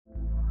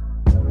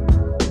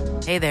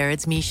Hey there,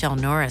 it's Michelle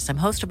Norris. I'm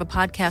host of a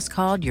podcast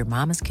called Your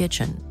Mama's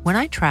Kitchen. When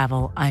I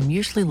travel, I'm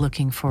usually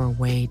looking for a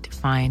way to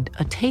find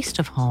a taste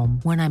of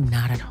home when I'm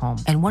not at home.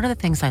 And one of the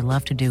things I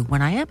love to do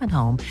when I am at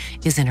home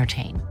is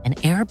entertain. And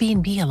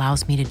Airbnb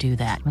allows me to do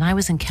that. When I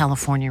was in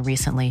California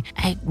recently,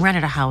 I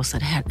rented a house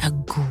that had a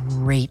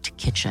great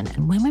kitchen.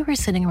 And when we were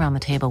sitting around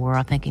the table, we were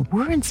all thinking,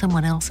 we're in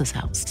someone else's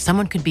house.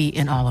 Someone could be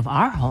in all of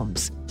our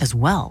homes as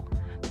well.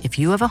 If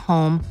you have a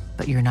home,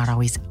 but you're not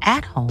always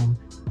at home,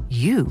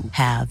 you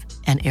have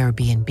an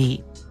Airbnb.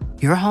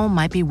 Your home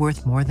might be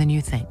worth more than you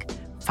think.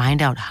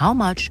 Find out how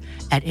much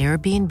at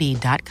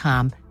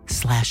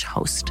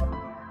airbnb.com/host.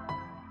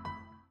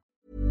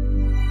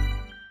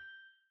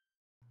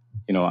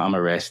 You know, I'm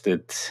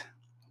arrested,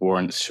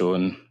 warrants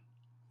shown,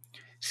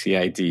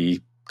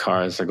 CID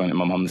cars are going to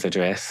my mum's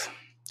address.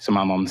 So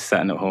my mum's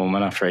sitting at home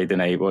on a Friday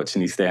night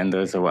watching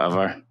EastEnders or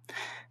whatever,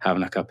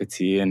 having a cup of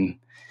tea and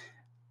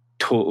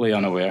totally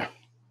unaware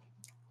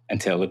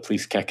until the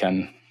police kick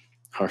in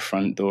her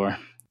front door.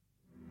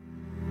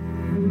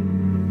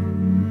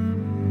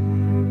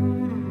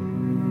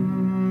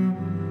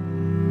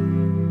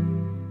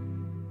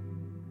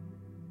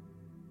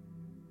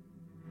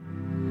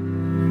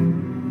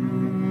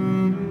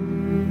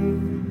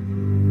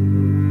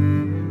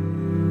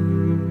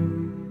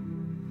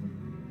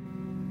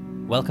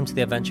 Welcome to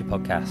the Adventure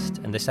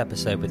Podcast, and this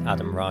episode with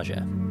Adam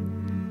Raja.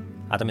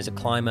 Adam is a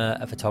climber,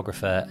 a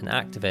photographer, an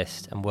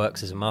activist, and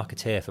works as a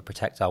marketeer for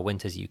Protect Our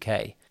Winters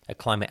UK, a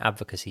climate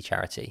advocacy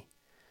charity.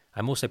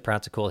 I'm also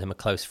proud to call him a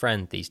close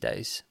friend these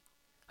days.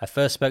 I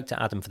first spoke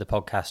to Adam for the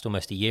podcast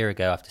almost a year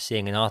ago after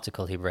seeing an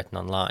article he'd written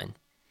online.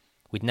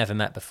 We'd never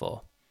met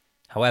before.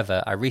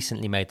 However, I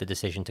recently made the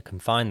decision to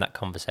confine that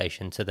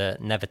conversation to the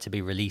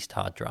never-to-be-released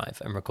hard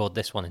drive and record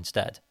this one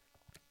instead.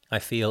 I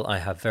feel I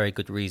have very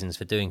good reasons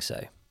for doing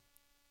so.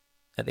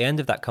 At the end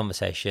of that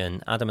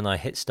conversation, Adam and I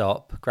hit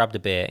stop, grabbed a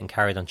beer and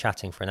carried on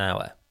chatting for an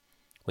hour.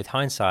 With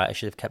hindsight, I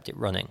should have kept it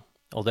running,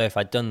 although if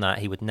I'd done that,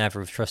 he would never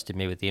have trusted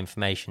me with the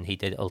information he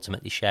did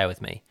ultimately share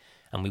with me,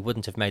 and we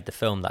wouldn't have made the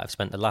film that I've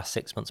spent the last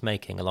 6 months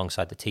making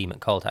alongside the team at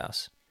Cold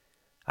House.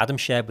 Adam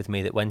shared with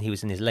me that when he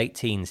was in his late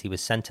teens, he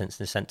was sentenced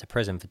and sent to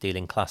prison for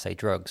dealing Class A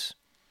drugs.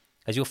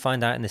 As you'll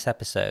find out in this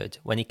episode,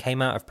 when he came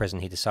out of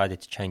prison, he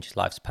decided to change his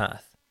life's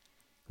path.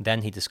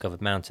 Then he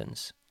discovered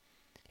mountains.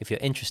 If you're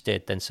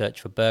interested, then search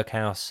for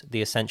Berghaus,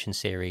 the Ascension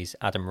series,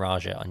 Adam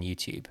Raja on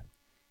YouTube.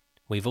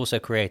 We've also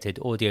created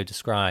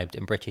audio-described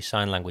and British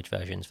Sign Language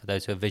versions for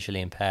those who are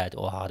visually impaired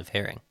or hard of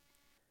hearing.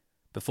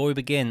 Before we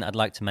begin, I'd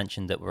like to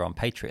mention that we're on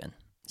Patreon.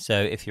 So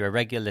if you're a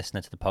regular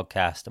listener to the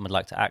podcast and would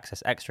like to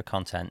access extra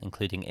content,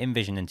 including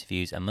in-vision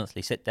interviews and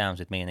monthly sit-downs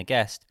with me and a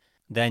guest,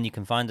 then you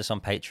can find us on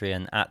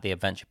Patreon at The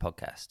Adventure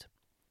Podcast.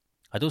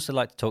 I'd also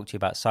like to talk to you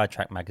about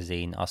Sidetrack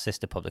magazine, our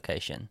sister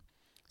publication.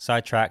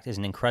 Sidetracked is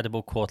an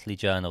incredible quarterly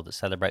journal that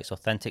celebrates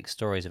authentic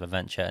stories of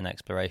adventure and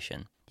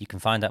exploration. You can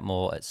find out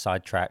more at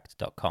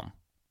sidetracked.com.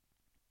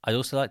 I'd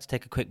also like to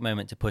take a quick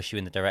moment to push you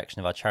in the direction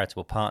of our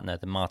charitable partner,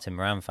 the Martin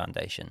Moran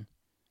Foundation.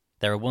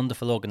 They're a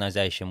wonderful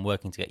organisation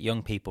working to get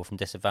young people from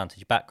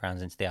disadvantaged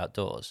backgrounds into the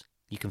outdoors.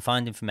 You can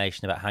find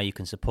information about how you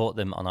can support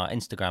them on our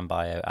Instagram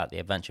bio at The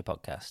Adventure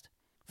Podcast.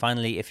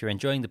 Finally, if you're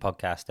enjoying the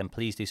podcast, then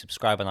please do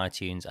subscribe on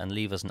iTunes and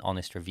leave us an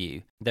honest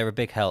review. They're a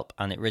big help,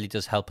 and it really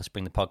does help us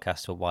bring the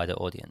podcast to a wider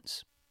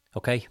audience.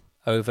 Okay,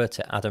 over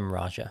to Adam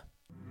Raja.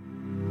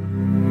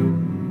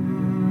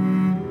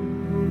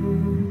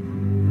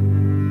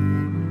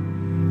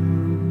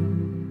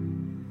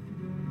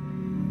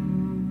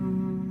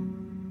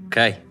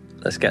 Okay,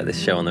 let's get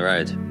this show on the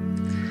road.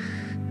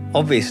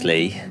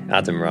 Obviously,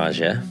 Adam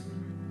Raja,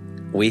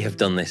 we have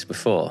done this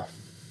before.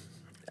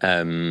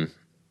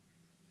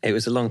 It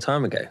was a long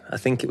time ago. I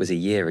think it was a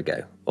year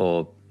ago,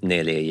 or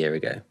nearly a year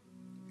ago.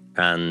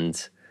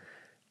 And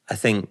I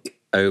think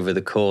over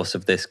the course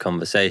of this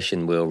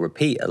conversation, we'll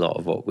repeat a lot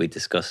of what we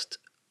discussed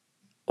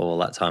all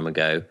that time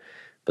ago,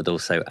 but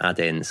also add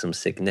in some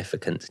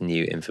significant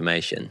new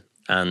information.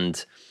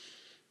 And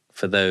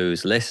for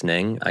those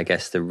listening, I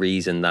guess the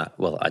reason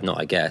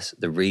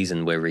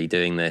we're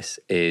redoing this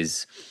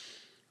is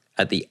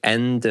at the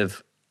end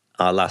of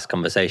our last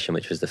conversation,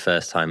 which was the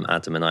first time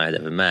Adam and I had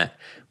ever met,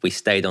 we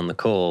stayed on the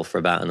call for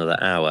about another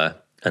hour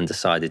and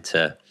decided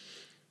to,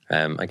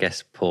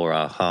 pour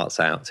our hearts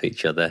out to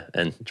each other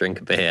and drink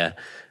a beer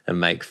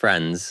and make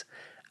friends.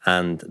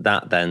 And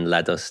that then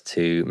led us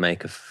to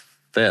make a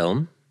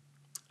film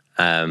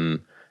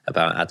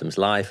about Adam's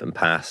life and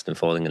past and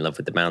falling in love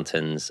with the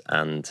mountains.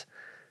 And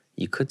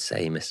you could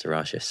say, Mr.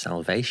 Raja,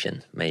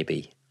 salvation,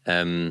 maybe.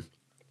 But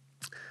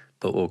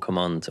we'll come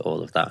on to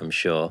all of that, I'm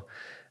sure.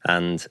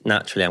 And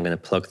naturally, I'm going to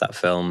plug that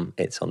film.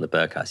 It's on the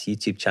Berghaus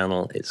YouTube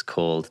channel. It's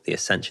called The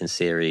Ascension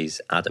series,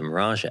 Adam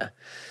Raja.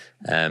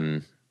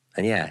 And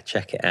yeah,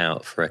 check it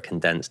out for a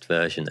condensed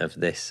version of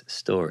this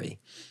story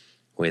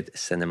with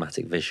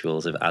cinematic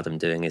visuals of Adam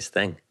doing his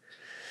thing.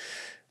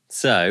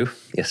 So,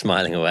 you're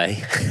smiling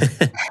away.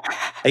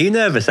 Are you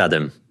nervous,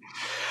 Adam?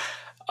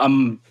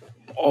 I'm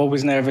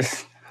always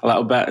nervous, a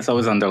little bit. It's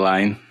always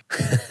underlying.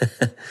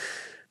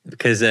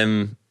 Because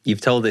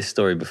You've told this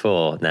story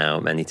before now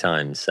many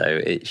times, so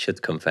it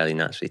should come fairly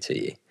naturally to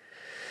you.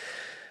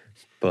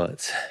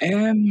 But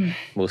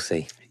we'll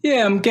see.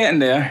 Yeah, I'm getting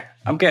there.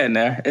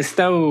 It's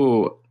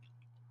still,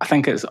 I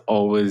think it's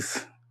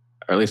always,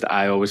 or at least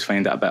I always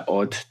find it a bit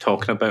odd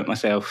talking about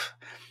myself.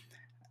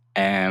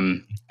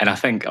 And I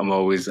think I'm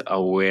always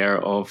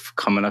aware of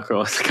coming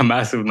across like a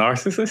massive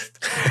narcissist.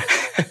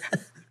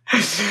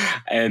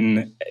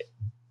 And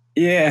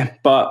yeah,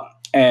 but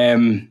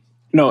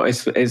no,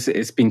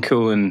 it's been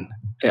cool, and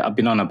I've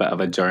been on a bit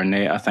of a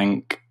journey, I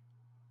think,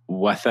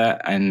 with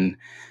it. And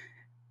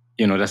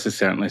this is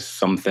certainly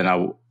something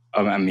I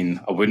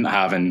wouldn't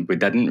have, and we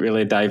didn't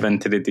really dive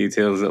into the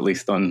details, at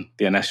least on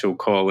the initial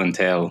call,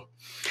 until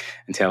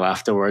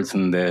afterwards,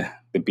 and the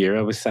beer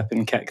I was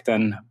sipping kicked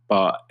in.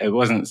 But it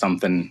wasn't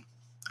something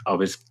I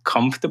was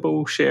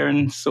comfortable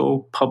sharing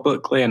so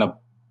publicly, and I've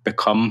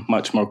become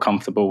much more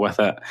comfortable with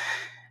it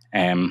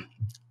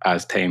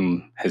as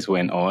time has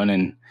went on.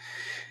 And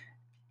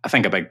I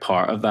think a big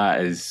part of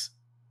that is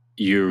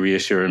you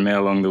reassuring me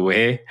along the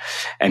way,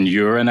 and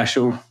your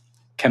initial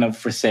kind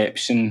of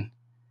reception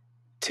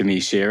to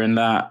me sharing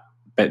that.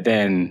 But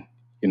then,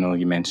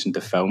 you mentioned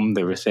the film,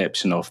 the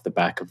reception off the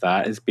back of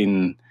that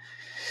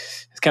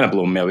it's kind of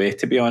blown me away,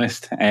 to be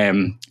honest.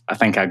 I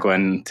think I go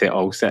into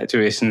all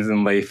situations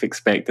in life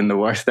expecting the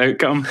worst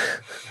outcome.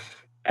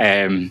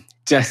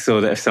 Just so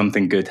that if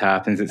something good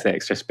happens, it's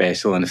extra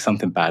special, and if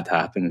something bad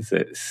happens,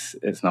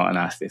 it's not a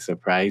nasty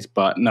surprise.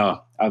 But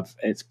no,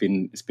 it's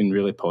been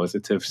really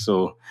positive.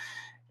 So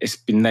it's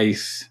been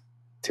nice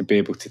to be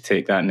able to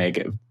take that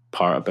negative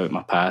part about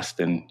my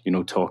past and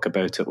talk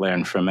about it,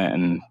 learn from it,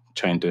 and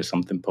try and do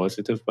something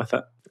positive with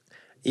it.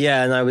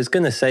 Yeah, and I was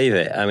going to save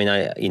it. I mean,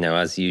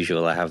 as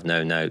usual, I have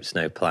no notes,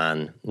 no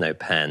plan, no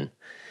pen,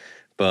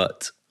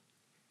 but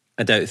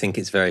I don't think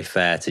it's very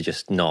fair to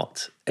just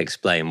not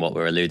explain what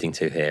we're alluding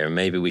to here. And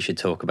maybe we should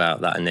talk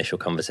about that initial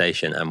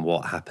conversation and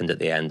what happened at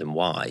the end and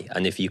why.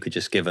 And if you could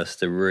just give us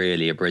the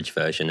really abridged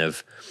version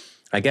of,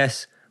 I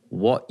guess,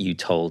 what you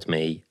told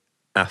me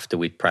after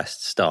we'd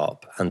pressed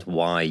stop and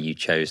why you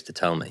chose to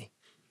tell me.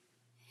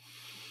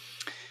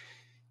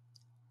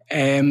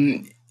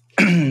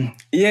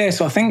 Yeah,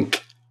 so I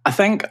think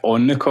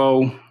on the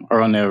call,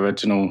 or on the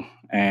original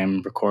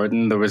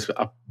recording, there was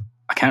I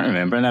can't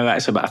remember now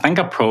actually, but I think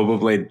I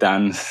probably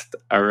danced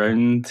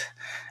around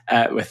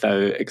it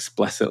without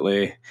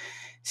explicitly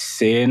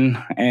saying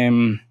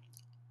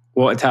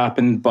what had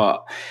happened.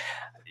 But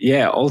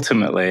yeah,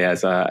 ultimately,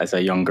 as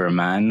a younger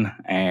man,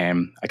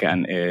 I got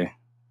into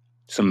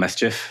some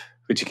mischief,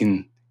 which you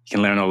can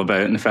learn all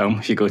about in the film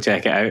if you go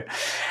check it out.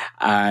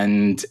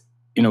 And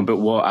but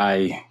what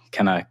I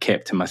kind of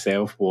kept to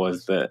myself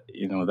was that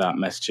that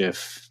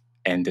mischief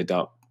ended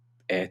up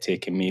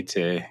taking me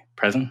to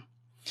prison.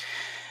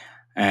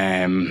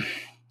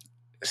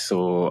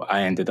 So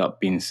I ended up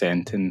being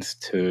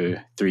sentenced to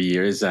 3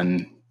 years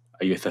in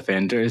a youth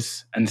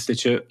offenders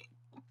institute.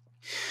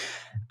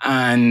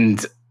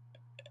 And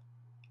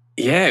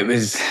yeah, it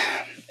was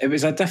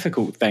a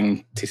difficult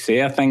thing to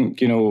say. I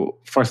think,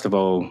 first of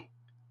all,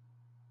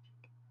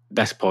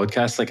 this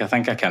podcast, I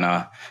think I kind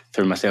of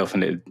threw myself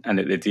in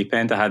at the deep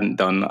end. I hadn't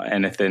done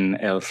anything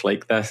else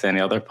like this, any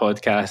other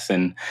podcasts.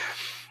 And,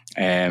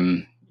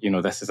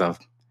 this is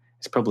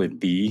it's probably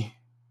the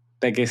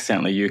biggest,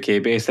 certainly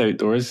UK-based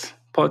outdoors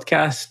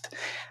podcast.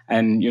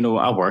 And,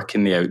 I work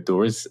in the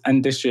outdoors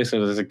industry,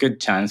 so there's a good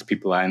chance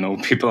people I know,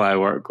 people I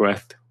work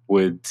with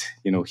would,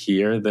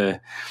 hear the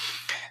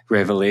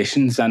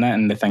revelations in it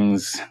and the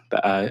things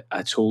that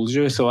I told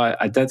you. So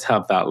I did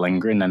have that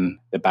lingering in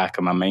the back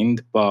of my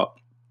mind. But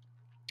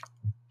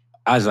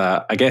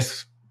I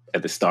guess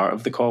at the start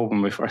of the call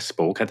when we first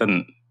spoke, I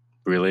didn't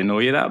really know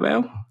you that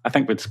well. I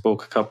think we'd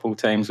spoke a couple of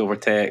times over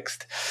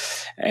text.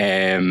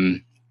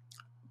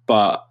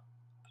 But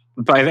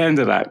by the end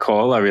of that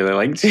call, I really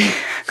liked you.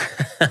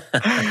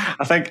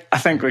 I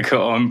think we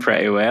got on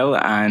pretty well.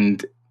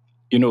 And,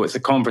 it's a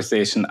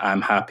conversation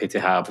I'm happy to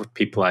have with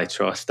people I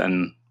trust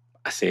in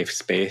a safe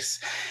space.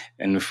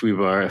 And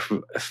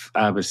if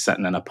I was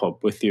sitting in a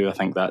pub with you, I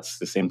think that's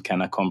the same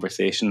kind of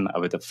conversation I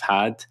would have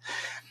had.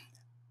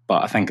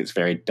 But I think it's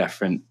very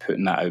different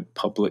putting that out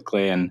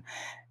publicly. And,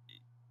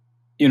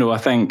 I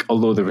think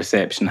although the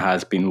reception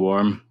has been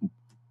warm,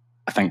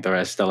 I think there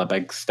is still a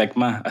big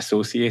stigma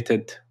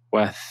associated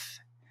with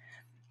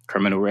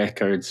criminal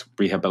records,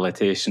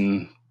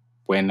 rehabilitation.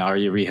 When are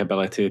you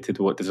rehabilitated?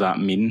 What does that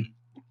mean?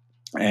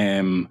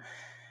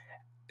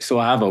 So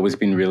I've always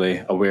been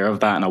really aware of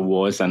that, and I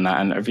was in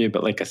that interview.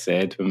 But like I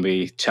said, when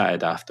we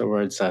chatted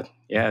afterwards, I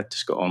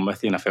just got on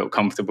with you, and I felt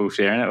comfortable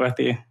sharing it with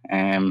you.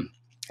 And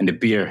the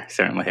beer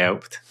certainly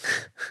helped.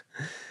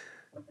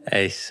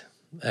 Ace.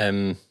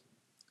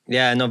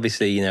 Yeah, and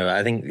obviously,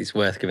 I think it's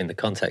worth giving the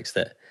context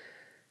that,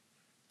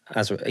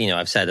 as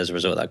I've said, as a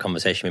result of that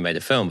conversation, we made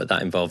a film, but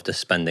that involved us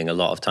spending a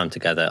lot of time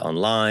together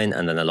online,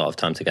 and then a lot of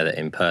time together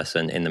in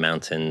person, in the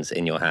mountains,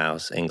 in your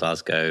house, in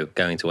Glasgow,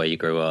 going to where you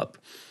grew up.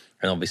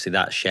 And obviously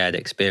that shared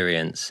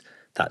experience,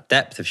 that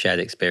depth of shared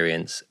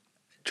experience,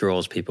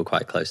 draws people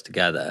quite close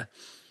together.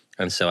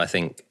 And so I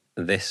think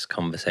this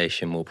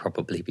conversation will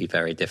probably be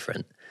very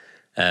different.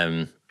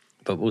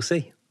 But we'll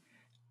see.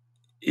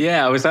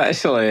 Yeah, I was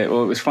actually,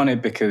 well, it was funny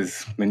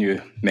because when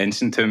you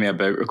mentioned to me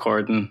about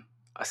recording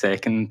a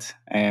second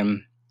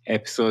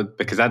episode,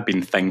 because I'd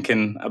been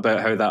thinking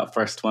about how that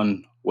first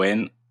one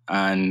went,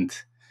 and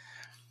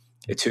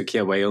it took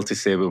you a while to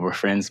say we were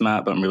friends,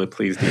 Matt, but I'm really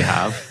pleased you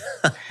have.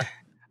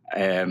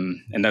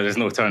 And now there's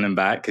no turning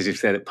back because you've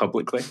said it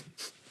publicly.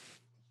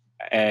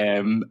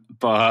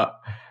 But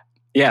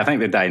yeah, I think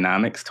the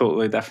dynamic's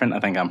totally different. I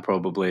think I'm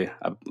probably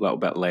a little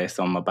bit less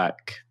on my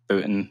back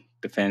foot and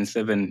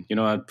defensive, and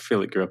I feel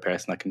like you're a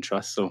person I can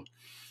trust. So,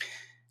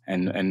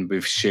 and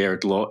we've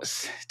shared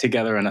lots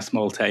together in a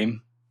small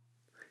time.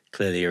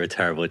 Clearly, you're a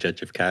terrible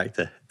judge of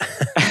character.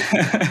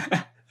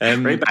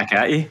 Right back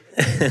at you.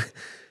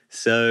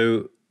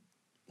 So,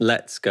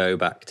 let's go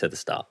back to the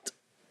start.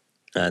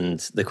 And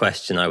the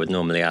question I would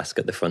normally ask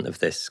at the front of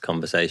this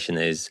conversation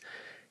is,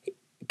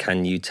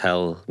 can you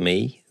tell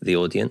me, the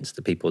audience,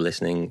 the people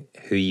listening,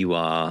 who you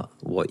are,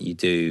 what you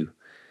do,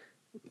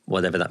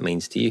 whatever that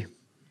means to you?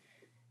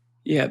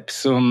 Yep.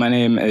 So my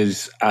name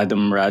is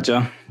Adam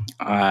Raja.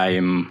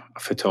 I'm a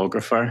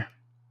photographer,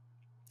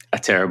 a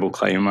terrible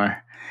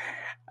climber,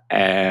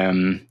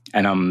 and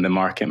I'm the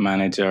market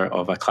manager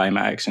of a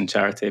climate action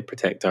charity,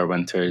 Protect Our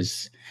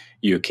Winters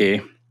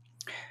UK.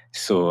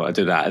 So I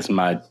do that as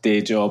my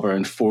day job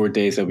around 4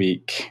 days a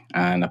week,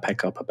 and I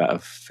pick up a bit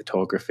of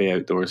photography,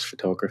 outdoors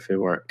photography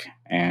work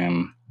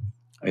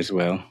as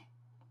well.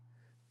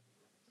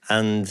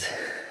 And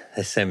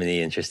there's so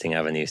many interesting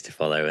avenues to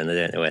follow, and I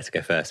don't know where to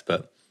go first,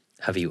 but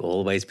have you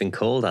always been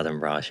called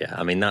Adam Raja?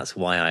 I mean, that's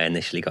why I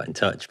initially got in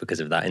touch, because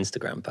of that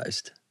Instagram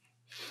post.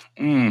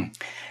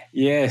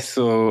 Yeah,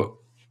 so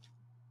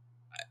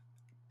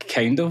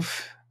kind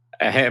of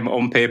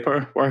on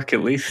paper work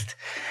at least.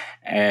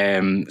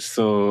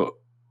 So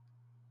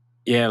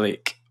yeah,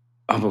 like,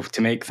 well,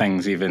 to make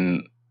things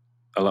even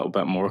a little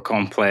bit more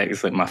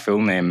complex, like my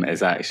full name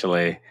is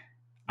actually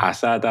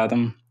Asad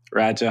Adam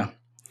Raja,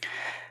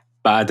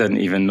 but I didn't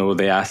even know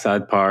the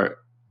Asad part,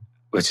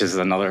 which is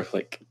another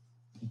like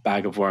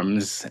bag of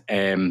worms.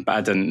 But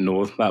I didn't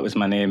know that was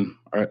my name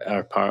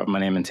or part of my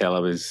name until I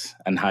was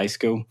in high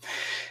school.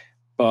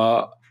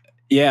 But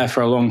yeah,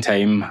 for a long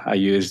time I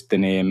used the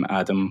name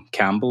Adam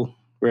Campbell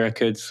where I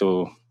could.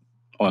 So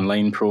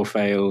online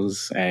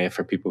profiles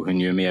for people who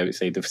knew me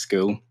outside of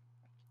school.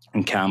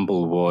 And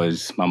Campbell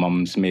was my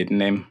mum's maiden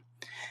name.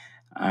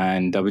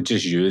 And I would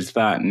just use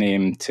that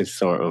name to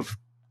sort of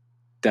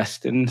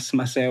distance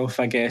myself,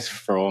 I guess,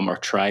 from, or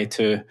try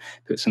to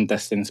put some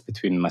distance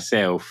between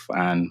myself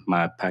and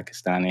my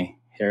Pakistani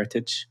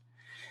heritage.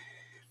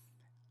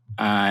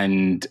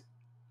 And,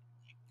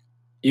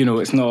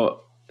 it's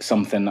not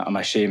something that I'm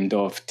ashamed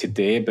of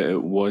today, but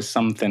it was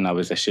something I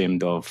was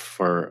ashamed of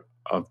for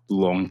a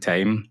long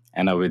time.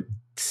 And I would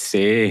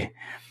say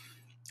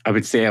I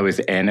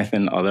was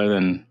anything other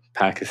than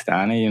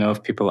Pakistani.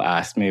 If people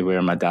asked me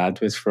where my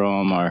dad was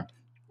from, or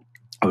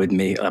I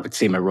would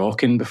say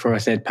Moroccan before I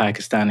said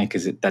Pakistani,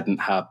 because it didn't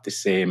have the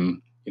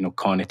same,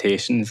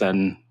 connotations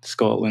in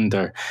Scotland,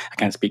 or I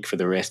can't speak for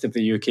the rest of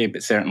the UK,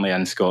 but certainly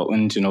in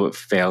Scotland, it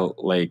felt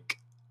like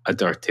a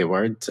dirty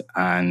word,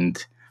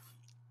 and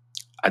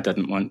I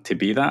didn't want to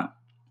be that.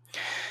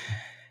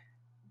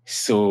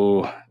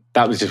 So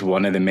that was just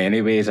one of the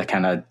many ways I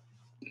kind of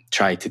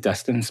tried to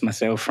distance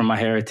myself from my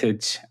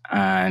heritage,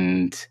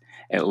 and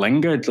it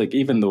lingered, like,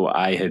 even though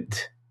I had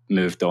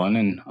moved on.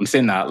 And I'm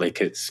saying that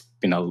like it's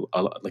been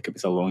like it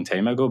was a long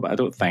time ago, but I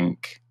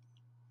think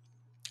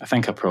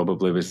I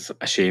probably was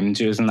ashamed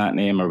using that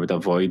name, or would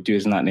avoid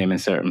using that name in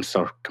certain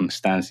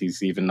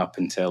circumstances, even up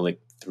until like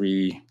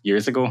 3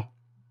 years ago.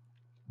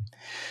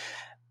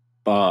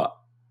 But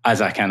as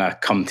I kind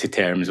of come to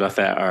terms with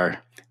it, or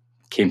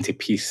came to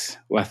peace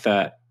with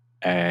it,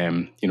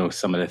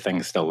 some of the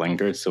things still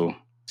lingered. So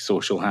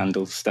social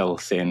handles still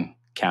saying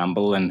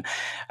Campbell, and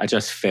I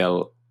just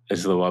felt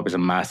as though I was a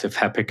massive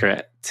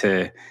hypocrite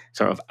to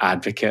sort of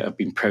advocate of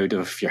being proud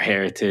of your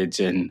heritage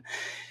and,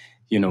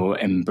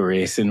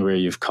 embracing where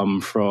you've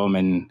come from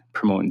and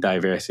promoting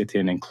diversity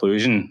and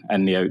inclusion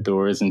in the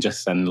outdoors and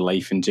just in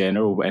life in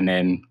general, and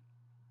then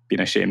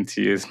being ashamed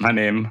to use my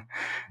name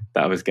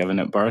that I was given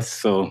at birth.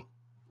 So,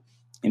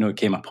 it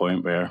came a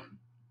point where,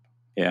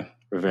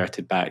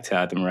 reverted back to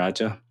Adam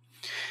Raja.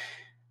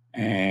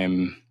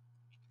 And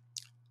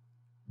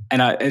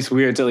it's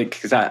weird, like,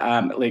 because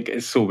I'm like,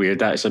 it's so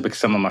weird actually, because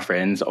some of my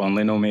friends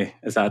only know me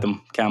as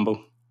Adam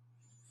Campbell.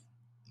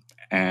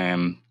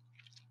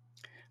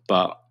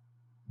 But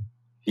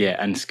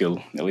yeah, in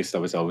school, at least I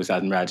was always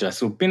Adam Raja.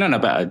 So been on a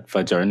bit of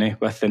a journey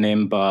with the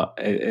name, but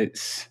I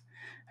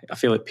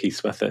feel at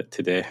peace with it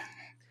today.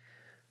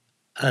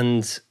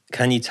 And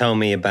can you tell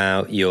me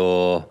about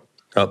your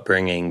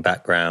upbringing,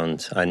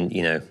 background? And,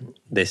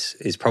 this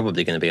is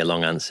probably going to be a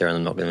long answer, and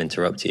I'm not going to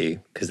interrupt you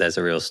because there's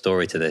a real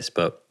story to this,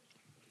 but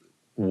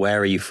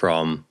where are you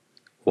from?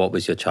 What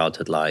was your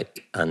childhood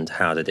like? And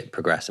how did it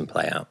progress and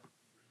play out?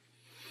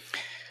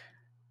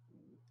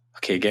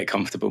 Okay, get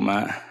comfortable,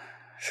 Matt.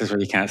 This is where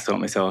you can't stop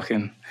me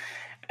talking.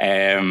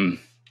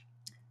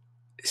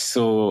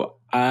 So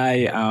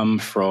I am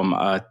from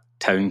a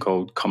town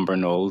called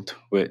Cumbernauld,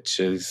 which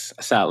is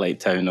a satellite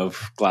town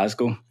of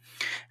Glasgow.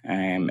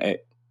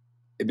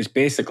 It was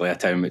basically a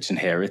town which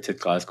inherited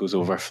Glasgow's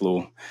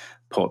overflow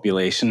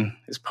population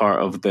as part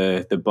of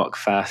the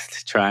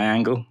Buckfast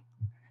Triangle,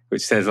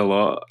 which says a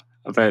lot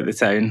about the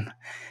town.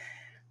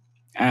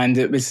 And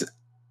it was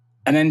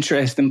an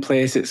interesting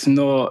place. It's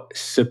not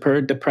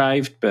super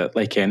deprived, but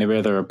like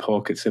anywhere, there are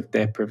pockets of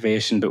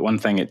deprivation. But one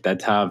thing it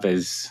did have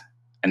is,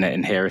 and it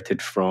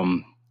inherited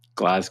from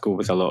Glasgow,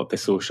 was a lot of the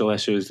social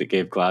issues that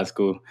gave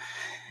Glasgow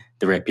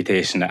the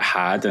reputation it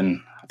had,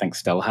 and I think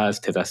still has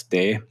to this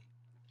day.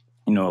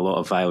 You know, a lot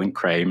of violent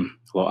crime,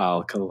 a lot of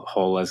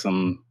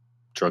alcoholism,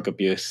 drug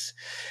abuse.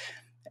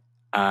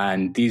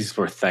 And these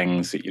were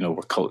things that, you know,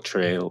 were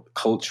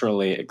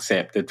culturally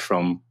accepted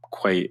from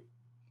quite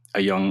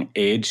a young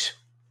age.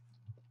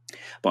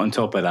 But on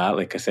top of that,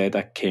 like I said,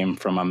 I came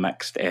from a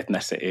mixed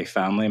ethnicity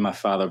family. My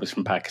father was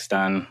from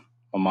Pakistan.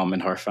 My mum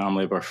and her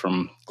family were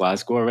from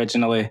Glasgow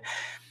originally.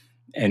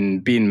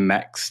 And being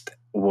mixed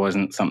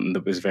wasn't something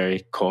that was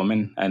very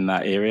common in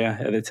that area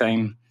at the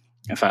time.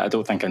 In fact, I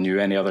don't think I knew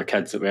any other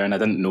kids that were, and I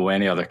didn't know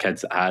any other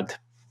kids that had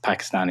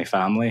Pakistani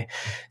family.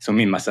 So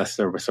me and my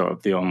sister were sort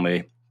of the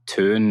only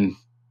two. And,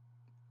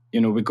 you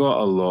know, we got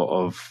a lot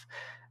of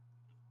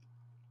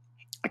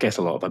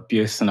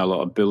abuse and a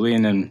lot of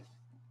bullying. And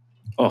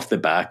off the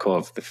back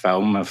of the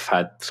film, I've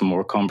had some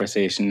more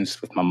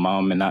conversations with my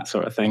mum and that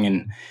sort of thing,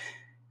 and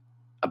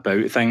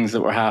about things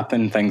that were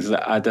happening, things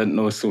that I didn't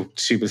know. So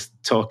she was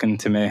talking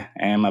to me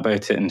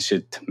about it, and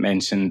she'd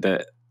mentioned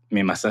that me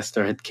and my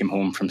sister had came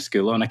home from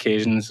school on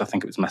occasions. I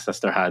think it was my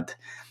sister had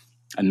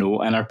a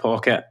note in her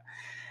pocket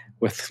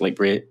with like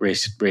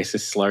racist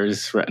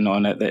slurs written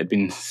on it that had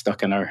been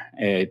stuck in her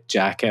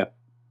jacket.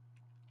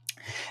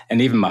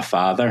 And even my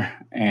father,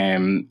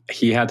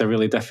 he had a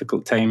really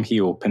difficult time. He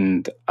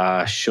opened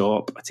a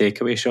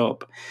takeaway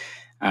shop,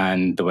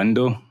 and the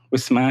window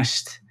was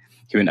smashed.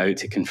 He went out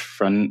to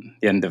confront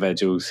the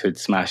individuals who'd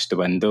smashed the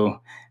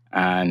window,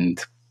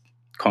 and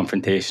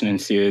confrontation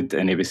ensued,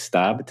 and he was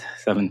stabbed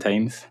 7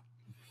 times.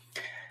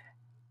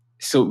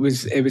 So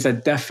it was a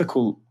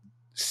difficult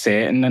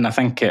setting, and I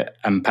think it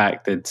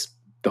impacted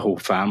the whole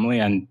family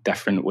in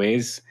different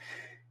ways.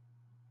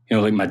 You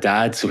know, like my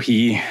dad, so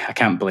I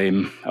can't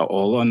blame at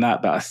all on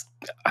that, but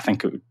I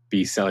think it would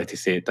be silly to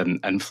say it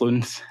didn't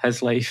influence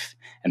his life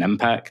and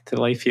impact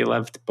the life he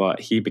lived, but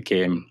he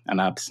became an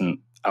absent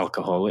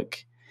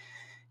alcoholic.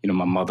 You know,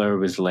 my mother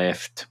was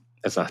left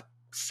as a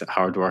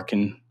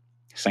hardworking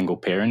single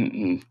parent,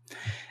 and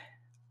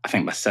I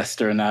think my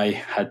sister and I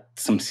had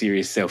some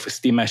serious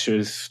self-esteem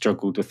issues,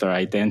 struggled with our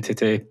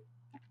identity.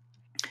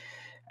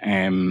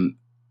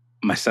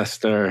 My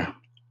sister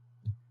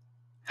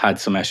had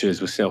some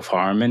issues with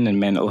self-harming and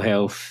mental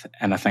health.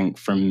 And I think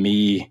for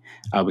me,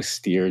 I was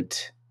steered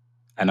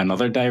in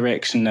another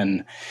direction.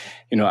 And,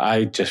 you know,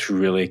 I just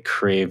really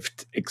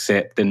craved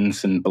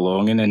acceptance and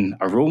belonging and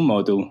a role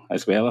model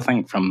as well, I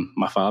think, from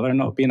my father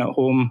not being at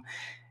home.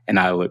 And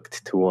I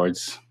looked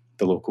towards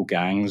the local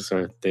gangs,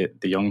 or the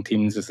young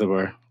teams as they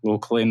were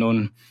locally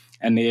known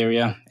in the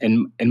area.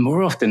 And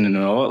more often than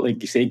not,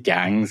 like you say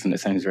gangs, and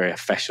it sounds very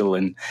official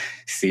and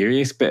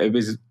serious, but it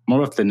was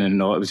more often than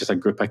not, it was just a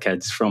group of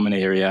kids from an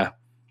area,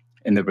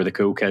 and they were the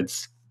cool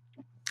kids.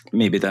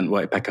 Maybe didn't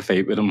want to pick a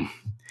fight with them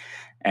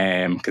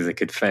because they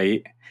could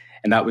fight.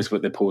 And that was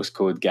what the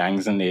postcode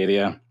gangs in the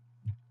area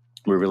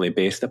were really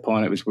based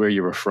upon. It was where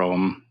you were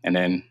from, and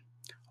then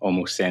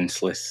almost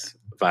senseless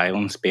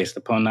violence based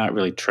upon that,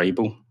 really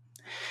tribal.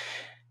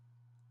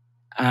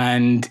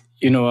 And,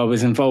 you know, I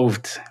was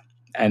involved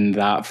in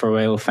that for a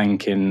while,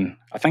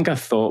 I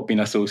thought being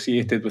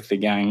associated with the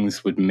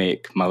gangs would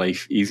make my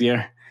life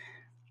easier.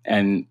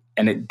 And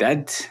it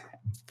did,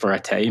 for a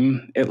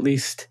time at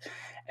least.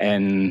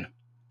 And,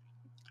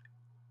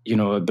 you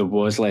know, there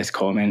was less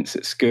comments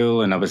at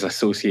school, and I was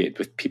associated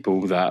with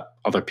people that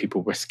other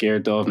people were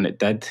scared of, and it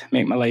did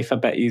make my life a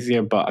bit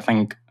easier. But I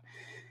think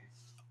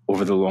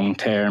over the long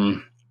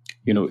term,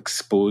 you know,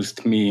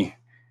 exposed me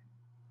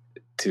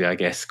to, I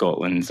guess,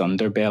 Scotland's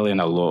underbelly and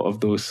a lot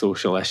of those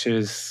social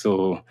issues.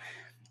 So,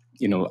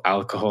 you know,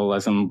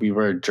 alcoholism, we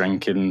were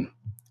drinking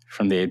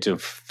from the age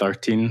of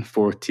 13,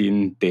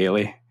 14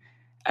 daily,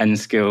 in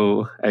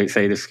school,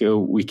 outside of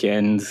school,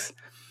 weekends.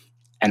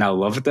 And I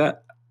loved it,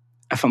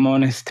 if I'm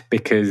honest,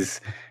 because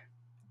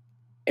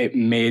it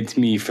made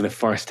me, for the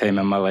first time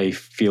in my life,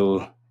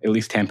 feel at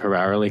least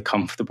temporarily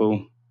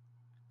comfortable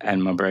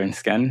in my brown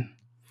skin.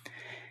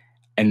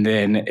 And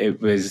then it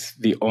was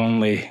the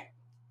only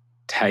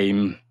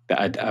time that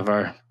I'd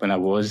ever, when I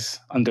was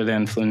under the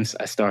influence,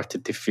 I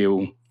started to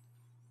feel,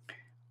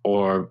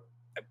 or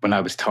when I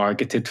was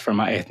targeted for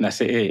my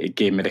ethnicity, it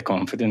gave me the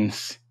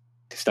confidence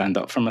to stand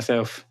up for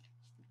myself.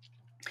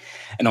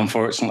 And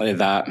unfortunately,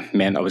 that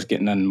meant I was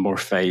getting in more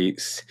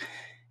fights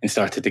and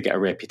started to get a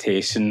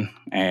reputation,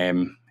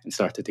 and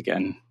started to get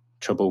in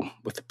trouble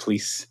with the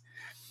police.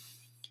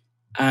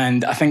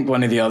 And I think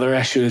one of the other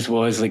issues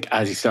was, like,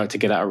 as you start to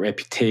get out a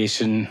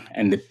reputation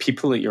and the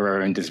people that you're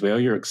around as well,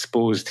 you're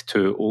exposed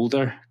to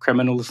older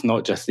criminals,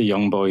 not just the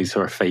young boys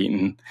who are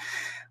fighting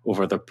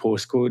over their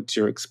postcodes.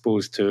 You're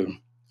exposed to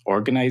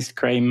organised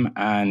crime.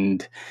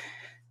 And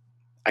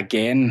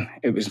again,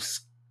 it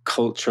was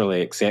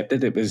culturally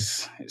accepted. It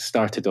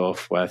started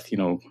off with,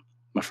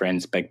 my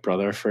friend's big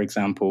brother, for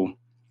example,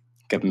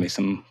 giving me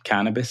some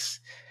cannabis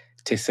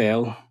to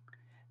sell.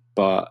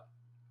 But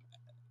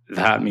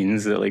that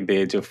means that, like, the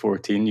age of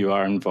 14, you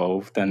are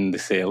involved in the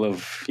sale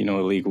of,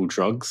 illegal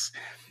drugs.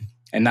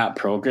 And that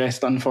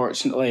progressed,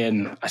 unfortunately.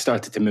 And I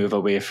started to move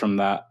away from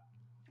that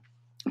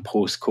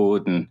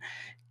postcode and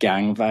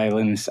gang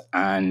violence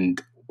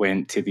and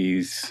went to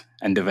these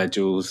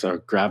individuals, or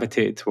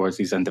gravitated towards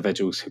these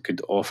individuals who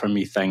could offer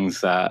me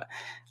things that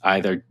I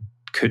either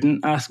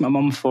couldn't ask my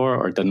mum for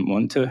or didn't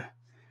want to.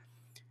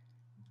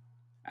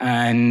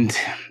 And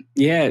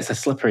yeah, it's a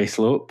slippery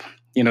slope.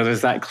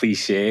 There's that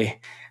cliche,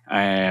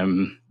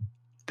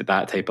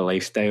 that type of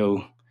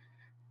lifestyle,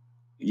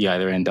 you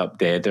either end up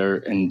dead or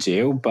in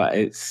jail, but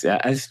it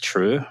is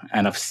true.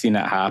 And I've seen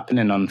it happen.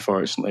 And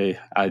unfortunately,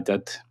 I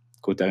did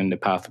go down the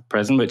path of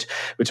prison, which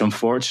I'm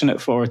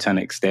fortunate for to an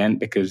extent,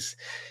 because,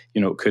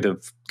 it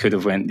could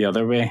have went the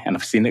other way. And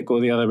I've seen it go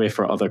the other way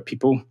for other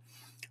people.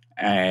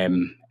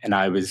 And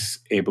I was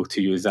able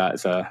to use that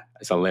as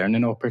a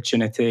learning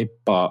opportunity,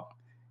 but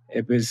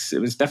it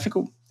was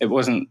difficult. It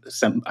wasn't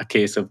a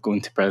case of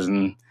going to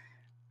prison,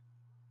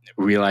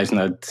 realising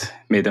I'd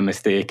made a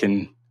mistake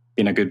and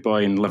being a good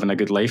boy and living a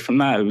good life from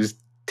that. It was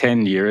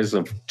 10 years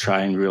of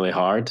trying really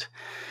hard.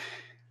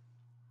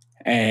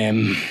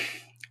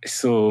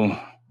 So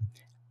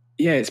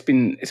yeah, it's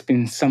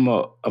been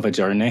somewhat of a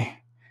journey.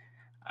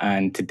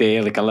 And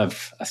today, like, I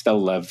live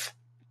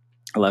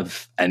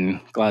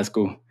in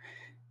Glasgow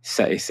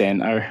city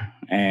centre,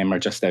 or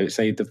just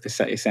outside of the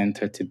city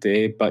centre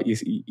today, but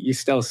you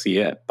still see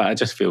it. But I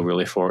just feel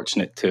really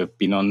fortunate to have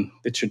been on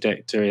the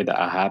trajectory that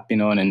I have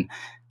been on, and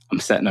I'm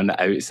sitting on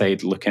the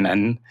outside looking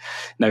in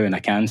now, and I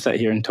can sit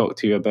here and talk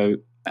to you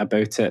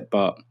about it.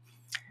 But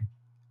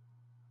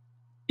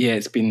yeah,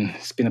 it's been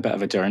a bit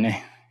of a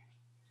journey.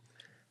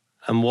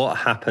 And what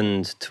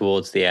happened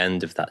towards the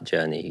end of that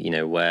journey?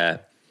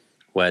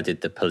 Where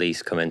did the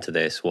police come into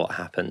this? What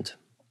happened?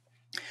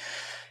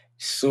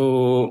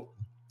 So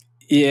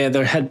yeah,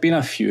 there had been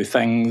a few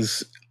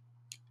things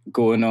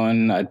going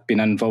on. I'd been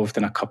involved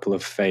in a couple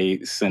of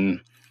fights,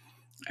 and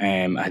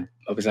I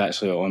was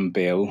actually on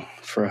bail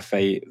for a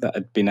fight that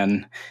I'd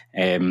been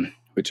in,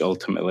 which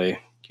ultimately,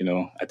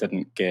 I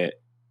didn't get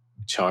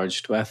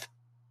charged with.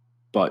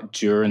 But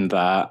during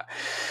that,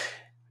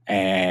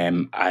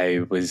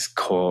 I was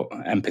caught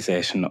in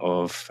possession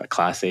of a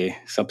Class A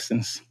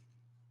substance.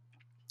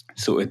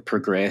 So it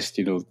progressed,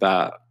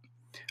 that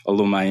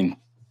although my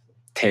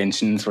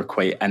intentions were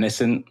quite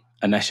innocent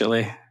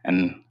initially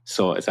and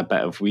saw it as a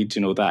bit of weed,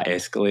 that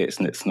escalates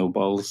and it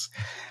snowballs.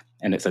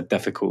 And it's a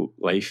difficult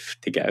life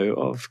to get out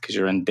of because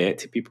you're in debt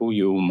to people,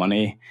 you owe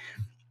money.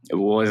 It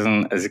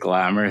wasn't as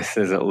glamorous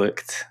as it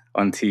looked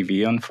on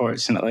TV,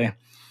 unfortunately.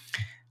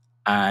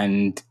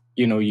 And,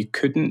 you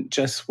couldn't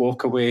just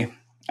walk away.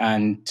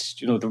 And,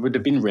 there would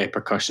have been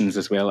repercussions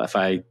as well if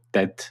I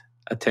did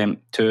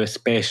attempt to,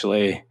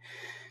 especially,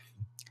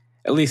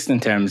 at least in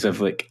terms of,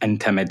 like,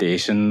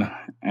 intimidation.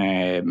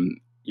 There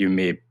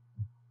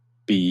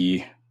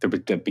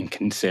would have been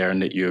concern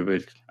that you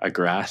would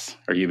aggrass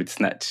or you would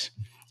snitch.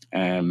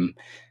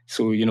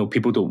 So,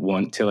 people don't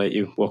want to let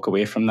you walk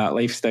away from that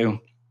lifestyle.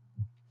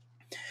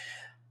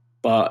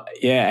 But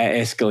yeah,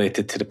 it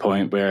escalated to the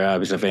point where I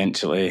was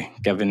eventually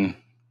given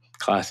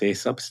Class A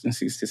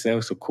substances to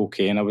sell. So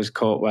cocaine I was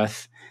caught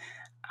with,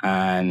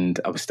 and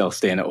I was still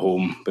staying at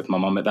home with my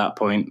mum at that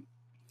point.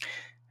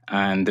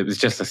 And it was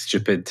just a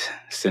stupid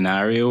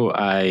scenario.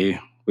 I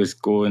was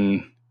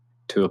going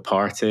to a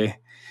party.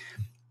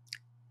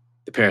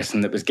 The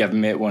person that was giving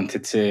me it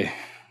wanted to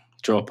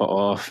drop it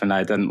off, and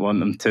I didn't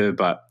want them to,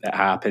 but it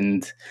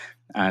happened,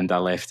 and I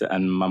left it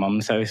in my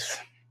mum's house.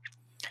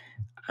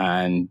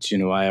 And,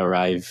 I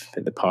arrived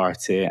at the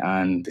party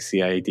and the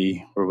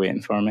CID were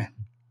waiting for me.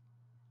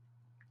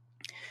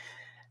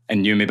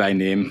 And knew me by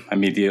name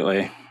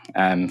immediately,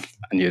 and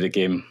I knew the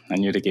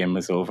game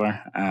was over.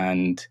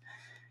 And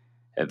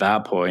at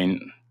that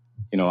point,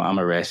 I'm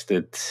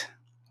arrested,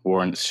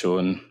 warrants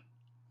shown,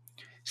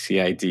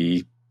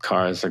 CID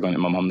cars are going to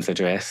my mum's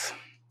address.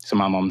 So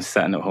my mum's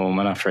sitting at home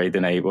on a Friday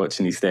night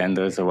watching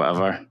EastEnders or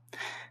whatever,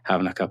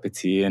 having a cup of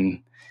tea,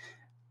 and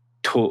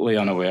totally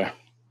unaware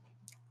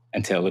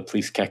until the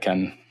police kick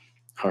in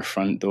her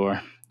front door,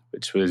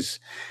 which was,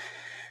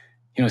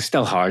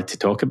 still hard to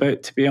talk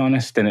about, to be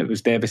honest. And it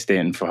was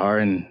devastating for her.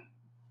 And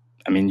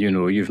I mean,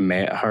 you've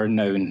met her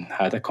now and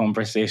had a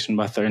conversation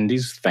with her, and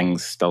these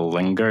things still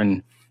linger.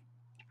 And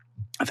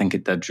I think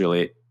it did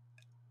really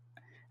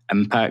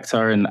impact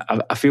her. And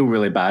I feel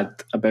really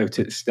bad about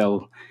it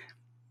still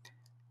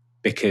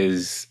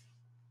because,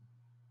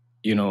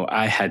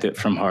 I hid it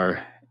from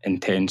her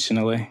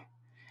intentionally.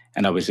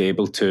 And I was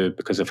able to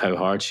because of how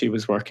hard she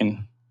was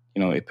working.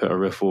 you know, to put a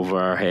roof over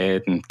our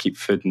head and keep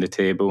food on the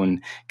table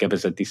and give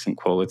us a decent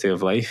quality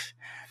of life.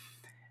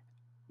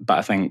 But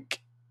I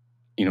think,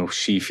 you know,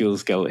 she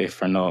feels guilty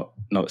for not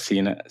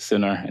seeing it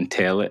sooner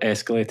until it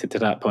escalated to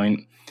that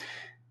point.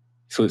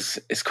 So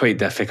it's quite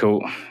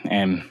difficult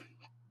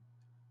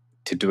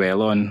to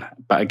dwell on.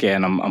 But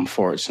again, I'm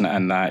fortunate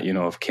in that, you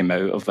know, I've came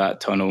out of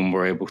that tunnel and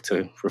we're able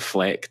to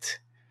reflect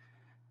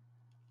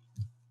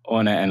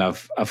on it, and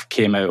I've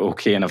came out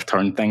okay, and I've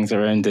turned things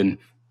around. And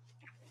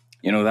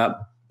you know, that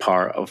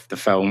part of the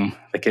film,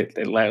 like it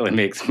literally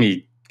makes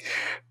me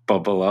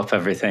bubble up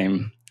every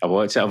time I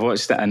watch it. I've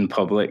watched it in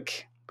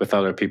public with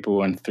other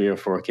people on 3 or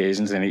 4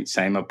 occasions, and each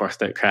time I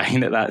burst out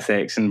crying at that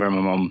section where my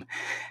mum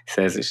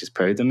says that she's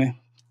proud of me.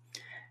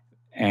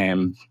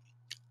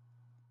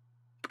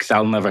 Because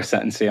I'll never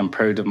sit and say I'm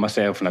proud of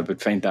myself, and I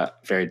would find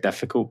that very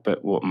difficult.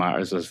 But what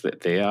matters is that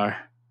they are,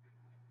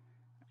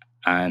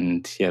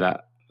 and yeah,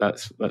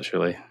 that's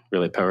really,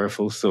 really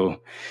powerful.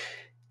 So,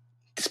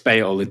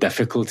 despite all the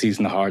difficulties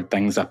and the hard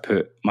things I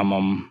put my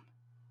mum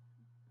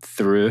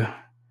through,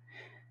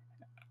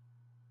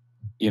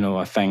 you know,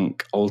 I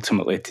think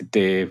ultimately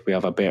today we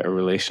have a better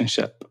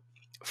relationship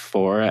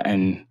for it,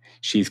 and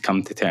she's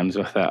come to terms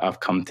with it. I've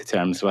come to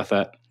terms with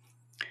it.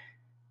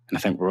 And I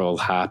think we're all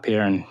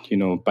happier. And, you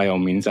know, by all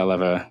means,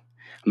 I'm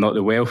not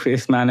the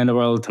wealthiest man in the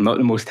world. I'm not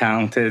the most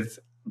talented,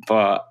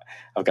 but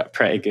I've got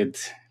pretty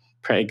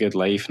good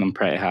life, and I'm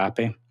pretty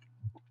happy.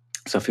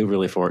 So I feel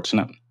really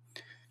fortunate.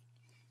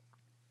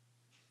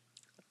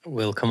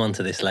 We'll come on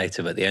to this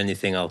later, but the only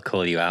thing I'll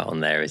call you out on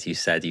there is you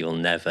said you'll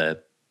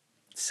never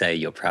say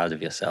you're proud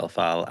of yourself.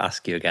 I'll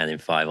ask you again in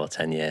 5 or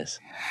 10 years.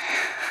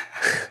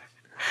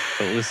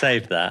 But we'll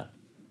save that.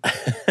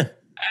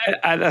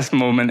 At this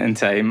moment in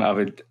time, I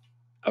would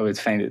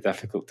find it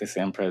difficult to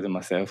say I'm proud of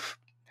myself.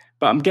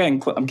 But I'm getting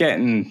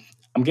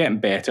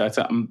better at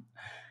it.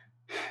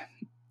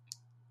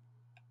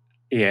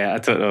 I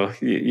don't know.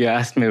 You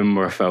asked me when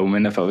we were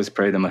filming if I was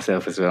proud of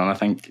myself as well, and I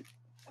think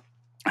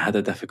I had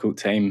a difficult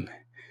time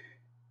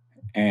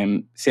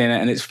saying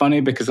it. And it's funny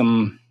because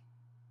I'm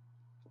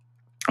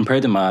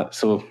proud of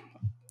so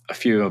a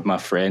few of my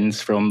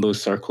friends from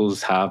those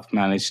circles have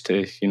managed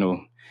to, you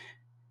know,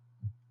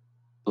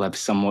 live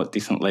somewhat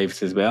decent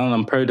lives as well, and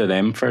I'm proud of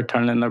them for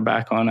turning their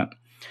back on it.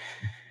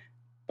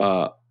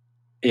 But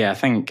yeah, I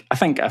think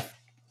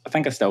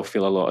I still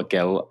feel a lot of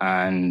guilt,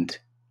 and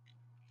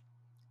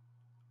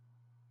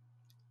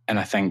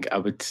I think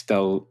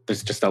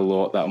there's just a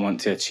lot that I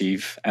want to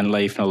achieve in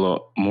life, and a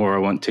lot more I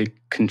want to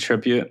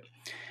contribute.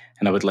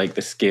 And I would like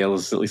the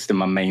scales, at least in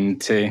my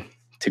mind, to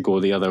go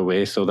the other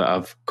way, so that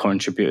I've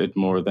contributed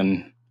more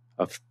than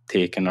I've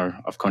taken, or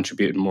I've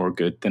contributed more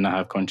good than I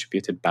have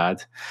contributed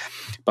bad.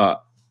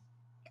 But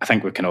I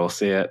think we can all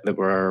say it, that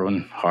we're our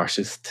own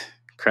harshest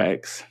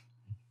critics.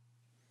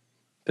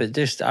 But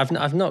just,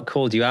 I've not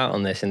called you out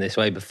on this in this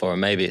way before,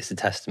 and maybe it's a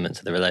testament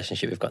to the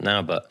relationship we've got now,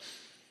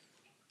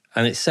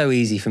 and it's so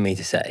easy for me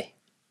to say,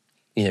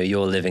 you know,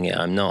 you're living it,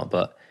 I'm not,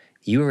 but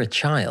you were a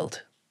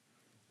child.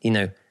 You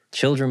know,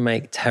 children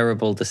make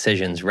terrible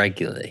decisions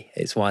regularly.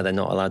 It's why they're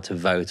not allowed to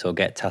vote or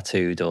get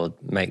tattooed or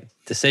make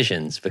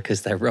decisions,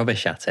 because they're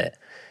rubbish at it.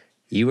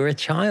 You were a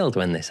child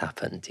when this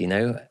happened, you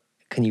know?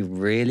 Can you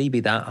really be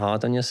that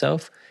hard on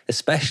yourself?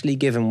 Especially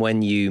given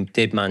when you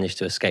did manage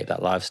to escape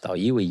that lifestyle.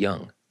 You were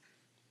young.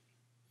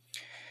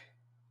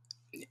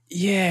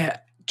 Yeah.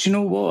 Do you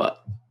know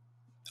what?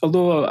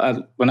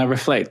 Although when I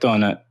reflect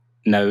on it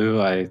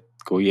now, I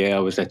go, yeah, I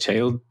was a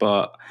child.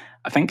 But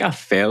I think I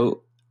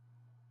felt,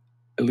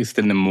 at least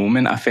in the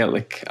moment, I felt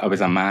like I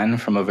was a man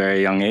from a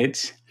very young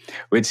age,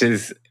 which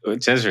is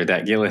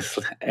ridiculous.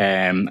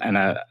 And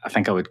I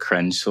think I would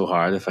cringe so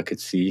hard if I could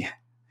see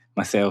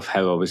myself,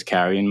 how I was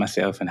carrying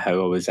myself and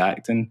how I was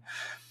acting.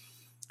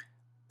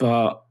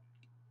 But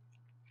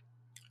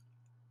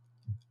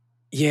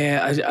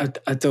yeah,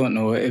 I don't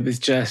know. It was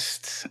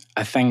just,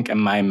 I think in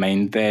my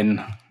mind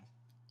then,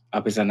 I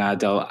was an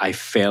adult. I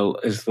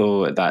felt as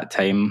though at that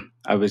time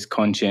I was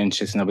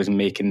conscientious and I was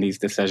making these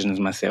decisions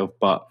myself.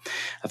 But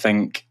I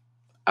think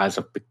as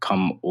I've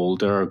become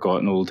older or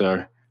gotten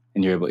older,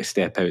 and you're able to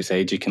step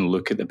outside, you can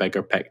look at the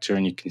bigger picture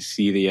and you can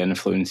see the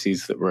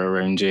influences that were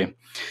around you.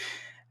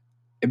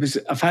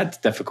 I've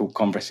had difficult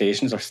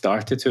conversations, or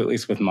started to, at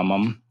least with my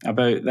mum,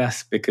 about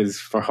this, because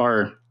for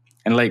her,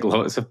 and like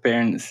lots of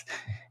parents,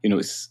 you know,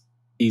 it's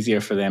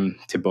easier for them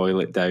to boil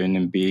it down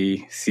and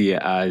see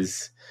it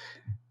as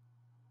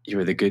you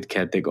were the good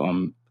kid that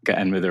got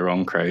in with the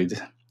wrong crowd.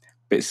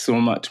 But it's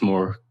so much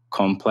more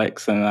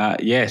complex than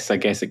that. Yes, I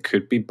guess it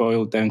could be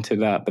boiled down to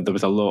that, but there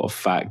was a lot of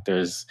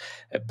factors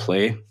at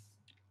play.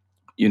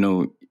 You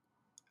know,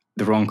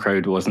 the wrong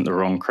crowd wasn't the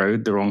wrong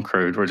crowd. The wrong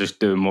crowd were just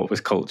doing what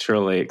was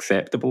culturally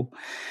acceptable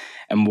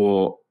and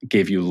what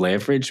gave you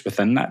leverage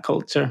within that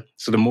culture.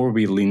 So the more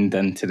we leaned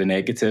into the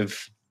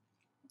negative,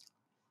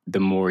 the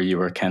more you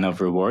were kind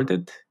of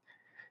rewarded.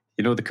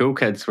 You know, the cool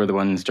kids were the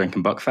ones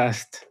drinking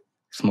Buckfast,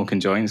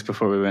 smoking joints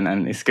before we went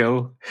into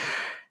school.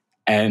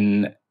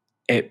 And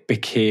it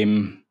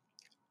became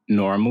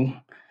normal.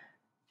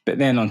 But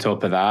then on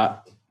top of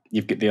that,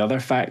 you've got the other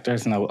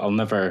factors, and I'll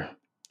never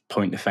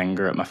point the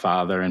finger at my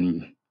father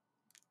and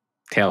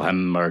tell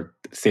him or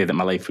say that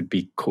my life would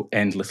be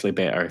endlessly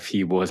better if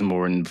he was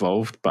more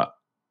involved, but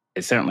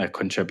it's certainly a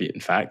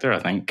contributing factor, I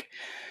think.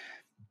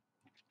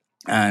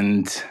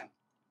 And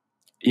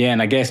yeah,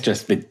 and I guess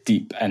just the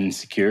deep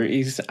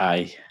insecurities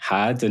I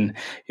had, and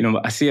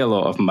I see a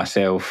lot of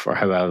myself, or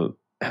how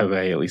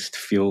I at least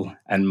feel,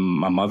 in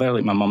my mother.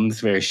 Like, my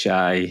mum's very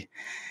shy,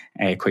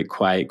 quite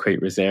quiet,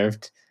 quite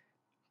reserved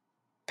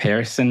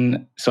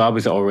person. So I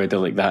was already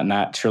like that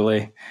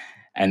naturally,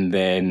 and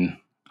then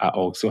I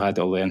also had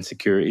all the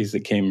insecurities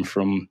that came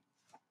from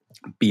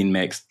being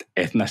mixed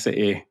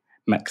ethnicity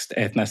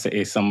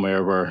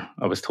somewhere where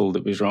I was told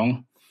it was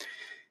wrong.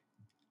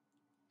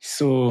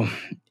 So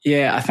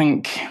yeah, I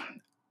think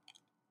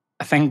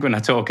when I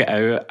talk it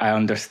out, I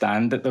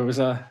understand that there was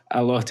a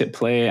lot at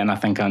play, and I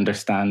think I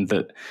understand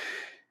that,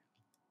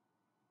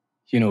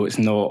 it's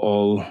not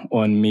all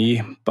on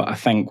me. But I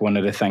think one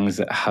of the things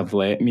that have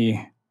let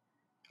me,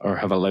 or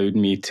have allowed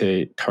me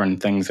to turn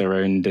things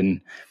around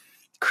and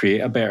create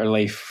a better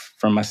life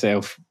for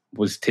myself,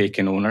 was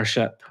taking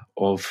ownership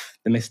of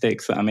the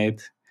mistakes that I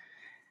made.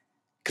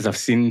 Because I've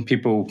seen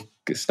people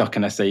get stuck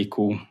in a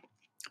cycle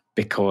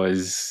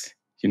because,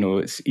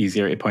 it's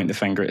easier to point the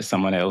finger at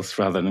someone else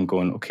rather than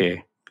going,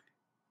 okay,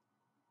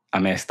 I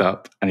messed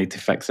up, I need to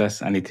fix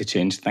this, I need to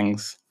change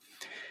things.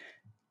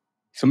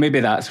 So maybe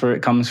that's where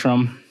it comes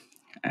from.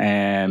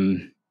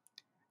 But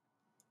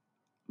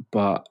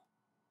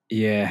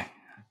yeah,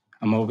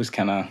 I'm always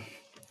kind of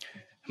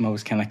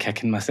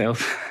kicking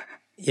myself.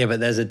 Yeah, but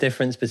there's a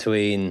difference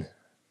between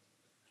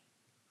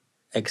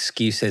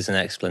excuses and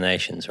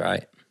explanations,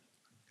 right?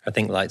 I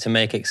think, like, to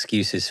make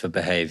excuses for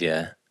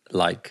behavior,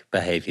 like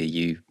behavior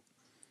you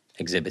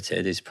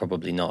exhibited, is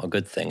probably not a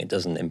good thing. It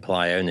doesn't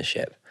imply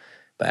ownership.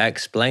 But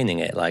explaining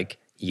it, like,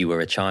 you were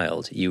a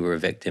child, you were a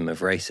victim of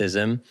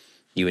racism,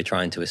 you were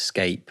trying to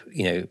escape,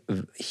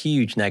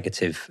 huge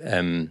negative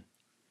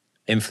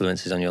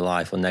influences on your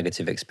life or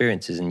negative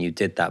experiences, and you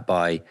did that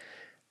by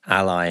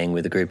allying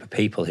with a group of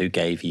people who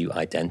gave you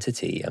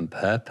identity and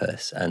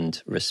purpose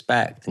and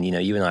respect. And,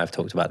 you and I have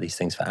talked about these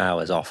things for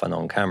hours off and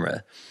on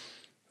camera.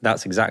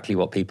 That's exactly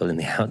what people in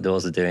the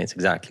outdoors are doing. It's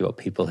exactly what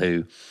people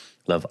who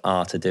love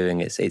art are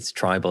doing. It's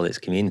tribal, it's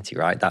community,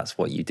 right? That's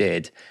what you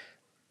did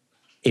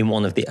in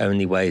one of the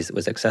only ways that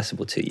was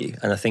accessible to you.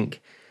 And I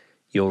think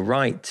you're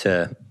right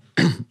to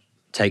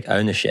take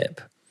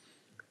ownership,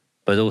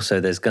 but also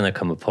there's going to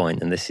come a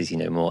point, and this is,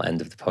 more end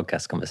of the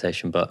podcast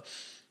conversation, but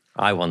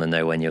I want to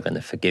know when you're going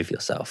to forgive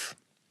yourself,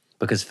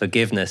 because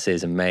forgiveness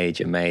is a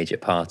major, major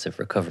part of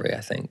recovery,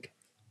 I think.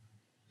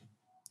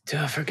 Do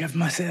I forgive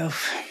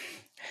myself?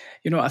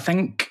 I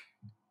think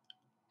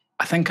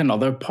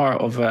another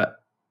part of it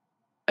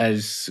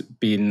is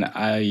being,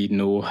 I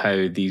know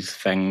how these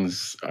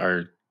things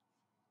are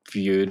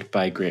viewed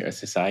by greater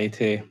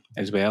society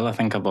as well. I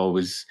think I've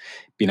always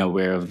been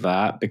aware of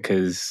that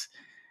because,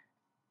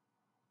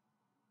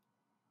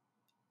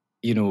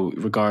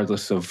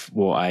 regardless of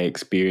what I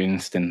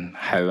experienced and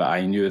how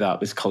I knew that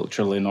was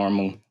culturally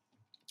normal,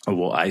 or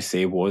what I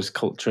say was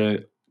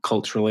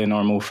culturally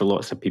normal, for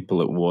lots of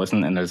people it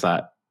wasn't, and there's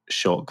that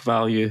shock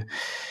value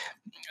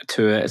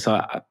to it.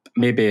 So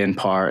maybe in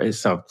part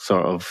it's a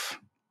sort of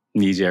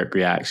knee-jerk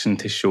reaction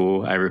to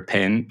show I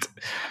repent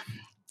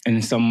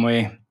in some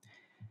way.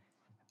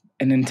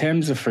 And in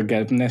terms of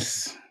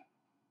forgiveness,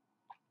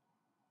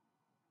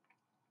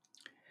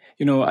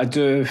 I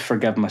do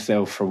forgive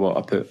myself for what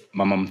I put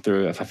my mum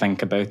through, if I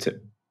think about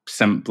it,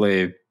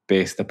 simply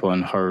based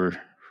upon her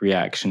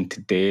reaction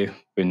today.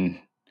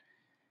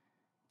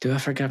 Do I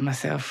forgive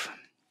myself?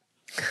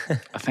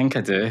 I think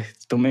I do.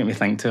 Don't make me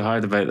think too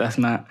hard about this,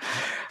 Matt.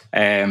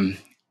 I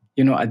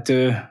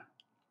do.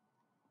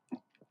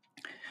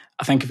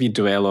 I think if you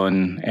dwell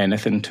on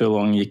anything too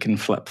long, you can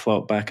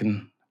flip-flop back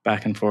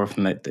and forth,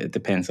 and it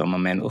depends on my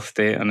mental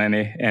state on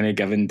any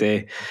given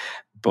day.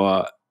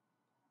 But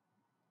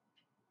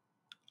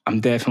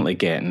I'm definitely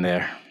getting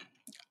there.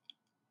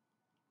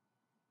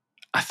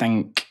 I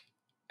think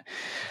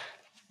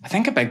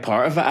a big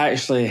part of it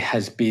actually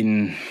has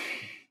been,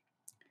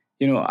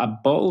 I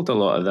bottled a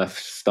lot of this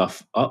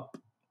stuff up.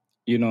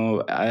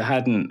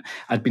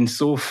 I'd been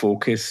so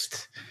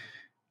focused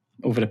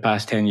over the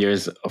past 10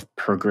 years of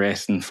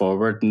progressing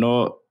forward,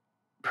 not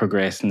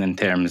progressing in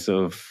terms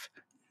of,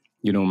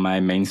 my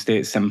mind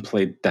state,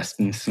 simply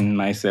distancing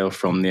myself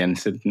from the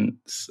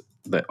incidents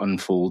that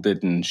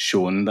unfolded and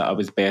shown that I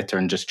was better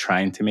and just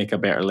trying to make a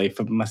better life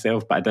of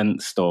myself. But I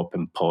didn't stop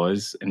and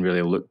pause and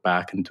really look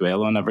back and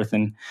dwell on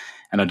everything.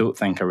 And I don't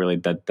think I really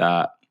did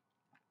that,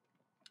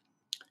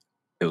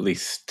 at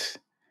least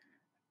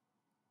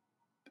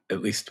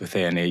with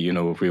any,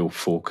 real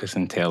focus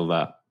until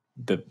that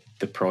the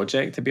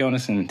project, to be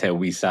honest, until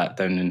we sat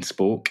down and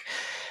spoke.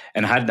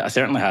 And I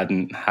certainly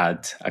hadn't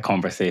had a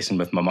conversation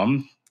with my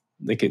mum.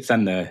 Like, it's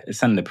in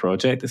the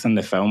project, it's in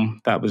the film.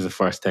 That was the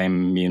first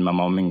time me and my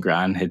mum and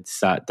Gran had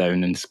sat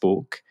down and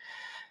spoke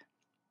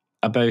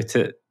about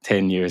it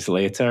 10 years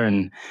later,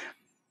 and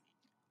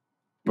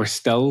we're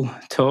still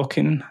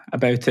talking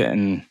about it.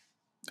 And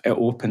it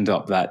opened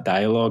up that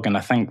dialogue, and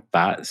I think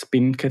that's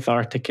been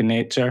cathartic in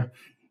nature.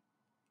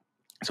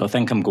 So I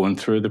think I'm going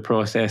through the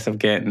process of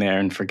getting there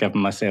and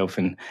forgiving myself,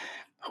 and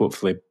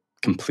hopefully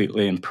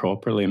completely and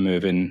properly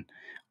moving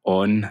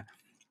on.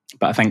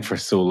 But I think for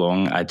so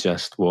long I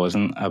just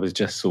wasn't. I was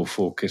just so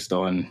focused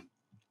on,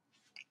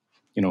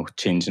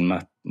 changing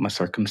my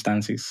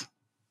circumstances.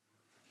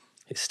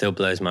 It still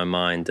blows my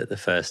mind that the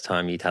first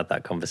time you'd had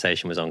that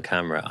conversation was on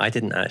camera. I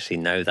didn't actually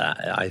know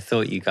that. I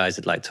thought you guys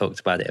had talked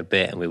about it a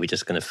bit and we were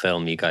just going to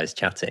film you guys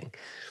chatting.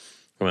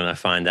 When I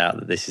find out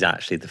that this is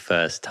actually the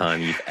first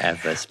time you've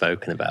ever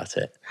spoken about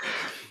it.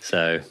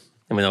 So,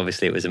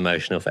 obviously it was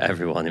emotional for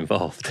everyone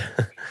involved.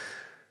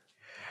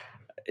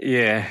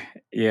 Yeah.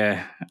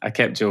 I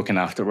kept joking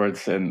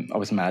afterwards, and I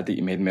was mad that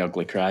you made me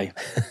ugly cry.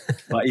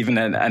 But even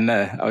it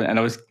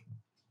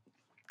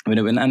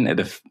went into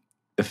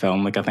the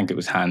film, I think it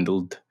was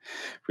handled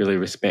really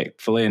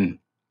respectfully, and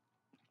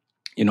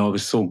I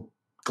was so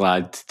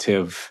glad to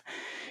have,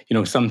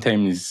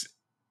 sometimes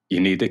you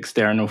need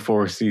external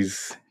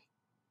forces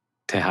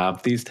to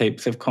have these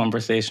types of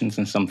conversations,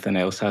 and something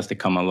else has to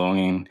come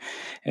along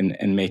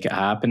and make it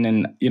happen.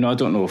 And I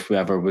don't know if we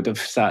ever would have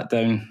sat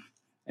down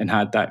and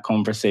had that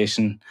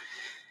conversation.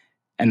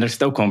 And there's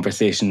still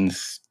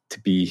conversations to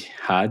be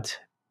had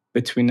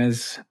between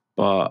us,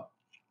 but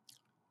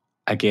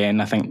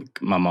again, I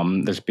think my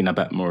mum, there's been a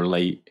bit more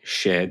light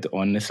shed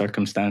on the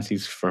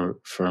circumstances for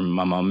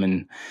my mum.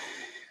 And,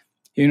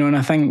 and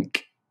I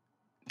think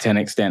to an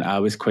extent I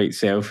was quite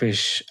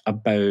selfish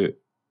about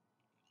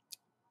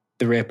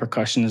the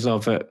repercussions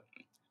of it.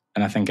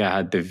 And I think I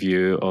had the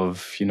view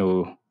of,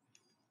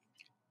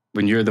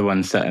 when you're the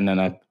one sitting in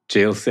a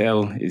jail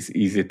cell, it's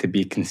easy to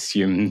be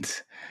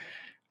consumed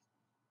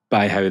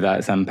by how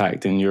that's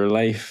impacting your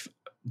life.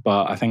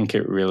 But I think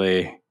it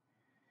really,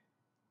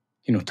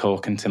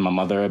 talking to my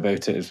mother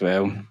about it as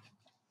well,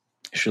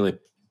 it's really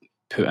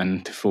put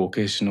into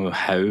focus,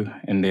 how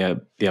and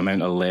the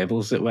amount of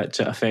levels at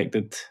which it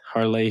affected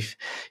her life.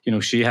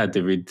 She had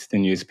to read the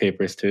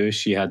newspapers too.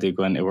 She had to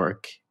go into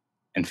work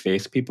and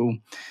face people.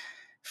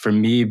 For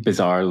me,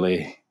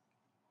 bizarrely,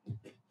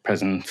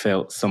 prison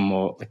felt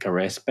somewhat like a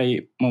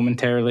respite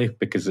momentarily,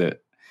 because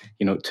it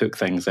took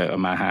things out of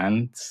my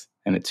hands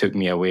and it took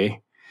me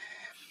away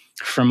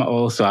from it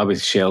all. So I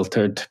was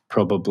sheltered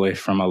probably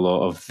from a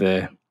lot of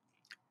the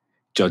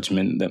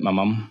judgment that my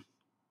mum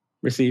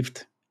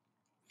received.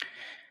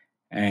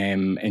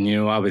 And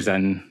I was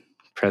in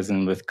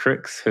prison with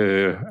crooks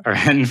who are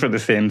in for the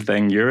same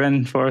thing you're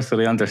in for, so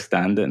they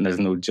understand it and there's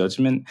no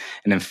judgment.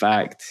 And in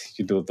fact,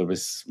 there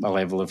was a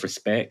level of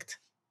respect.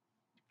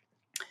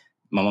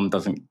 My mum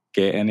doesn't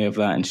get any of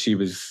that, and she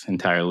was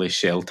entirely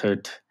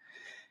sheltered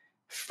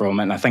from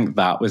it. And I think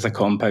that was a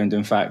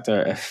compounding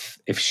factor.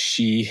 If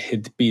she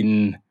had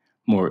been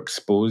more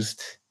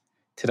exposed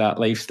to that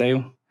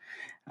lifestyle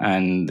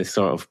and the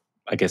sort of,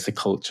 I guess, the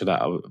culture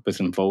that I was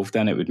involved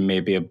in, it would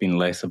maybe have been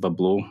less of a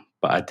blow.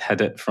 But I'd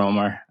hid it from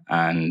her,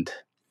 and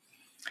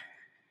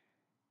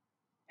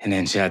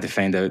then she had to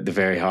find out the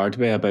very hard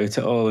way about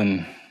it all,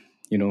 and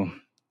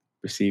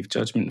receive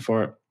judgment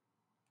for it.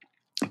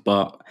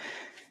 But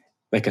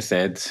like I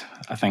said,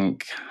 I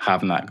think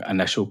having that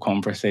initial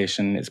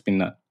conversation,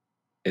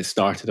 it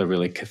started a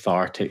really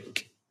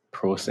cathartic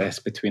process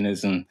between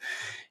us, and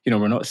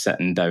we're not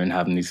sitting down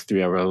having these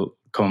 3-hour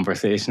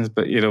conversations,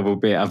 but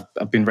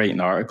I've been writing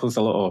articles.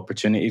 A lot of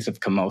opportunities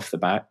have come off the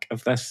back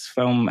of this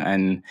film,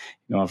 and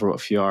I've wrote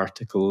a few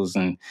articles,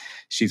 and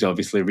she's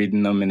obviously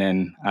reading them and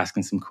then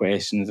asking some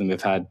questions, and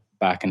we've had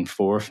back and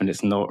forth, and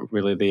it's not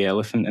really the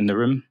elephant in the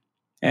room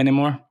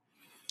anymore,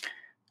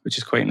 which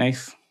is quite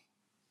nice.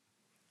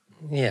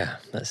 Yeah,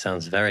 that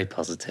sounds very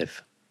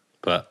positive.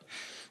 But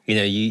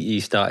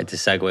you started to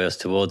segue us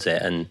towards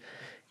it, and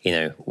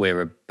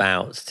we're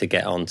about to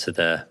get onto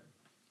the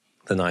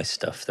nice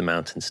stuff, the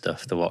mountain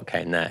stuff, the what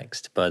came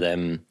next. But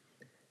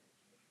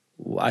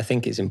I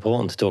think it's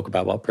important to talk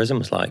about what prison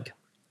was like,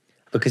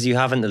 because you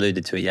haven't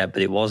alluded to it yet.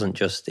 But it wasn't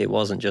just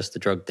the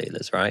drug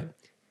dealers, right?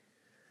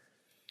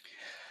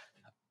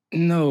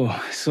 No.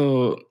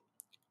 So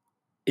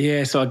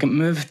I got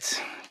moved.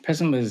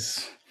 Prison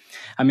was,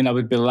 I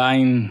would be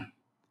lying,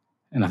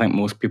 and I think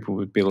most people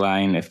would be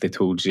lying if they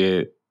told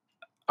you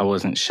I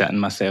wasn't shitting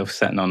myself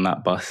sitting on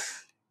that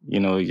bus.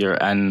 You're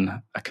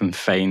in a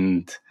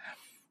confined,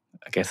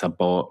 I guess, a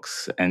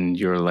box, and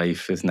your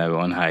life is now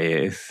on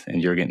hiatus,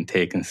 and you're getting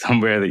taken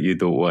somewhere that you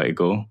don't want to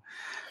go.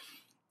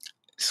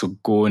 So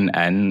going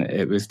in,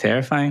 it was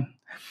terrifying.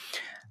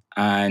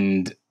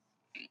 And,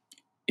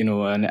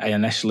 I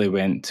initially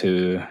went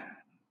to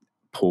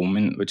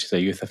Pullman, which is a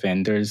youth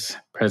offenders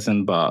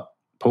prison, but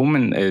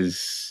Pullman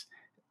is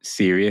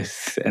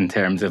serious in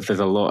terms of there's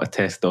a lot of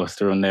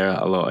testosterone there,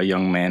 a lot of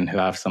young men who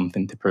have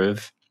something to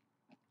prove.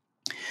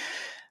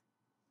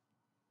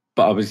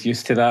 But I was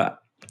used to that.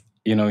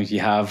 You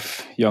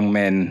have young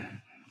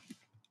men.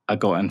 I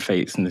got in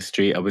fights in the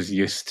street. I was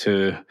used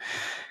to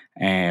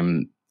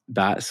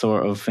that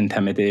sort of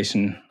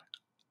intimidation.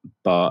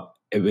 But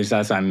it was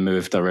as I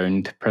moved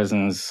around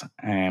prisons,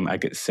 I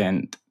got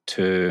sent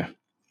to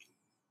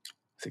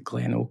was it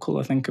Glen Oakle,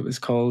 I think it was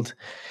called.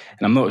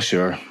 And I'm not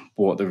sure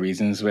what the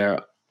reasons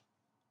were,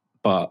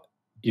 but,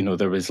 you know,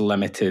 there was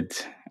limited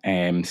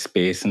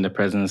space in the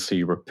prison, so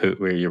you were put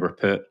where you were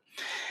put.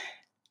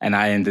 And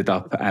I ended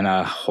up in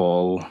a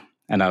hall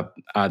in an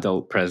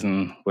adult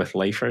prison with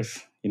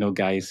lifers, you know,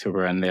 guys who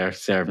were in there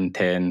serving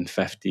 10,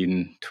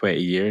 15, 20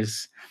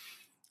 years.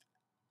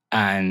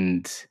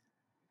 And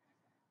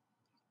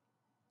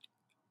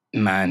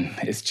man,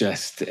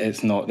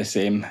 it's not the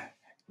same.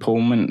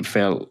 Pullman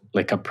felt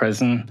like a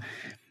prison.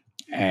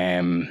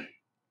 The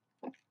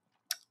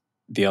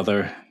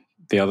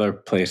other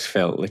place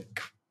felt like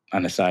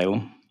an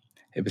asylum.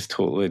 It was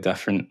totally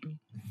different.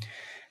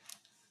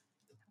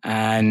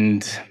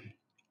 And,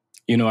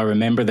 you know, I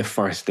remember the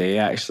first day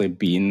actually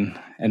being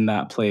in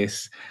that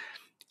place,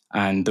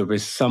 and there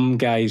was some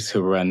guys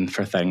who were in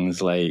for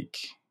things like,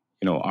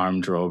 you know,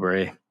 armed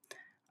robbery,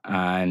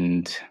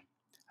 and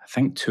I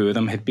think 2 of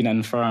them had been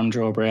in for armed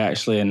robbery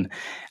actually, and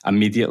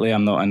immediately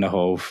I'm not in the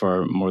hall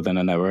for more than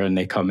an hour, and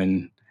they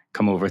come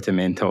over to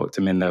me and talk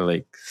to me, and they're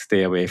like,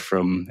 stay away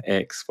from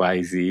X,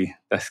 Y, Z,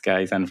 this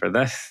guy's in for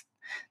this,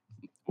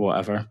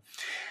 whatever.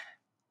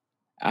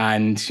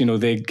 And, you know,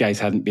 the guys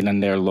hadn't been in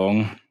there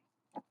long.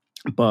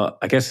 But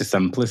I guess the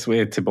simplest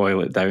way to boil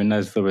it down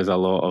is there was a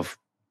lot of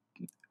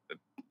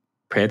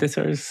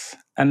predators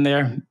in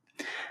there.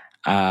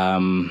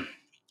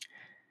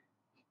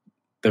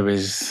 There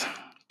was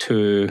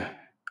 2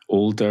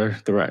 older,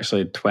 they were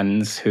actually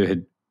twins who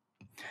had,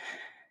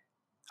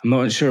 I'm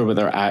not sure what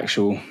their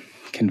actual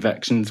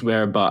convictions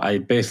were, but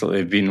I'd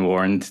basically been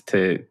warned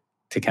to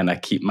kind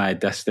of keep my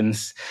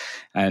distance.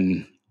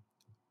 And,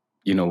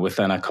 you know,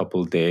 within a couple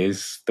of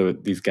days,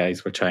 these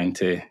guys were trying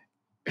to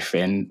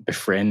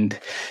befriend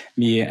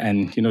me.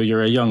 And, you know,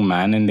 you're a young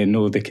man and they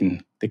know they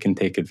can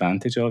take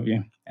advantage of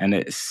you. And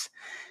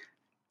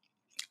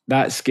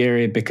that's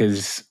scary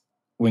because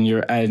when you're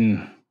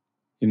in,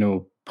 you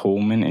know,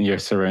 Pullman and you're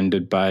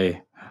surrounded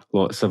by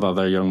lots of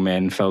other young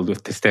men filled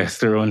with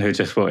testosterone who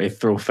just want to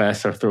throw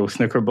fists or throw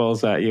snooker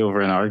balls at you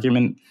over an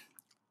argument,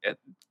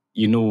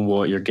 you know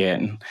what you're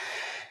getting.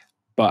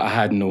 But I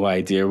had no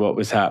idea what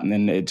was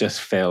happening. It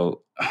just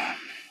felt...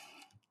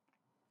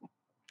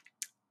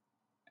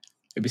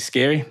 It was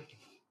scary.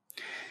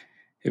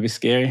 It was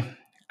scary.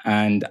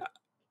 And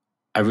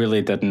I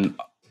really didn't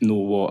know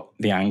what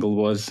the angle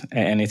was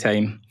at any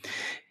time.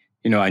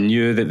 You know, I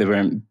knew that they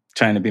weren't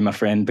trying to be my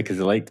friend because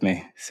they liked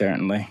me,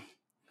 certainly.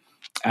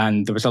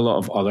 And there was a lot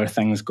of other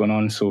things going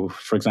on. So,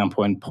 for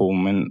example, in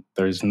Pullman,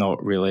 there's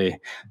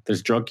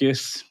drug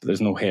use, but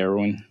there's no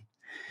heroin.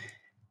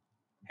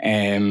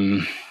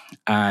 And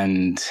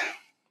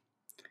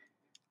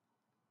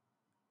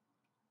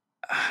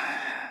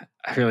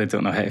I really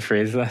don't know how to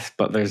phrase this,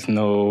 but there's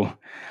no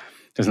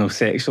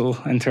sexual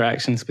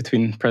interactions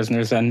between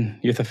prisoners and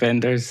youth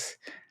offenders.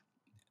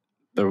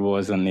 There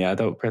was in the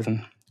adult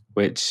prison,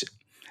 which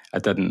I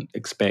didn't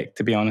expect,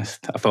 to be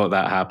honest. I thought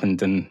that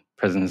happened in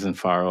prisons in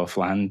far off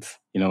lands,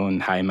 you know, in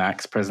high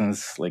max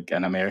prisons like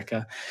in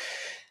America.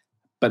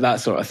 But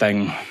that sort of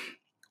thing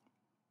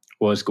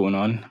was going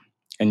on.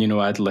 And, you know,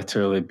 I'd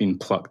literally been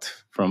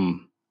plucked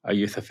from a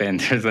youth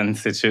offenders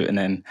institute and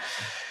then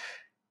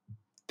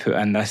put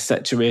in this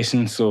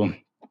situation. So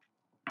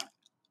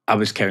I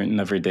was counting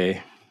every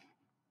day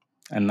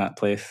in that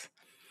place.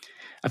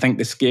 I think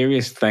the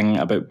scariest thing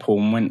about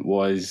Pullman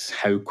was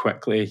how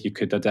quickly you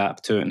could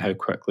adapt to it and how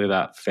quickly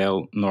that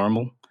felt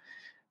normal.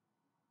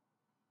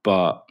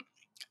 But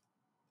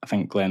I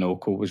think Glen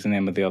Oakle was the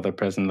name of the other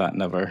prison that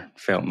never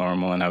felt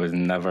normal, and I was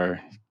never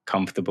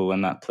comfortable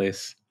in that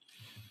place.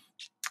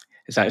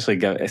 It's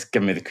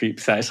giving me the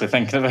creeps actually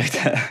thinking about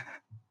it.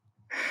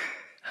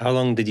 How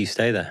long did you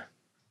stay there?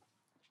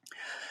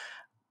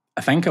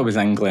 I think I was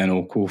in Glen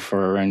Oakle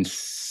for around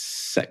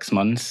 6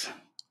 months.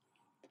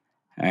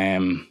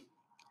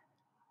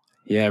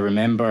 Yeah, I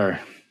remember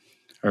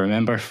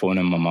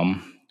phoning my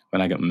mum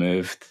when I got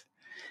moved.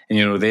 And,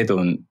 you know,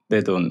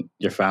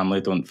 your family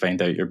don't find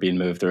out you're being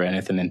moved or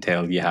anything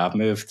until you have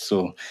moved.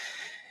 So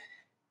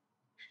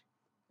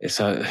I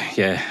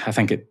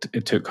think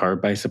it took her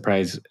by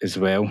surprise as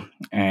well.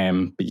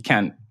 But you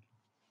can't,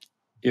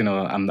 you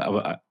know,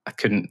 I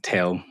couldn't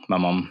tell my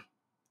mum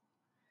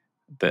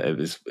that it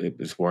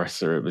was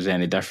worse or it was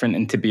any different.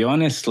 And to be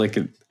honest, like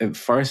at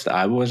first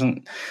I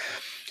wasn't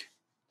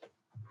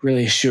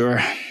really sure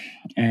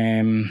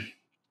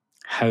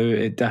how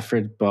it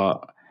differed,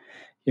 but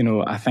you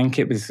know, I think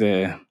it was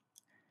when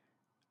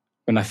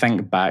I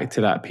think back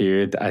to that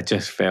period, I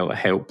just felt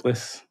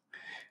helpless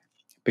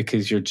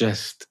because you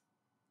just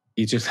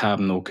have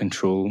no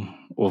control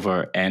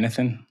over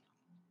anything.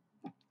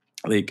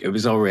 Like, it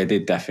was already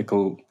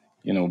difficult,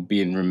 you know,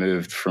 being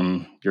removed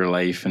from your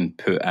life and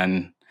put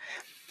in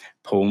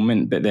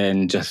Pullman, but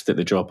then just at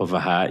the drop of a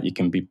hat, you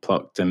can be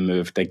plucked and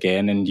moved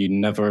again, and you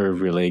never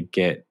really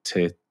get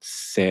to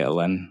settle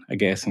in, I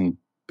guess, and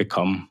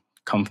become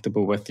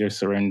comfortable with your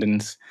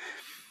surroundings.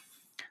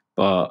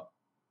 But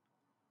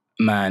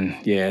man,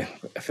 yeah,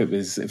 if it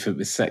was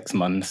 6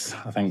 months,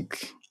 I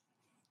think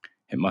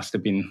it must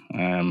have been.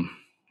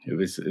 It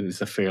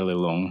was a fairly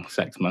long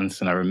 6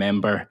 months. And I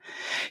remember,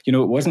 it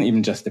wasn't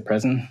even just the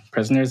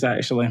prisoners,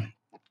 actually.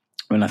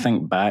 When I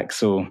think back,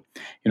 so,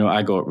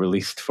 I got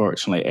released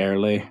fortunately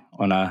early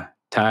on an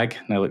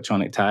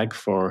electronic tag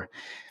for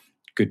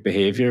good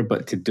behaviour.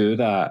 But to do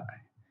that,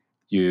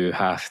 you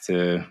have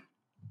to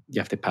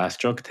pass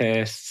drug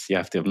tests, you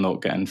have to have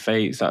not get in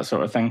fights, that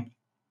sort of thing.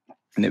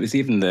 And it was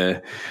even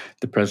the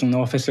prison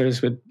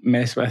officers would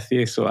mess with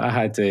you. So I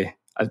had to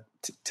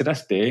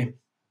this day,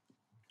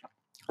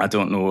 I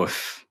don't know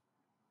if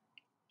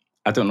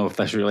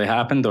this really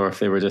happened or if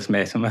they were just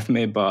messing with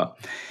me, but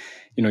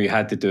you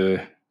had to do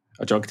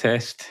a drug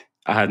test.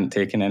 I hadn't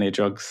taken any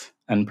drugs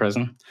in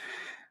prison.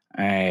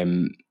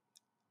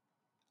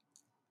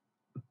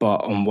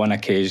 But on one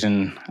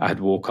occasion, I had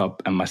woke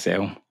up in my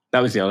cell.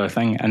 That was the other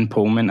thing. In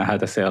Pullman, I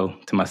had a cell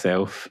to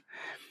myself.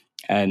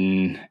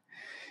 In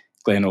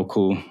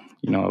Glenorchy,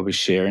 I was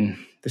sharing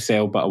the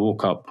cell, but I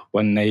woke up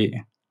one night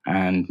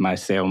and my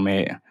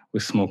cellmate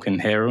was smoking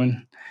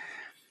heroin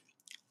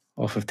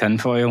off of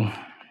tinfoil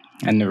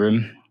in the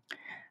room.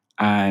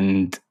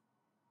 And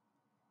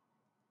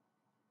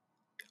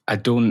I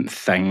don't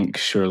think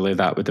surely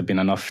that would have been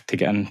enough to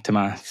get into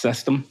my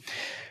system.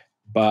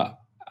 But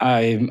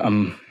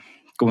I'm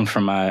going for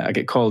I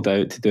get called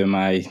out to do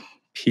my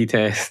pee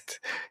test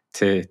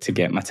to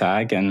get my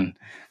tag, and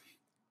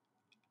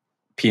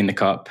pee in the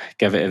cup,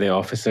 give it to the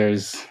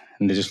officers,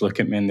 and they just look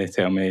at me and they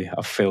tell me,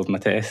 I've failed my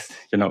test,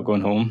 you're not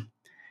going home.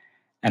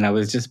 And I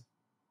was just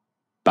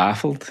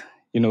baffled,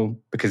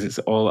 because it's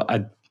all,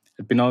 I'd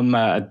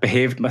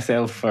behaved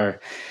myself for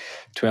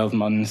 12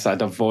 months.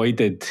 I'd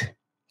avoided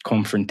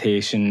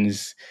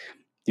confrontations.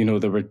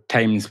 There were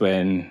times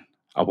when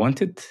I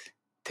wanted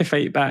to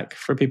fight back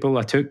for people.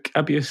 I took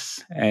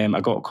abuse. I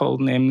got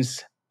called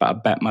names, but I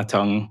bit my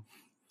tongue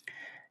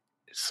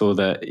so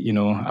that,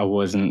 I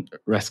wasn't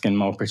risking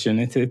my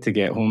opportunity to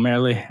get home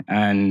early.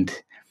 And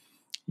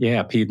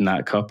I peed in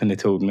that cup and they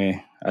told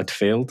me I'd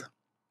failed.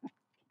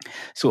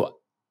 So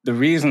the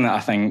reason that I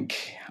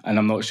think, and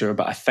I'm not sure,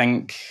 but I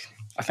think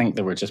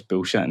they were just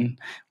bullshitting,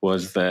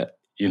 was that,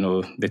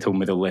 they told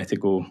me they'll let it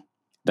go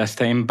this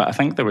time, but I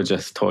think they were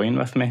just toying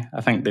with me.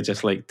 I think they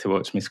just liked to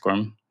watch me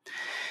squirm.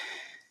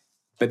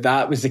 But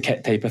that was the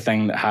type of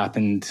thing that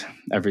happened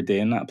every day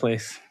in that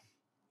place,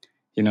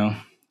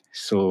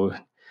 So,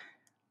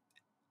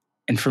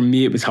 and for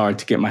me, it was hard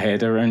to get my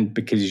head around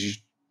because,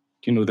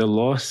 the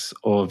loss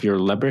of your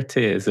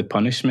liberty is a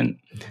punishment.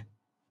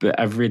 But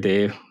every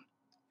day there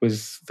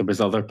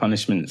was other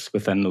punishments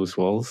within those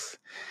walls.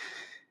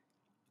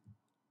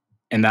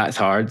 And that's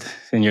hard.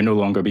 And you're no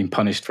longer being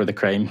punished for the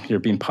crime. You're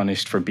being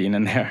punished for being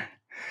in there.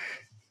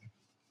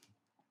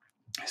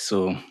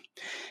 So,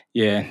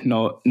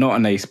 not a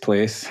nice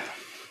place.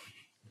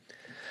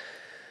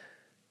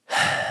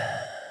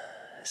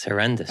 It's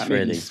horrendous,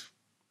 really.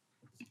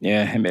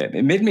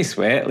 It made me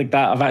sweat like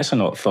that. I've actually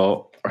not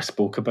thought or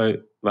spoke about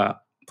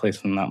that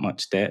place in that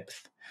much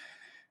depth.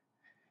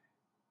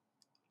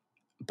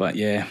 But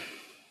yeah.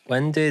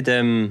 When did,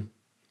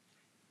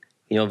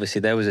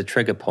 obviously there was a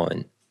trigger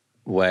point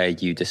where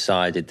you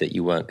decided that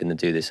you weren't going to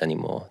do this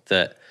anymore.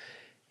 That,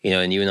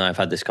 and you and I have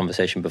had this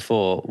conversation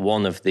before,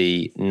 one of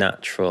the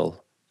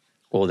natural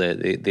or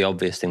the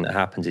obvious thing that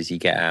happens is you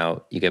get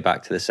out, you go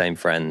back to the same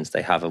friends,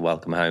 they have a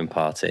welcome home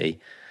party,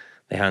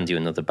 they hand you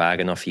another bag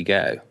and off you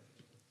go.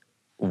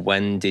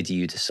 When did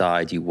you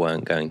decide you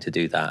weren't going to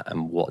do that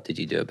and what did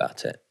you do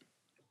about it?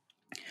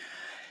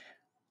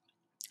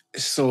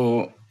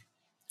 So,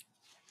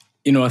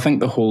 I think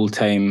the whole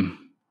time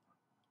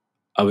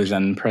I was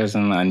in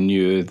prison, I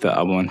knew that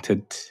I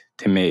wanted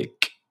to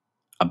make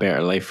a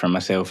better life for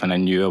myself and I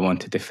knew I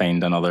wanted to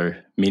find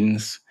another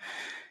means.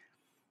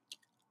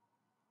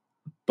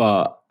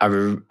 But I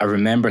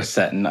remember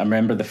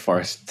the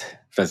first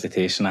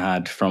visitation I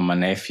had from my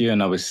nephew,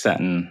 and I was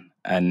sitting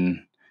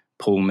in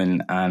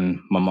Pullman and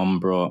my mum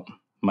brought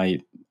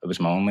it was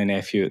my only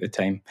nephew at the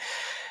time,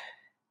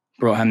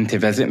 brought him to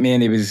visit me,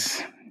 and he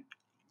was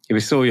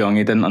so young,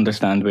 he didn't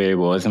understand where he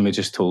was, and we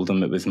just told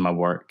him it was my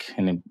work,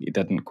 and he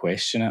didn't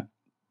question it.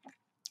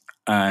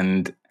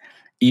 And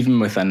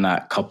even within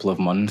that couple of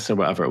months or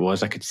whatever it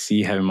was, I could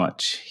see how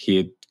much he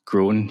had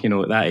grown.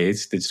 At that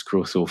age, they just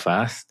grow so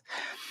fast.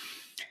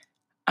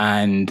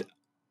 And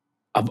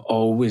I've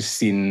always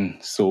seen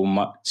so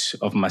much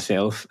of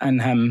myself in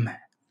him,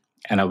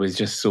 and I was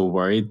just so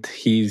worried.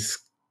 He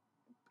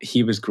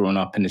was growing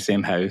up in the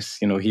same house.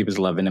 He was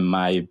living in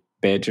my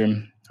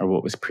bedroom, or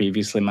what was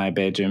previously my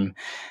bedroom.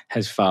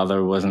 His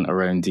father wasn't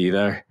around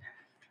either.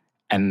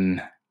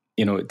 And,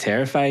 it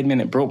terrified me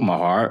and it broke my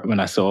heart when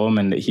I saw him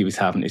and that he was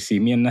having to see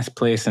me in this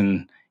place.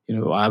 And,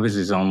 I was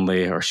his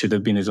only, or should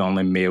have been his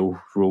only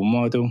male role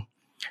model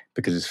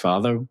because his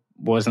father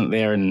wasn't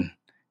there. And,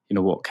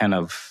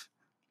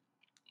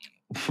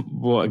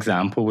 what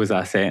example was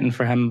I setting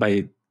for him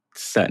by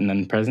sitting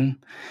in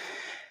prison?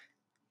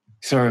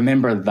 So I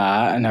remember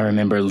that, and I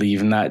remember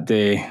leaving that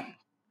day,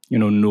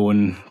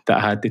 knowing that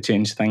I had to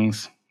change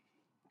things.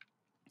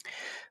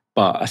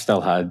 But I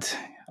still had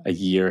a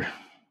year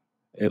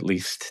at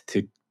least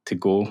to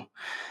go.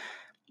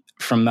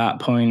 from that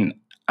point,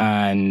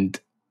 and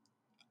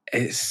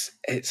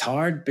it's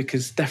hard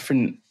because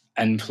different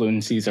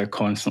influences are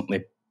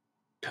constantly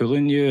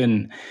pulling you,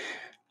 and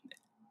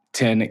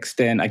to an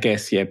extent, I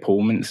guess,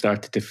 Pullman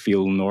started to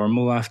feel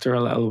normal after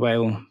a little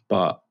while,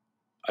 but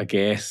I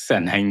guess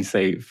in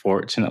hindsight,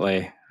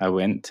 fortunately, I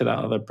went to that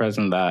other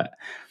prison that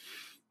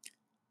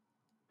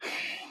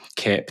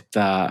kept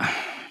that,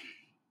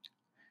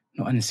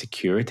 not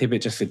insecurity,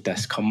 but just the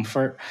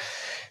discomfort,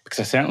 because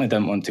I certainly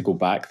didn't want to go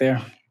back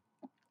there.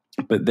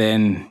 But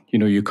then,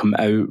 you come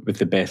out with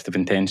the best of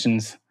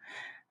intentions.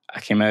 I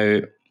came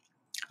out,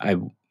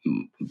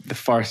 the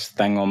first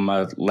thing on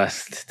my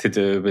list to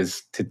do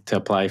was to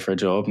apply for a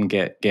job and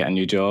get a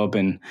new job.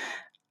 And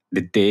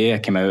the day I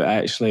came out,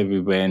 actually,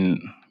 me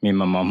and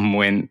my mum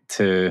went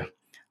to, I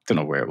don't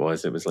know where it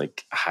was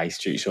like a high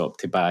street shop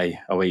to buy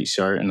a white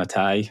shirt and a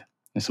tie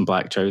and some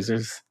black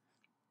trousers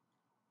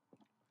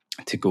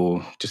to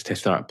go, just to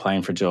start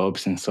applying for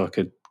jobs, and so I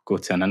could go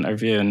to an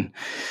interview. And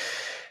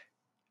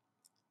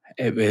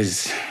it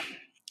was,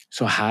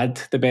 so I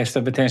had the best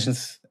of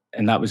intentions,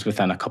 and that was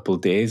within a couple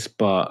of days,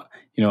 but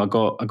I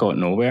got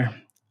nowhere.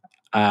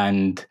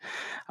 And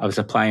I was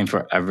applying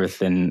for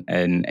everything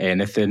and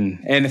anything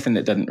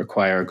that didn't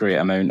require a great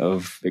amount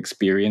of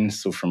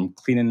experience. So from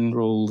cleaning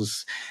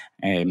roles,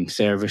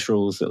 service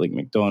roles at like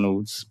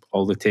McDonald's,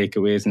 all the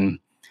takeaways, and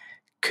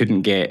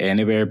couldn't get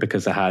anywhere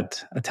because I had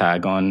a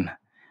tag on,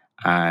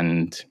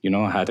 and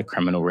I had a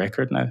criminal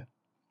record now.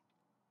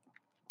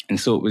 And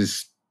so it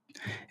was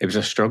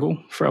a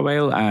struggle for a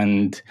while.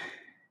 And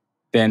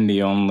then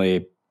the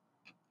only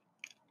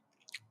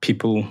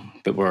people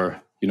that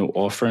were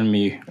offering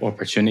me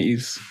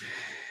opportunities,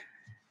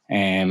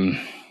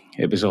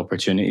 it was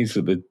opportunities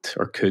that would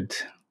or could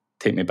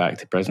take me back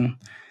to prison.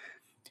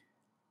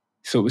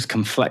 So it was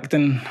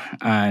conflicting,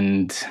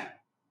 and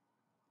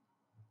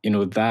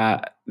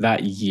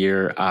that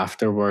year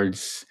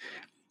afterwards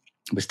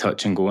was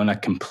touch and go, and I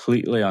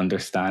completely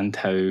understand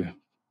how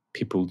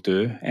people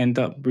do end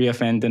up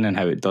reoffending and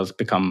how it does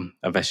become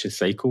a vicious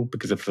cycle,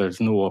 because if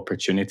there's no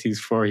opportunities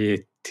for you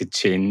to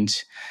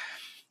change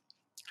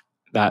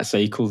that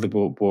cycle,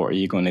 what are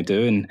you going to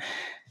do? And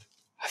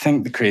I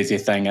think the crazy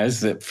thing is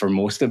that for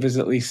most of us,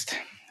 at least,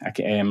 I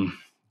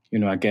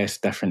guess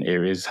different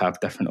areas have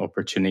different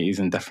opportunities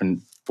and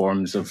different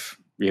forms of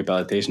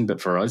rehabilitation.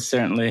 But for us,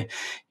 certainly,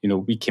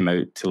 we came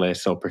out to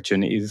less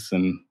opportunities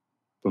than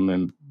when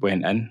we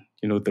went in.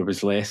 There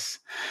was less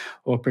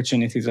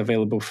opportunities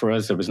available for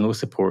us. There was no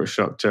support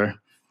structure.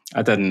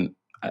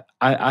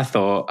 I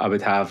thought I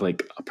would have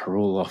like a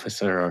parole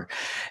officer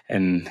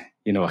and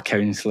a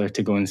counsellor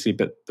to go and see,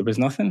 but there was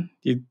nothing.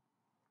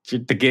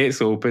 The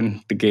gates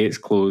open, the gates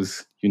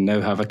close. You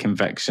now have a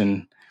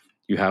conviction.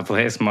 You have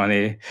less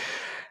money.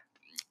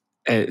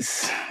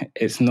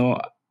 It's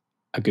not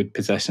a good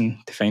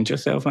position to find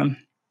yourself in.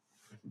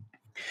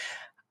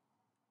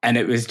 And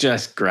it was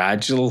just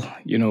gradual.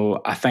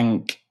 I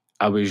think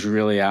I was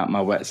really at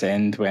my wit's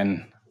end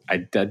when I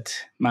did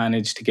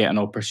manage to get an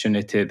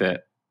opportunity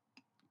that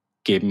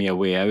gave me a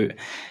way out.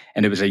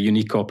 And it was a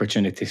unique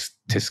opportunity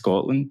to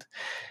Scotland.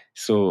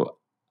 So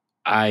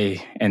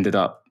I ended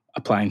up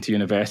applying to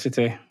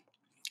university.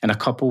 And a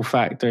couple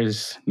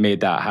factors made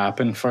that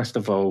happen. First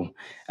of all,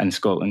 in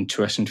Scotland,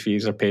 tuition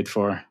fees are paid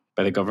for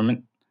by the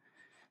government,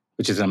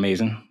 which is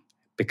amazing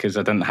because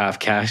I didn't have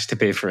cash to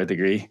pay for a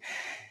degree.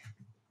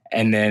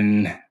 And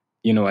then,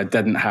 I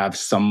didn't have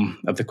some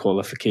of the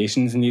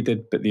qualifications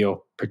needed, but the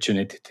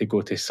opportunity to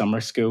go to summer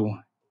school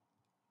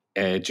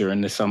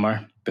during the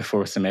summer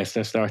before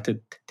semester started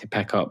to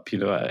pick up,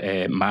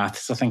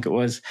 maths, I think it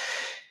was.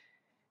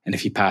 And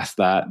if you passed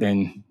that,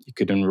 then you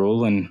could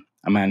enroll. And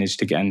I managed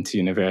to get into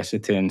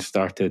university and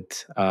started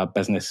a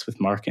business with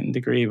marketing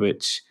degree,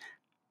 which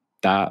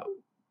that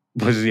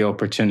was the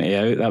opportunity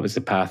out. That was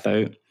the path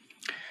out,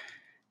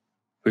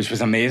 which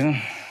was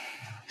amazing.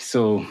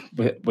 So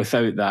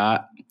without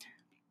that,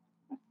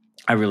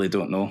 I really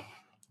don't know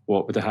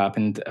what would have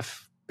happened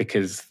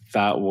because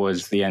that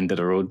was the end of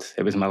the road.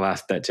 It was my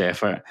last ditch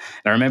effort.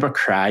 And I remember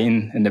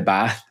crying in the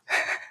bath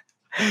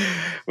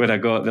when I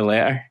got the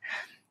letter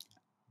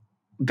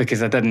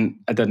because I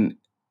didn't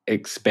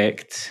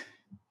expect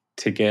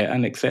to get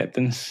an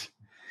acceptance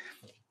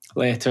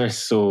letter.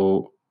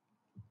 So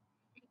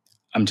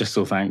I'm just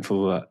so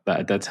thankful that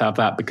I did have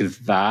that, because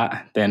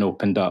that then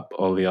opened up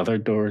all the other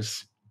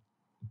doors.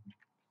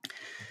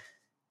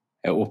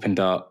 It opened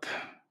up.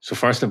 So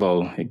first of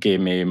all, it gave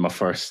me my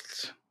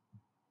first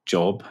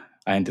job.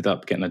 I ended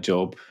up getting a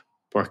job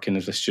working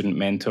as a student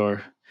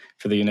mentor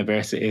for the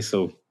university.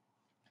 So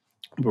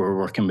we were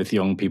working with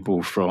young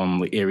people from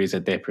like areas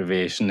of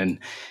deprivation and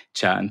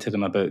chatting to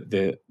them about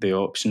the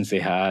options they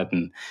had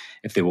and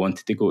if they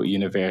wanted to go to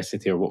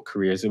university or what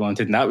careers they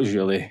wanted. And that was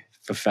really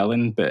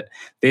fulfilling. But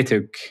they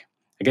took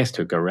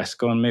a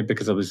risk on me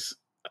because I was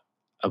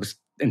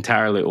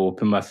entirely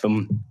open with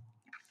them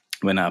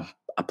when I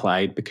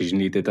applied, because you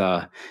needed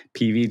a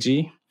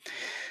PVG.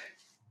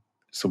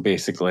 So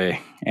basically,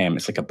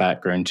 it's like a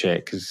background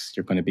check because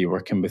you're going to be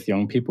working with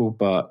young people.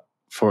 But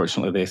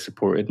fortunately, they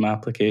supported my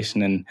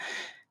application, and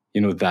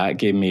that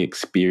gave me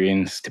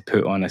experience to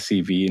put on a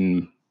CV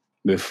and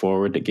move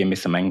forward. It gave me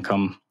some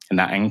income, and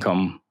that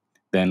income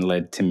then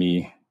led to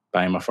me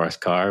buying my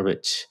first car,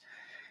 which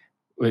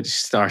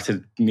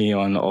started me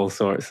on all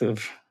sorts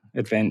of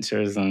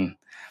adventures. And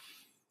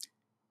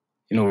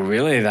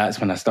really that's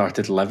when I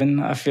started living,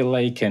 I feel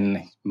like,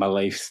 and my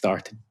life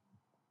started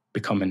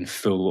becoming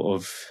full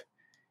of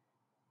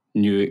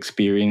new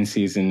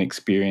experiences and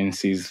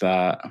experiences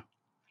that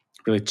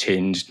really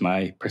changed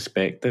my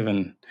perspective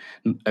and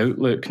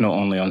outlook, not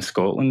only on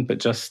Scotland, but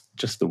just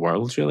the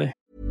world, really.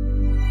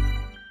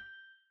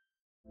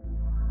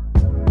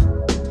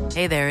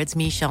 Hey there, it's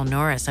Michelle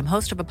Norris. I'm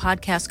host of a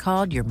podcast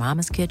called Your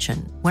Mama's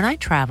Kitchen. When I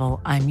travel,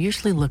 I'm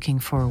usually looking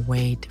for a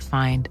way to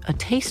find a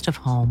taste of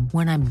home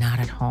when I'm not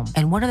at home.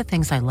 And one of the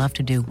things I love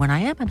to do when I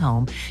am at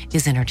home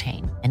is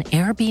entertain. And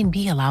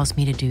Airbnb allows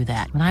me to do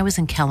that. When I was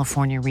in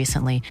California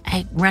recently,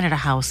 I rented a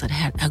house that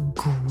had a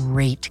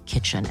great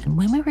kitchen. And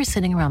when we were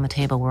sitting around the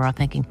table, we were all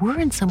thinking,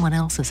 we're in someone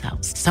else's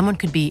house. Someone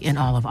could be in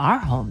all of our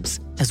homes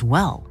as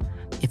well.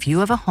 If you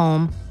have a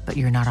home, but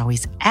you're not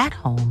always at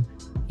home,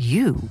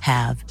 you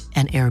have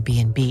an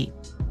Airbnb.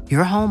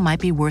 Your home might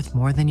be worth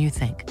more than you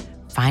think.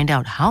 Find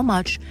out how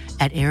much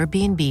at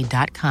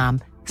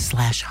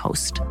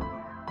airbnb.com/host.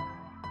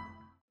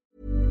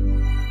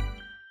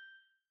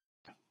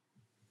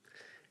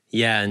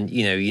 Yeah, and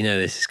you know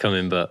this is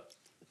coming, but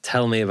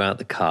tell me about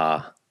the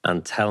car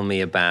and tell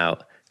me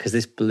about, because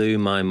this blew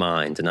my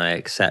mind, and I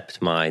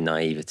accept my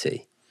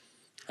naivety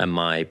and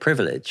my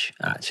privilege,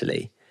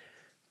 actually.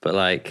 But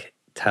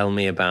tell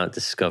me about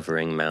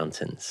discovering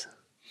mountains.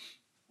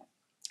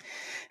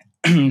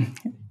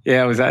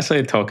 Yeah, I was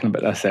actually talking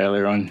about this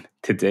earlier on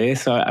today.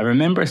 So I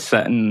remember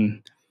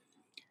sitting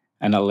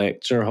in a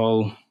lecture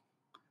hall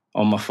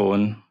on my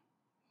phone.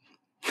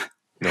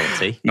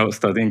 Naughty. Not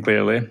studying,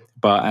 clearly.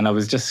 And I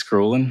was just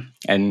scrolling,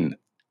 and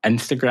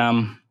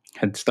Instagram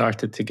had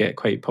started to get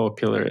quite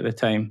popular at the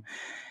time.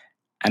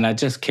 And I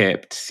just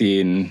kept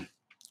seeing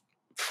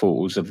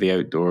photos of the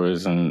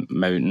outdoors and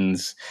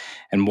mountains,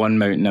 and one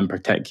mountain in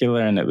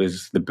particular, and it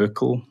was the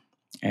Buccleuch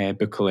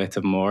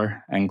of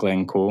Moor in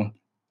Glencoe.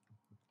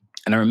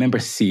 And I remember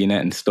seeing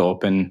it and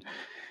stopping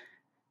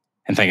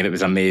and thinking it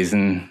was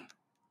amazing,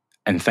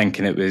 and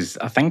thinking I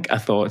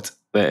thought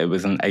that it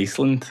was in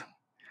Iceland.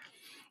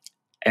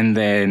 And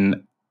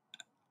then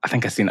I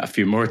think I've seen it a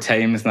few more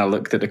times, and I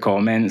looked at the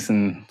comments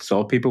and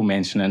saw people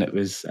mentioning it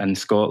was in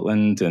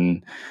Scotland,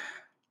 and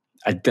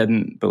I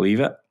didn't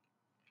believe it.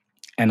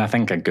 And I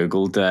think I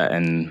Googled it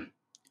and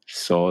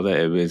saw that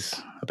it was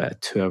about a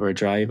 2-hour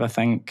drive, I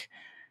think,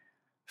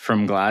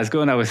 from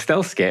Glasgow. And I was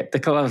still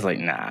skeptical. I was like,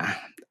 nah.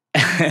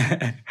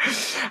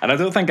 And I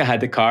don't think I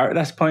had the car at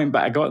this point,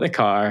 but I got the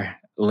car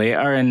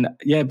later. And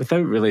yeah,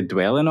 without really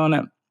dwelling on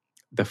it,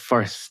 the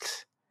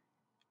first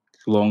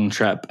long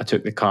trip I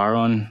took the car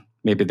on,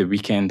 maybe the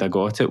weekend I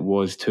got it,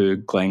 was to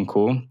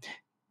Glencoe,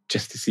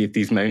 just to see if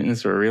these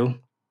mountains were real.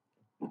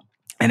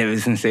 And it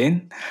was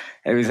insane.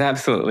 It was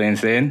absolutely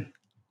insane.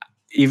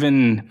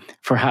 Even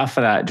for half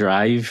of that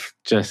drive,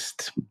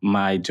 just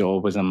my jaw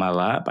was in my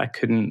lap. I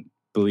couldn't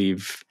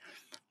believe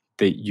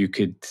that you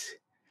could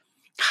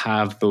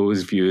have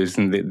those views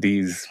and that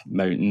these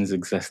mountains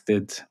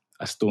existed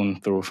a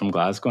stone throw from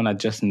Glasgow, and I'd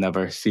just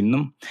never seen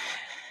them.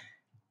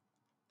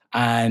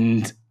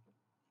 And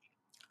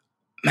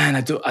man,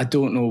 I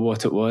don't know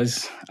what it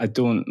was. I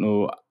don't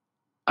know.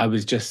 I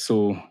was just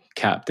so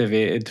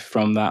captivated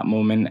from that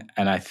moment,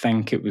 and I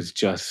think it was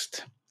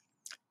just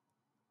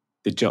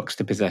the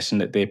juxtaposition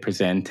that they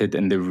presented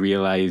and the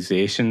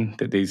realization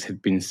that these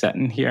had been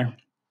sitting here,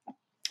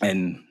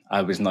 and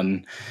I was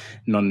none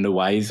the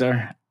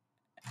wiser.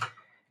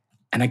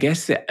 And I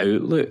guess the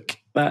outlook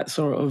that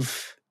sort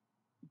of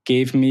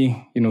gave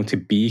me, to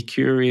be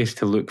curious,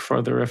 to look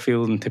further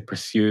afield and to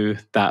pursue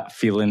that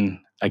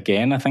feeling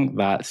again. I think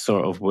that's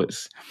sort of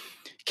what's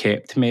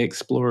kept me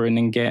exploring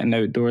and getting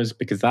outdoors,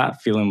 because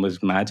that feeling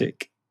was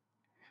magic.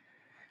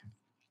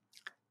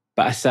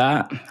 But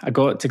I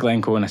got to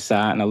Glencoe and I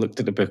sat and I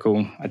looked at the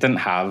Buccleuch. I didn't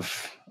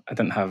have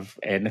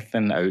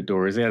anything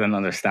outdoorsy. I didn't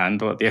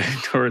understand what the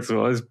outdoors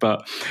was,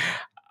 but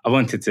I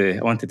wanted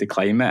to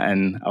climb it,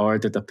 and I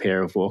ordered a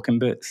pair of walking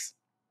boots,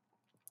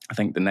 I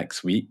think the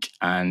next week,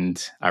 and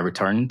I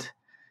returned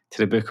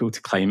to the Buccleuch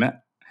to climb it.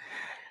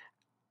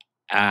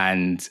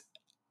 And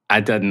I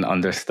didn't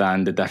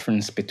understand the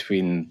difference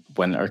between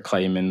winter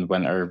climbing,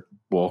 winter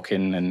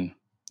walking, and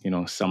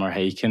summer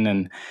hiking.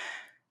 And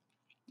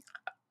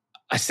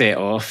I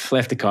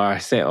left the car,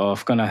 set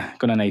off, gone a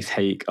nice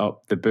hike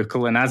up the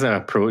Buccleuch. And as I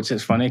approached,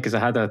 it's funny because I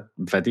had a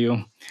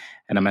video,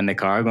 and I'm in the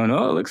car going,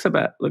 "Oh, it looks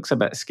a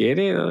bit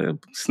scary,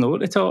 snow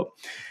at the top."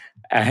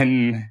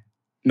 And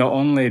not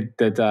only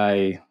did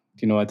I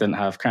didn't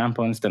have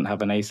crampons, didn't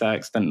have an ice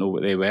axe, didn't know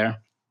what they were,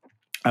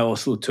 I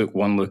also took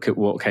one look at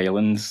Walk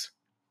Highlands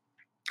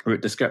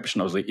route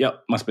description. I was like,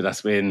 yep, must be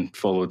this way, and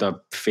followed a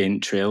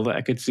faint trail that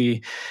I could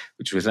see,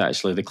 which was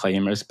actually the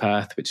climber's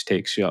path, which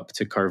takes you up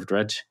to Curved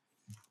Ridge.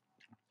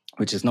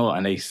 which is not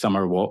a nice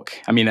summer walk.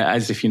 I mean, it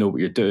is if you know what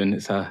you're doing.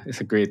 It's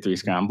a grade 3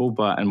 scramble,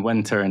 but in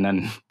winter and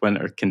in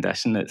winter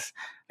condition, I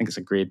think it's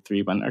a grade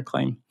 3 winter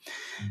climb.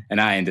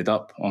 And I ended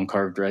up on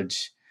Curved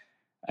Ridge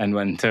in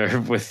winter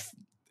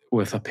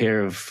with a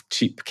pair of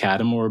cheap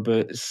Cadamore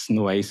boots,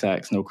 no ice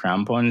axe, no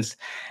crampons.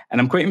 And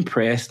I'm quite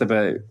impressed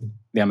about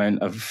the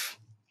amount of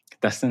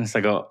distance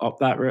I got up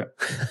that route.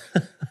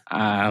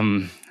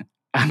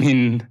 I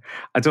mean,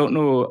 I don't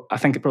know. I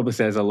think it probably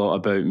says a lot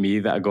about me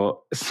that I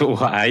got so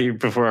high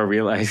before I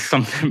realised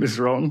something was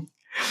wrong.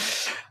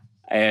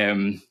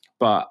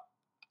 But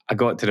I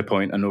got to the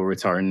point of no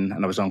return,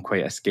 and I was on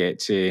quite a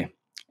sketchy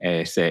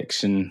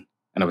section,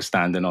 and I was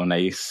standing on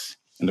ice,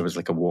 and there was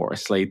like a water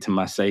slide to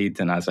my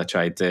side. And as I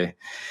tried to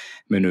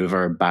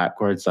manoeuvre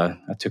backwards, I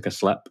took a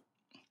slip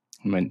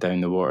and went down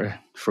the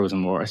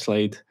frozen water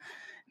slide.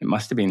 It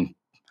must have been,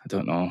 I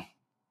don't know.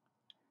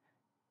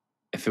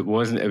 If it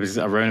wasn't, it was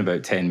around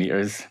about 10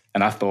 metres,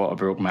 and I thought I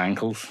broke my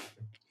ankles.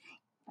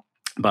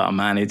 But I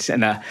managed,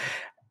 and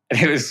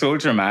it was so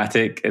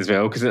dramatic as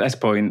well, because at this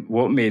point,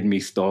 what made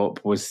me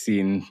stop was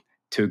seeing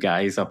two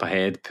guys up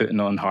ahead putting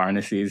on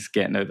harnesses,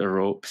 getting out the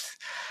ropes.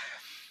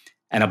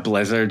 And a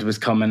blizzard was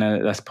coming in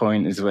at this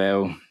point as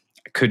well.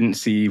 I couldn't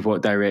see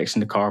what direction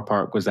the car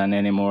park was in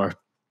anymore.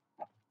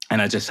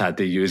 And I just had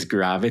to use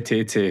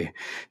gravity to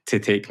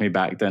take me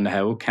back down the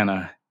hill, kind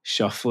of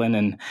shuffling.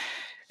 And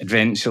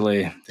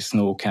eventually the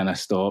snow kind of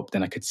stopped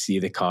and I could see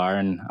the car,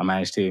 and I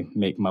managed to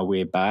make my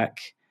way back,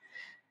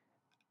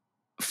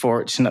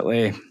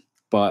 fortunately.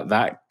 But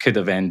that could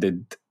have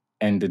ended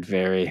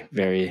very,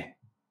 very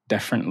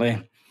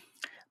differently.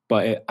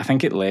 But I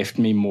think it left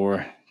me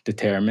more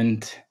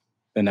determined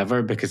than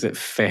ever, because it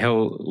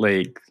felt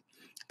like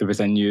there was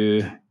a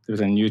new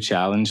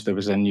challenge, there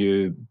was a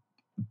new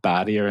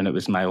barrier, and it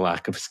was my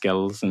lack of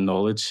skills and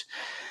knowledge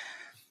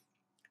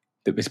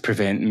that was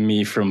preventing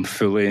me from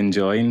fully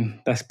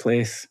enjoying this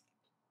place.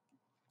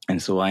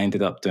 And so I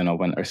ended up doing a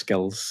winter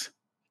skills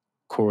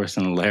course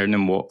and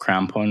learning what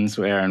crampons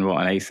were and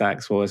what an ice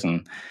axe was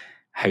and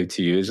how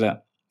to use it.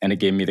 And it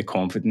gave me the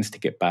confidence to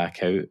get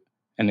back out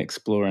and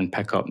explore and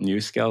pick up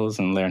new skills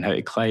and learn how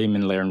to climb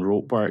and learn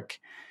rope work.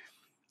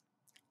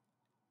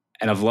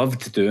 And I've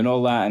loved doing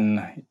all that.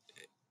 And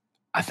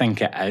I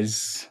think it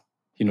is,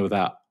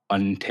 that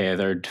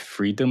untethered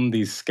freedom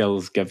these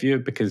skills give you,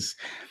 because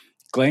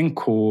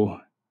Glencoe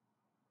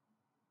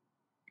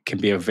can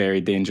be a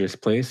very dangerous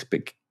place,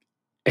 but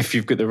if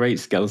you've got the right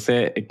skill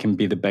set, it can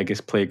be the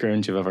biggest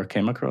playground you've ever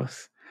came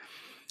across.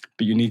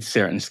 But you need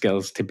certain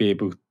skills to be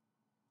able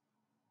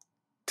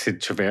to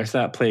traverse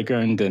that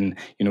playground. And,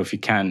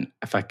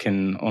 if I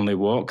can only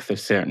walk,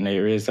 there's certain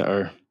areas that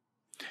are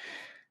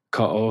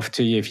cut off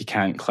to you if you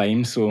can't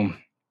climb. So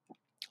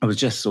I was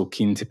just so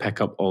keen to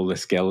pick up all the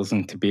skills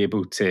and to be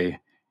able to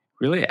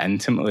really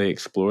intimately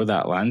explore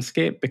that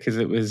landscape, because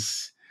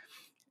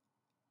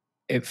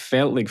it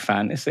felt like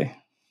fantasy.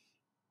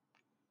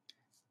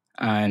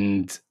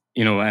 And,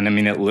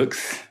 it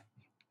looks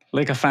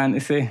like a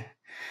fantasy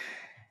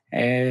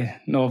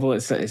novel.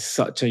 It's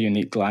such a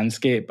unique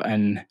landscape,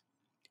 and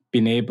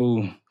being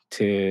able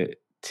to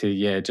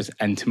just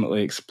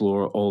intimately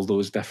explore all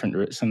those different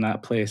routes in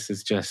that place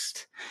is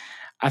just,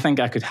 I think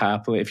I could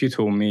happily, if you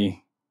told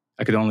me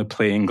I could only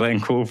play in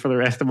Glencoe for the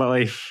rest of my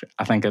life,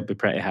 I think I'd be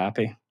pretty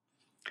happy.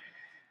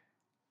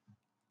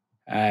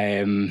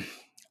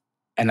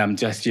 And I'm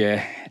just,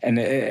 and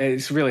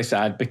it's really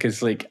sad,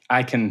 because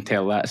I can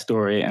tell that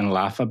story and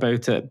laugh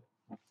about it.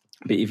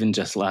 But even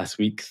just last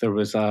week, there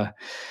was I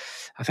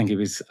think it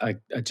was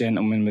a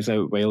gentleman was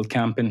out wild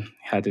camping,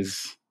 had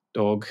his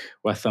dog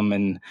with him,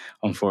 and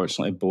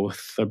unfortunately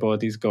both their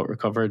bodies got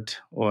recovered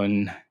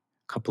on a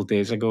couple of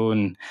days ago.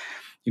 And,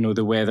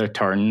 the weather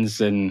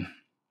turns, and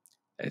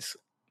it's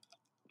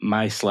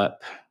my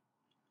slip.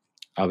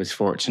 I was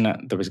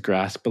fortunate. There was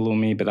grass below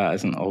me, but that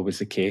isn't always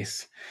the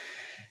case.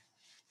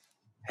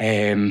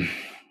 And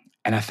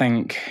I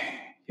think,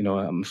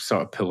 I'm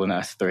sort of pulling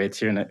at a thread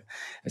here, and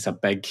it's a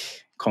big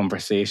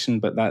conversation,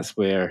 but that's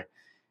where,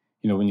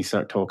 when you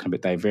start talking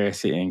about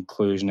diversity and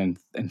inclusion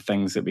and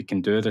things that we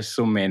can do, there's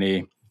so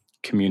many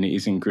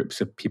communities and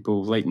groups of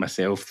people like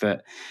myself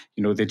that,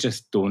 they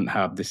just don't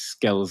have the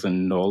skills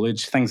and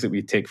knowledge, things that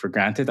we take for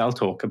granted. I'll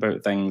talk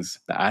about things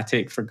that I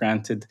take for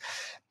granted,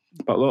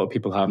 but a lot of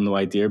people have no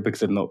idea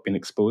because they've not been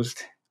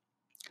exposed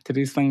to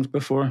these things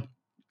before.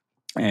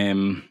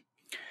 And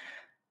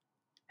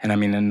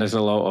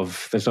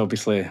there's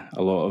obviously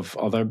a lot of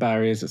other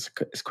barriers.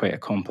 It's quite a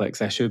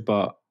complex issue,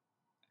 but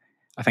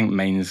I think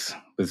mine's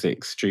was the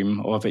extreme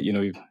of it.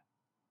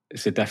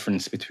 It's the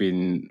difference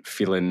between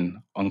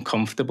feeling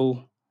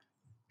uncomfortable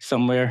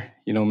somewhere,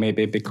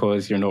 maybe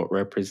because you're not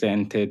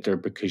represented or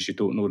because you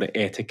don't know the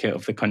etiquette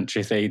of the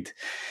countryside.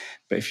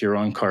 But if you're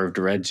on Curved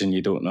Ridge and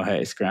you don't know how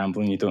to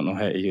scramble and you don't know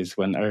how to use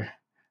winter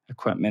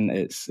equipment,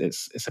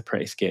 it's a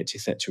pretty sketchy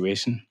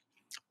situation.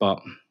 But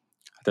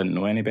I didn't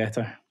know any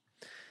better.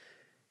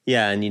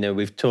 Yeah, and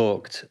we've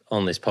talked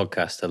on this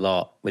podcast a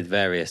lot with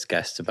various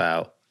guests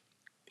about,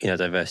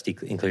 diversity,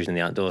 inclusion in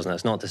the outdoors, and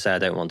that's not to say I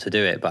don't want to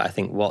do it, but I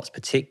think what's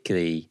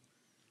particularly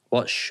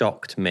what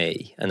shocked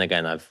me, and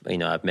again, I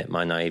admit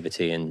my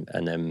naivety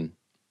and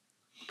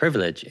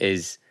privilege,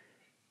 is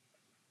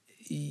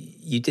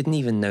you didn't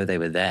even know they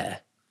were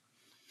there.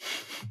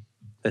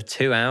 They're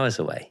 2 hours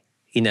away,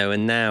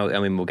 and now, I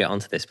mean, we'll get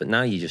onto this, but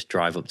now you just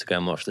drive up to go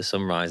and watch the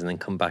sunrise and then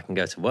come back and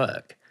go to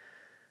work.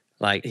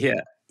 Like,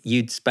 Yeah.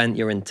 You'd spent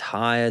your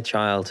entire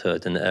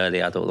childhood and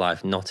early adult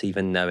life not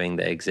even knowing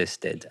they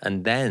existed,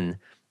 and then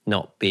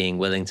not being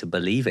willing to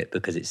believe it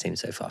because it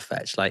seems so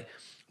far-fetched. Like,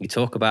 you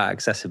talk about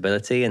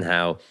accessibility and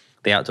how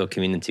the outdoor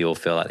community all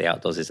feel like the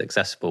outdoors is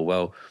accessible.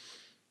 Well,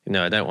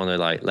 I don't want to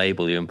like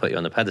label you and put you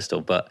on a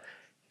pedestal, but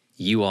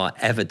you are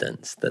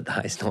evidence that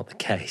that is not the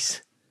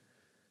case.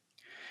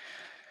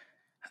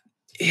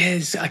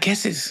 Yes, I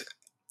guess it's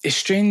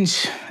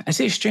strange. Is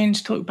it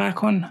strange to look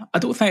back on? I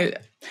don't think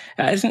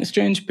it isn't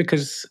strange,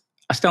 because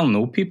I still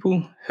know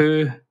people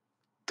who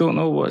don't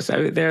know what's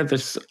out there.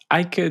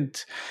 I could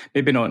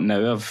maybe not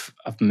now.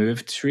 I've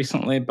moved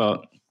recently,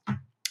 but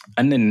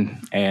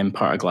in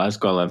part of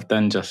Glasgow I lived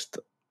in just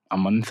a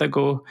month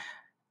ago,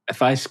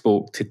 if I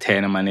spoke to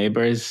 10 of my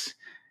neighbours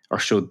or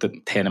showed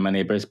 10 of my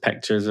neighbours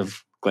pictures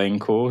of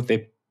Glencoe,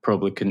 they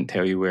probably couldn't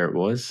tell you where it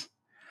was.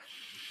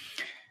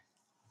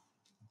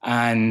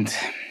 And,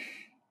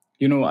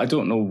 I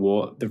don't know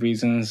what the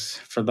reasons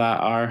for that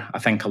are. I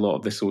think a lot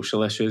of the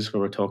social issues we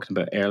were talking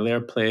about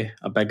earlier play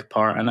a big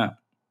part in it.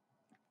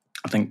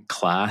 I think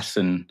class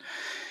and,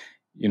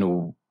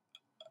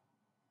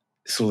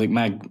 so like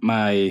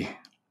my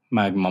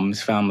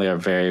mum's family are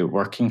very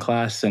working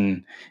class,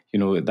 and,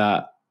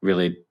 that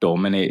really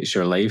dominates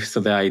your life.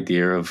 So the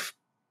idea of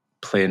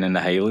playing in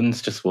the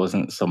Highlands just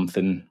wasn't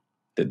something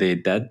that they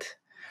did.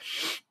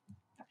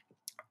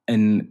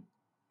 And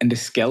the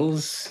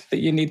skills that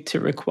you need to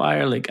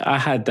require, like, I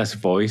had this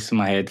voice in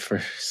my head for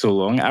so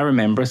long. I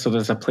remember, so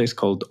there's a place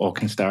called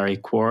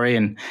Auchenstarry Quarry,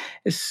 and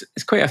it's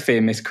quite a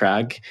famous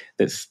crag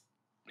that's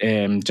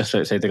just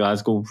outside of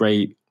Glasgow,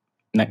 right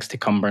next to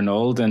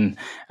Cumbernauld. And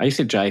I used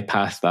to drive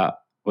past that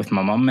with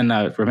my mum, and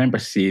I remember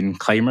seeing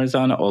climbers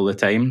on it all the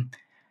time.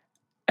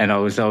 And I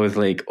was always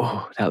like,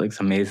 oh, that looks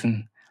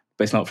amazing,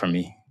 but it's not for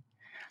me.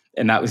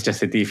 And that was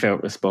just a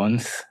default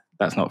response.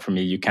 That's not for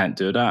me. You can't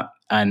do that.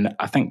 And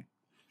I think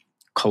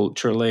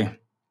culturally,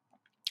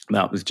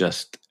 that was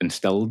just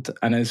instilled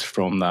in us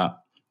from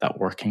that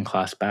working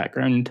class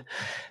background,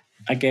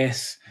 I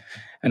guess.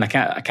 And I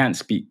can't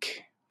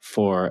speak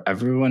for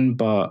everyone,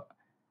 but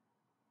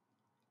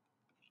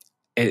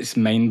it's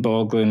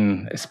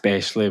mind-boggling,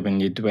 especially when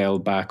you dwell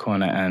back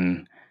on it.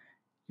 And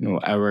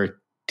our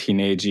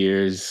teenage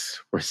years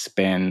were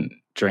spent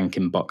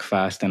drinking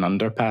Buckfast and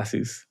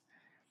underpasses,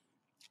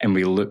 and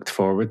we looked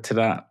forward to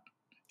that,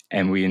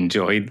 and we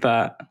enjoyed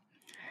that,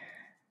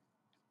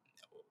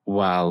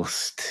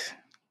 whilst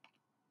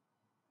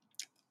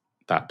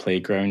that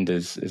playground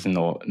is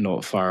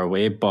not far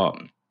away.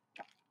 But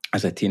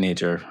as a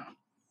teenager,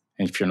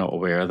 if you're not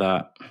aware of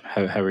that,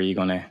 how are you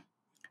going to...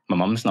 My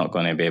mum's not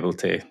going to be able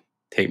to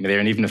take me there.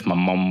 And even if my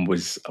mum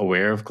was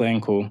aware of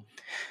Glencoe,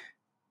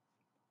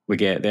 we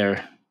get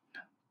there,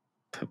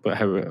 but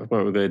what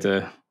are we going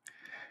to do?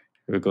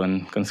 We're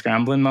going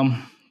scrambling,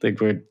 mum?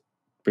 Like, where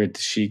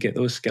does she get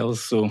those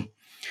skills? So,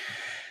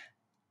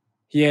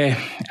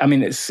 yeah, I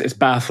mean, it's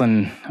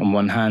baffling on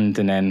one hand,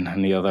 and then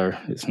on the other,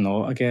 it's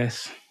not, I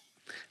guess.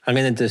 I'm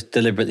going to just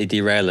deliberately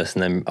derail us,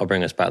 and then I'll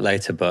bring us back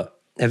later. But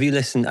have you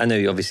listened? I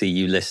know obviously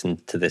you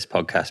listened to this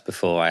podcast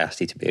before I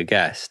asked you to be a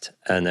guest.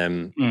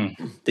 And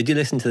did you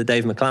listen to the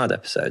Dave McLeod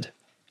episode?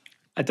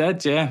 I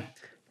did, yeah.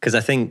 Because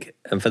I think,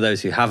 and for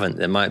those who haven't,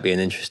 there might be an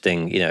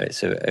interesting,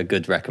 it's a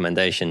good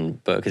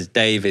recommendation. But because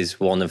Dave is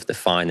one of the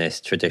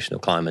finest traditional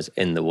climbers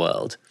in the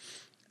world,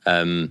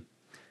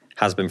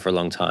 has been for a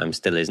long time,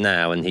 still is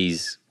now, and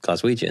he's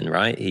Glaswegian,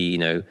 right?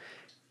 He,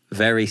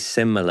 very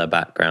similar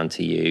background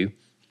to you,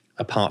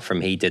 apart from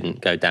he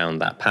didn't go down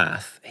that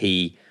path.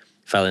 He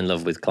fell in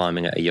love with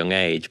climbing at a young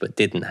age, but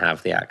didn't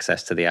have the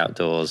access to the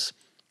outdoors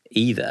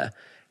either.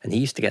 And he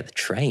used to get the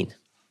train.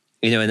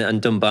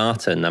 And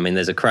Dumbarton, I mean,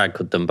 there's a crag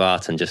called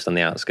Dumbarton just on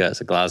the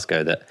outskirts of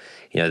Glasgow that,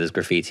 there's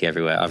graffiti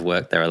everywhere. I've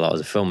worked there a lot as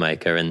a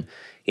filmmaker, and,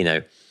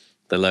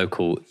 the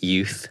local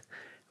youth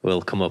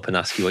will come up and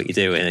ask you what you're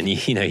doing, and,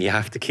 you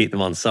have to keep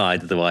them on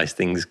side, otherwise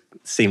things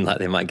seem like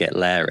they might get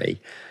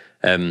leery.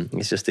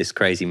 It's just this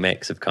crazy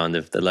mix of kind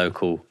of the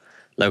local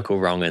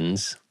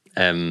wrong-uns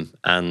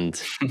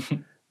and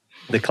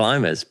the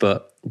climbers.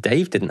 But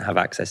Dave didn't have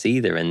access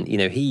either, and,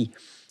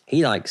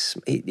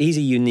 he's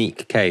a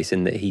unique case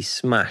in that he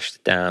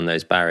smashed down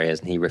those barriers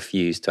and he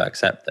refused to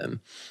accept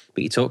them.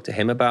 But you talk to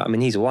him about, I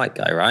mean, he's a white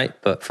guy, right?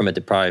 But from a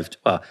deprived,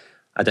 well,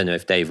 I don't know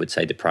if Dave would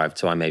say deprived,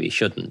 so I maybe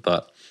shouldn't,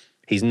 but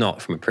he's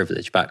not from a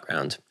privileged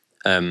background.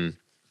 And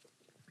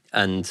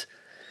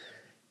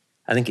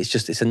I think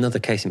it's another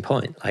case in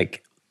point.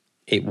 Like,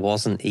 it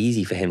wasn't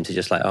easy for him to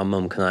just like, oh,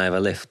 Mum, can I have a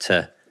lift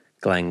to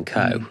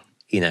Glencoe?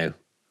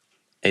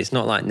 It's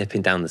not like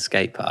nipping down the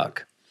skate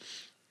park.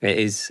 It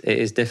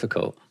is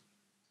difficult.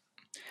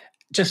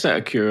 Just out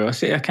of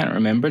curiosity, I can't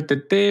remember.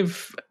 Did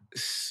Dave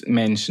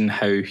mention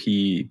how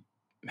he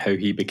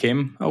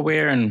became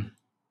aware? And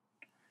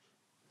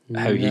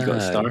how he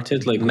got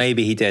started? Like,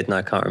 maybe he did, and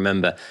I can't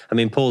remember. I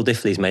mean, Paul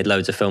Diffley's made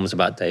loads of films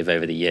about Dave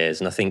over the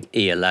years, and I think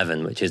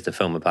E11, which is the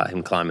film about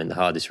him climbing the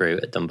hardest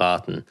route at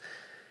Dumbarton,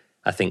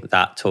 I think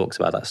that talks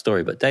about that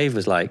story. But Dave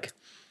was like,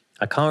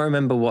 I can't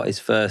remember what his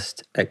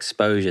first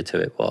exposure to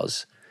it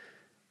was,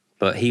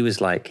 but he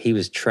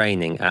was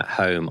training at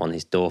home on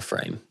his door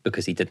frame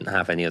because he didn't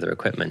have any other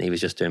equipment. He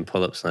was just doing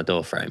pull-ups on a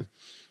door frame,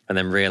 and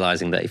then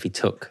realizing that if he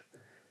took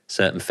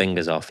certain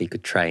fingers off, he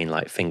could train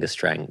like finger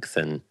strength.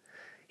 And,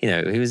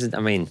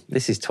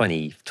 this is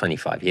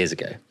 25 years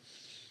ago.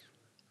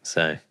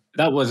 So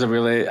that was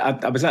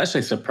I was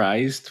actually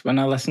surprised when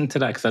I listened to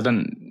that because I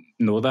didn't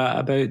know that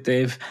about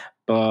Dave.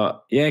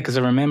 But yeah, because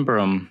I remember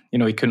him,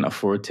 he couldn't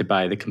afford to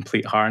buy the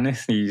complete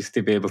harness. He used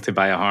to be able to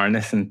buy a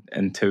harness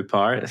in 2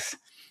 parts.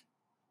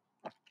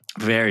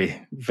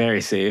 Very,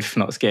 very safe,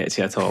 not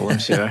sketchy at all, I'm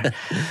sure.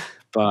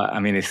 But I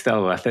mean, he's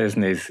still with us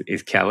and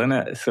he's killing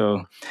it.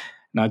 So,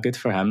 not good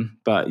for him.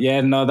 But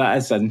yeah, no, that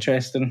is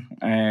interesting.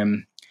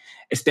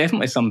 It's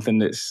definitely something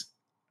that's.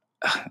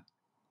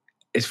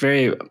 It's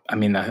very. I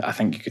mean, I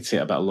think you could say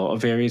it about a lot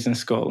of areas in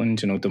Scotland.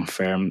 Dundee.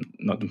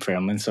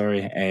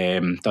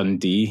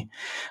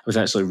 I was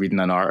actually reading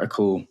an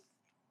article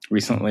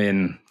recently,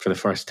 and for the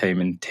first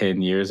time in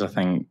 10 years, I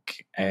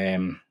think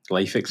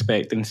life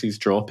expectancy is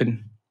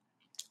dropping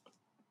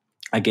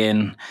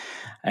again,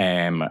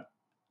 and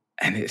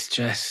it's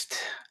just.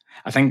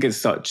 I think it's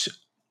such.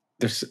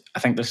 There's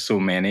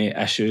so many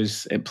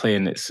issues at play,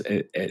 and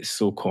it's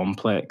so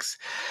complex.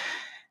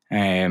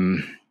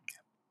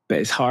 But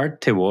it's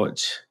hard to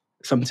watch.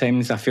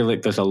 Sometimes I feel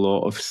like there's a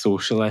lot of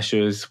social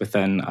issues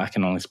within, I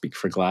can only speak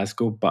for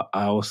Glasgow, but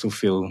I also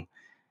feel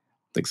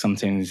like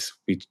sometimes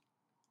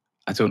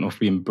I don't know if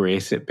we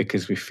embrace it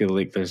because we feel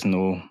like there's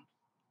that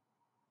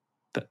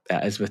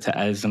is what it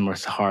is and we're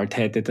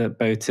hard-headed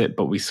about it,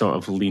 but we sort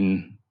of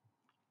lean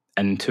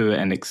into it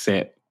and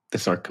accept the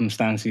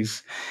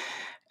circumstances.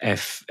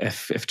 If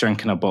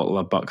drinking a bottle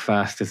of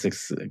Buckfast is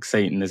as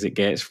exciting as it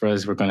gets for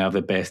us, we're going to have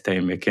the best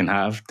time we can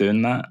have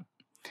doing that.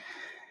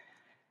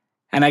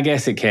 And I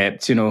guess it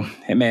kept, it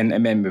meant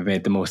we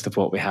made the most of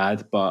what we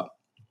had, but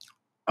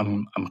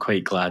I'm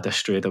quite glad I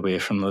strayed away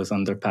from those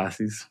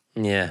underpasses.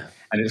 Yeah.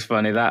 And it's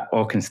funny, that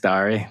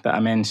Auchenstary that I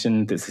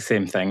mentioned, it's the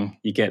same thing.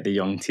 You get the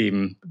young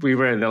team.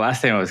 The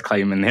last time I was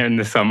climbing there in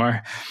the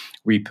summer,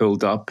 we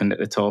pulled up and at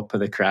the top of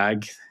the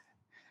crag,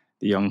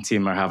 the young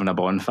team are having a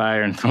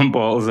bonfire and throwing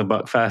bottles of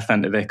Buckfast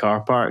into the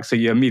car park. So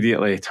you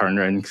immediately turn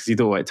around because you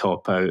don't want to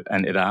top out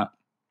into that.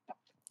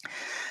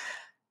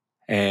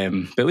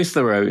 But at least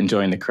they were out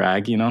enjoying the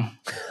crag,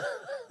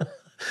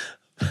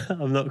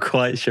 I'm not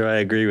quite sure I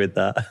agree with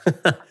that.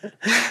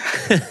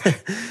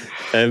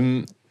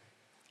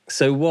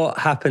 So what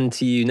happened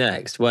to you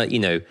next? Well,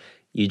 you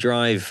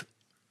drive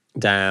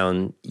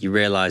down, you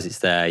realise it's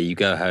there, you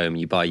go home,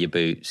 you buy your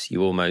boots,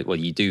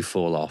 you do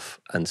fall off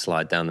and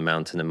slide down the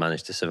mountain and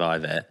manage to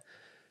survive it.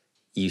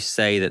 You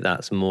say that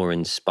that's more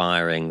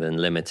inspiring than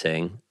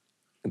limiting.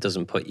 It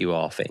doesn't put you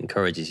off, it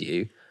encourages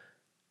you.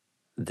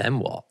 Then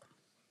what?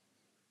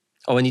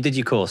 Oh, and you did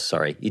your course,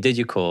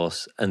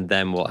 and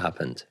then what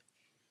happened?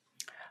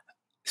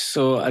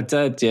 So I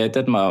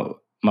did my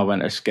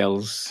winter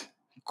skills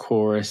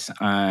course,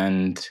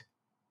 and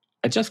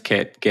I just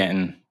kept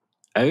getting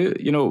out.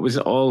 It was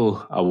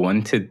all I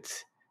wanted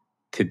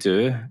to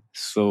do.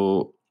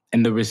 So,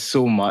 and there was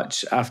so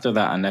much after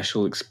that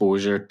initial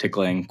exposure to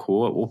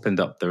Glencoe, it opened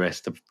up the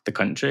rest of the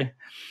country.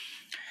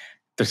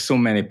 There's so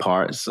many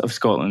parts of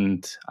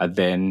Scotland I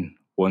then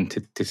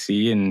wanted to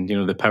see, and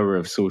the power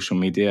of social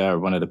media, or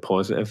one of the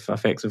positive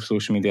effects of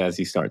social media, as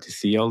you start to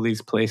see all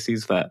these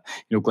places that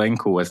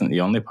Glencoe wasn't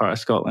the only part of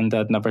Scotland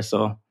I'd never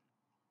saw.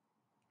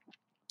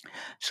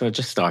 So I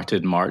just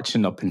started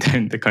marching up and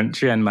down the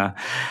country in my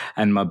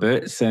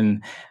boots,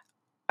 and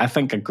I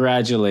think I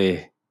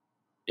gradually,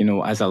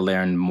 as I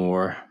learned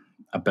more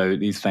about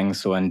these things,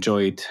 so I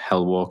enjoyed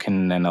hill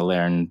walking, and I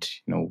learned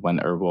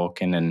winter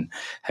walking and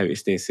how to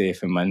stay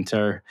safe in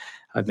winter.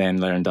 I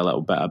then learned a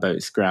little bit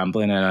about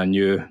scrambling, and I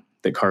knew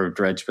that Curved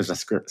Ridge was a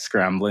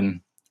scrambling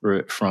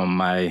route from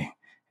my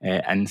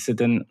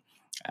incident,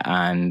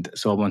 and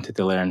so I wanted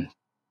to learn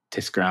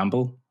to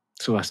scramble.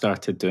 So I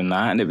started doing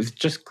that, and it was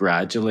just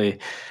gradually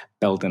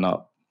building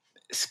up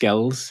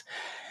skills.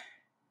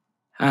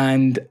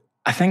 And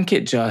I think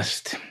it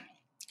just,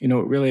 it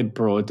really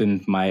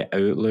broadened my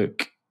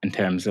outlook in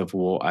terms of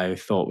what I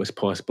thought was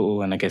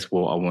possible, and I guess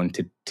what I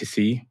wanted to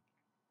see.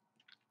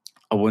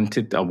 I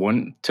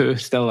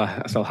still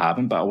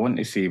haven't, but I want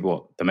to see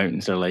what the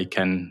mountains are like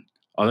in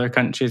other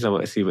countries. I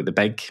want to see what the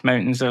big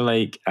mountains are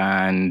like.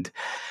 And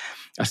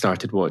I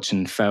started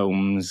watching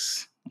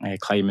films,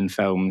 climbing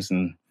films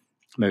and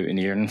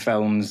mountaineering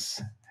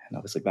films. And I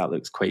was like, that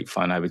looks quite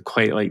fun. I would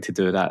quite like to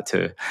do that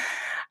too.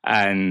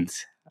 And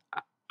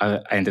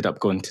I ended up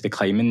going to the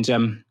climbing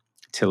gym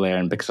to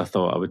learn, because I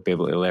thought I would be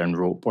able to learn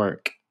rope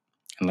work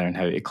and learn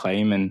how to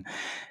climb. And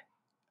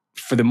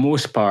for the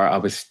most part, I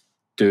was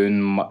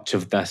doing much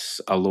of this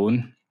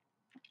alone,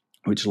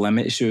 which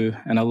limits you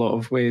in a lot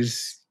of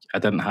ways. I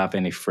didn't have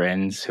any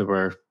friends who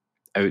were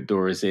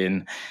outdoorsy,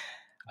 and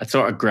I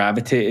sort of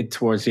gravitated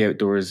towards the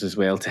outdoors as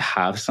well to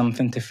have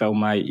something to fill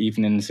my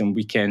evenings and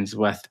weekends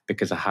with,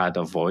 because I had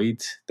a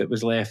void that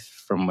was left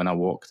from when I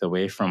walked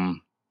away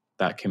from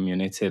that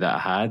community that I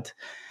had.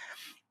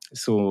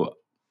 So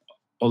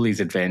all these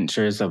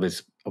adventures, I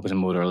was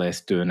more or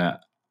less doing it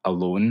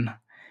alone.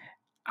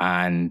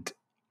 And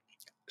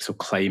so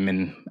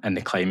climbing in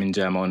the climbing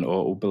gym on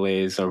auto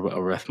belays or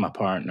with my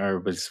partner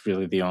was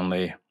really the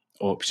only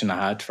option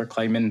I had for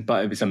climbing.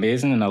 But it was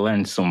amazing, and I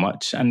learned so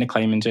much in the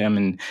climbing gym.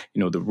 And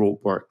the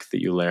rope work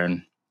that you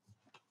learn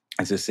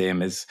is the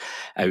same as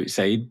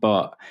outside.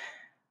 But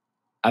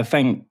I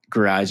think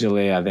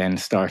gradually I then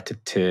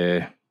started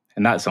to,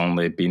 and that's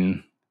only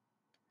been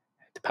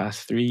the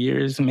past 3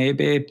 years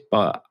maybe,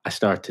 but I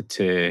started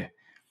to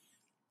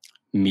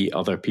meet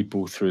other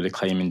people through the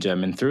climbing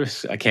gym and through,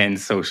 again,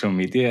 social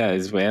media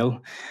as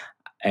well,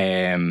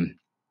 and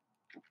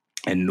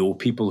know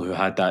people who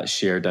had that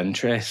shared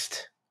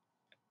interest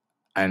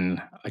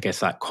and I guess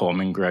that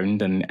common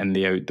ground in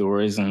the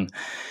outdoors, and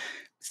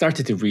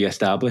started to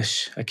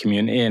re-establish a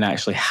community and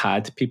actually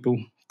had people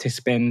to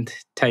spend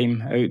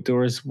time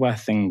outdoors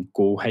with and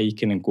go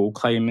hiking and go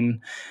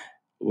climbing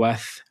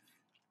with.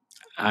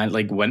 And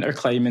like winter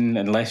climbing,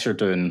 unless you're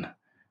doing,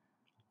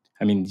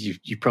 I mean,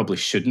 you probably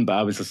shouldn't, but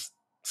I was just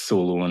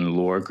solo and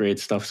lower grade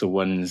stuff, so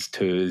 1s,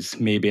 2s,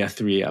 maybe a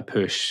 3 at a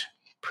push,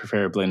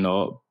 preferably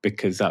not,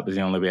 because that was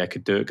the only way I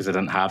could do it, because I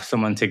didn't have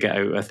someone to get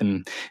out with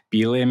and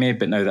belay me.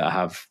 But now that I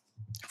have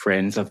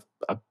friends that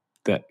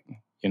that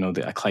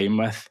I climb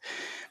with,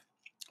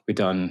 we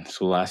done,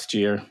 so last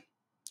year,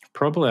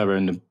 probably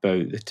around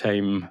about the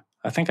time,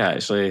 I think I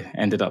actually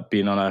ended up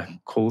being on a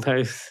cold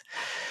house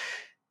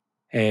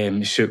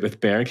shoot with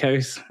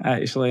Berghouse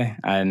actually,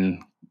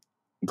 and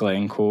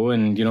Glencoe,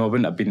 and I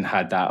wouldn't have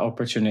had that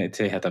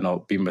opportunity had I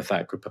not been with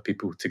that group of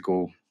people to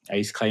go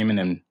ice climbing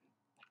and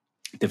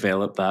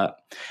develop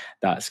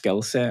that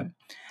skill set.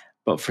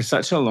 But for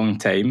such a long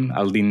time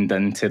I leaned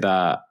into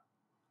that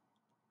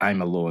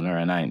I'm a loner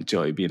and I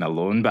enjoy being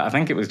alone. But I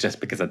think it was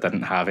just because I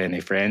didn't have any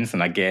friends,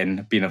 and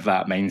again, being of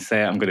that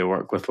mindset, I'm going to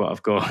work with what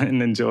I've got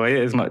and enjoy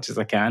it as much as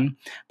I can.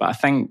 But I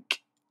think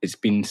it's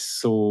been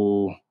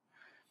so,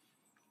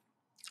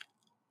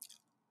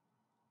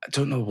 I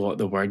don't know what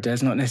the word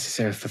is, not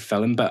necessarily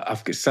fulfilling, but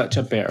I've got such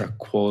a better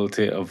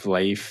quality of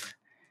life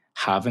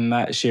having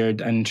that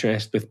shared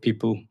interest with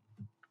people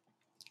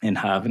and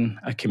having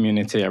a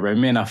community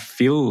around me. And I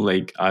feel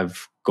like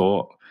I've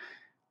got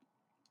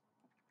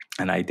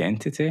an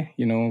identity.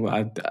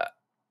 I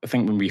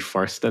think when we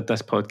first did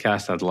this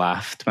podcast, I'd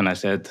laughed when I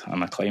said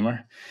I'm a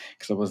climber,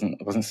 because I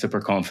wasn't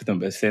super confident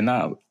about saying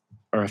that,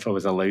 or if I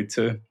was allowed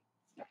to,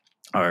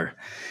 or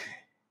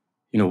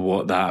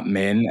what that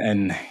meant.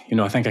 And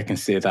I think I can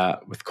say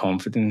that with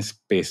confidence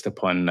based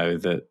upon now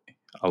that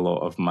a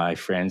lot of my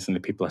friends and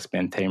the people I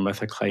spend time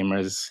with are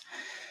climbers.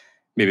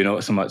 Maybe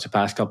not so much the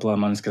past couple of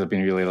months because I've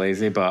been really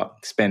lazy,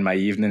 but spend my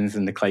evenings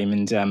in the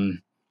climbing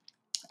gym,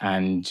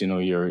 and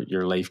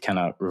your life kind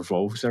of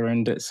revolves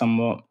around it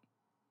somewhat.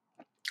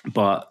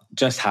 But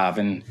just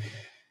having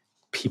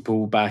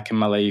people back in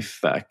my life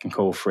that I can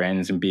call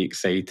friends and be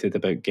excited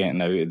about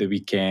getting out at the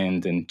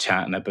weekend and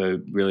chatting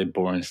about really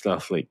boring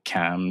stuff like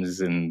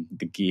cams and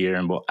the gear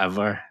and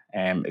whatever,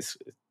 it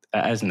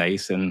is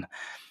nice. And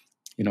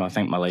I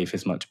think my life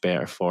is much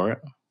better for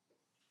it.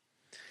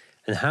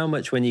 And how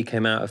much, when you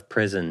came out of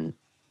prison,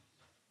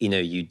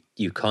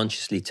 you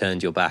consciously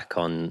turned your back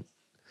on,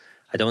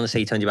 I don't want to say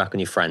you turned your back on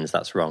your friends,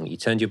 that's wrong. You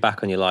turned your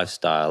back on your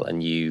lifestyle,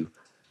 and you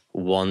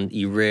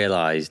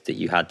realized that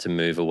you had to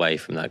move away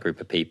from that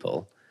group of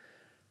people.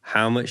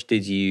 How much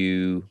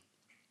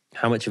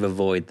of a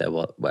void there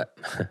was,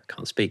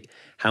 can't speak.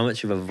 How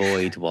much of a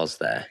void was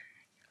there?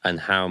 And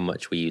how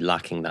much were you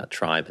lacking that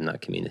tribe and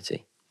that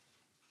community?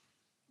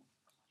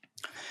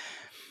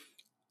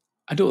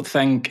 I don't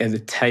think at the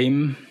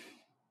time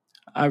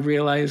I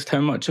realised how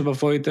much of a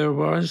void there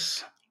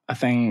was. I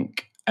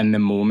think in the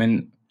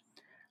moment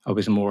I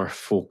was more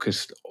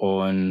focused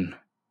on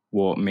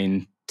what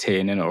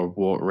maintaining or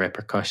what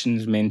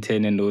repercussions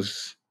maintaining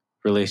those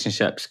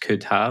relationships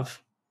could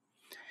have,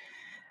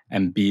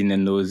 and being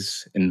in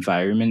those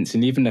environments.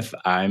 And even if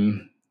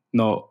I'm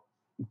not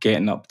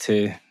getting up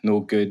to no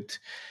good,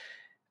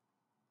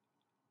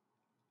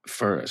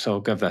 so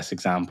I'll give this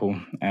example.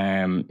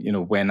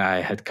 When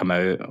I had come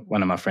out,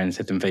 one of my friends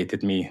had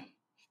invited me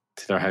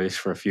to their house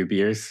for a few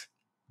beers,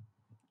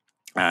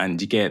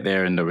 and you get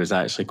there and there was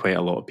actually quite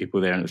a lot of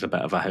people there, and it was a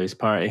bit of a house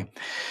party.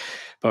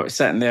 But I was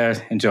sitting there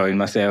enjoying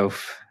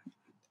myself,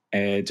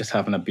 just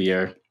having a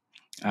beer,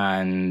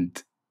 and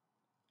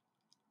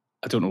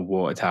I don't know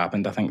what had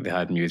happened. I think they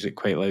had music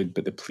quite loud,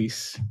 but the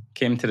police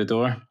came to the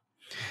door.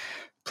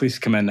 Police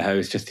come in the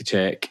house just to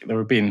check.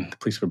 The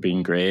police were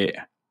being great,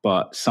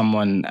 but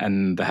someone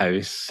in the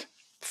house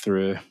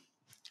threw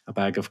a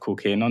bag of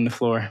cocaine on the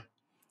floor.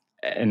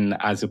 And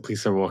as the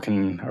police are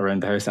walking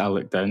around the house, I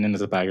look down and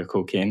there's a bag of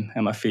cocaine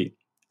at my feet.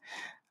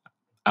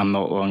 I'm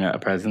not long out of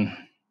prison.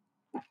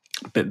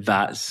 But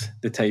that's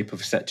the type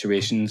of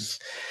situations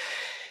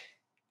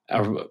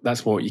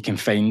that's what you can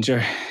find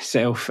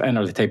yourself in,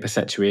 or the type of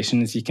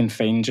situations you can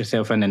find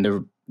yourself in.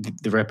 And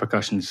the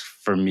repercussions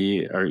for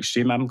me are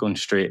extreme. I'm going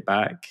straight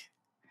back.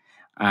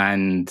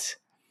 And,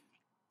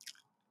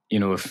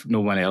 if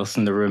no one else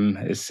in the room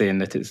is saying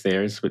that it's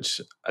theirs,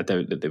 which I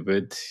doubt that they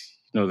would,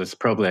 there's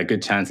probably a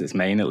good chance it's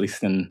mine, at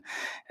least in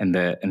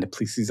the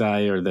police's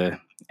eye, or the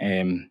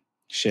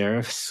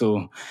sheriff.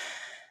 So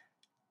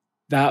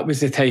that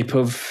was the type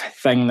of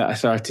thing that I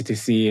started to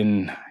see,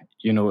 and,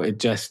 it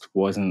just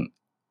wasn't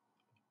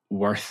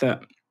worth it.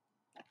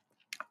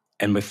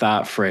 And with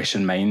that fresh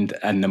in mind,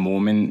 in the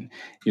moment,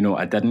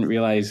 I didn't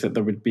realise that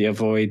there would be a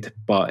void,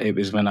 but it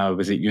was when I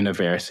was at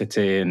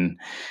university, and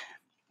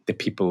the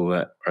people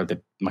that are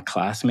my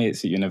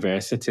classmates at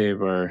university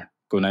were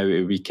going out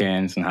at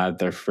weekends and had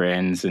their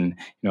friends. And,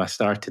 I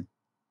started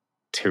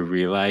to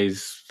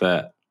realise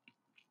that,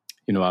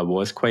 I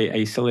was quite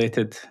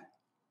isolated.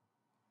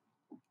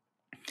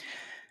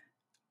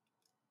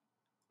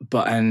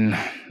 But in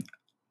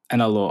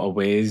a lot of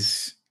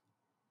ways,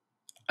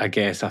 I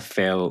guess I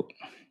felt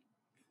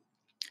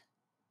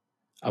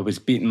I was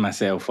beating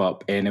myself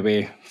up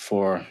anyway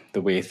for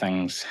the way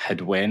things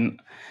had went.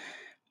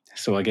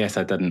 So I guess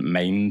I didn't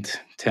mind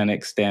to an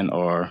extent,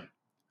 or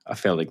I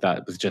felt like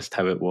that was just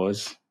how it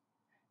was.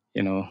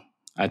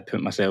 I'd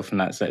put myself in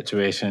that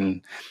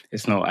situation.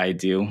 It's not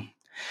ideal.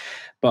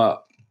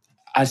 But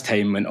as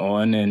time went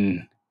on,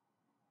 and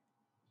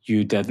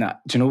you did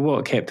not, do you know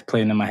what kept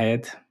playing in my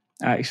head?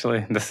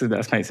 Actually,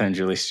 this might sound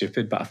really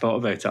stupid, but I thought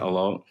about it a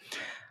lot.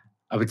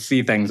 I would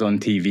see things on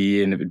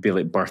TV, and it would be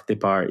like birthday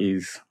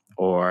parties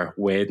or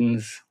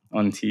weddings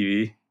on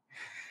TV,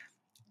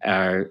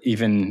 or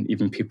even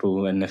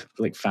people in the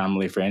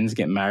family friends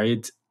get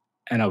married.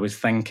 And I was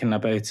thinking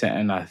about it,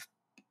 and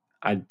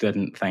I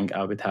didn't think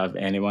I would have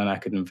anyone I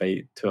could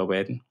invite to a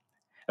wedding.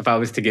 If I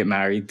was to get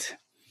married,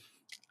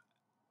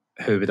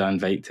 who would I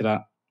invite to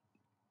that?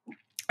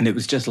 And it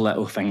was just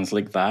little things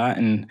like that.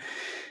 And,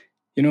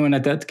 and I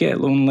did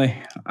get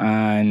lonely,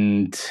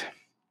 and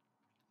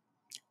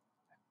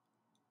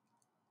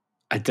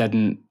I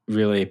didn't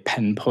really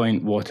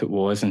pinpoint what it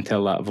was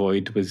until that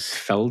void was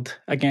filled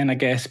again, I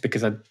guess,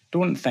 because I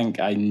don't think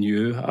I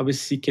knew I was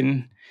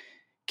seeking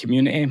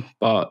community.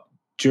 But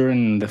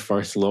during the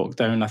first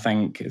lockdown, I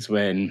think, is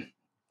when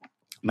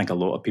a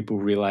lot of people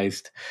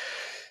realised,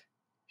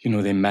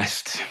 they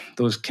missed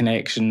those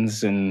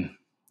connections, and,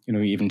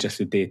 even just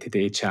the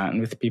day-to-day chatting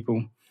with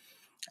people.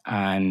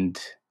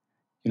 And,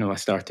 I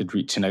started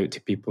reaching out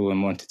to people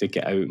and wanted to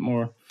get out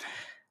more.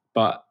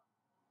 But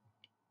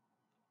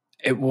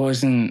it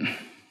wasn't,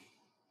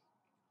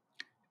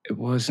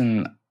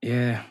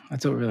 yeah, I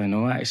don't really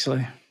know,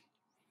 actually.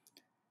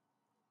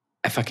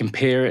 If I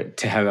compare it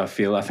to how I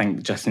feel, I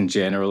think just in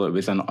general, it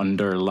was an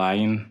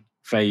underlying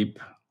vibe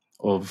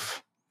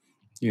of,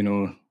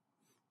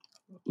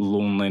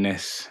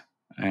 loneliness.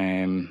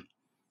 And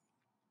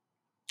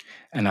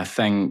I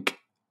think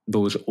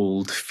those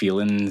old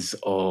feelings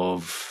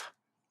of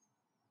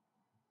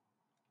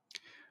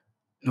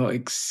not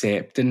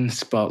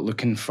acceptance, but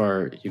looking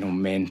for,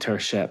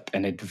 mentorship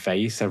and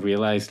advice. I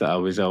realised that I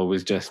was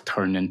always just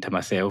turning to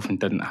myself and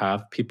didn't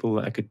have people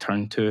that I could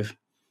turn to.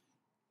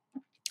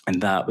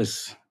 And that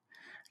was,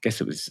 I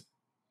guess it was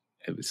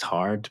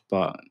hard,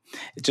 but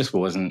it just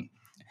wasn't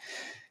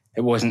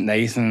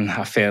nice. And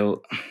I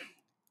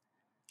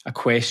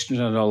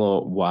questioned a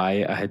lot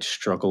why I had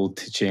struggled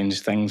to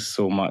change things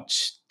so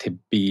much to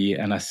be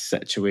in a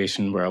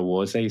situation where I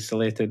was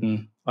isolated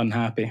and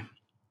unhappy.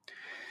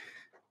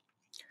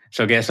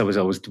 So I guess I was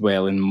always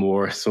dwelling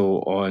more so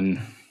on,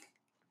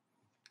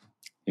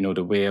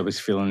 the way I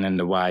was feeling and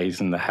the whys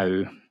and the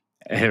how,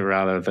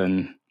 rather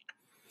than,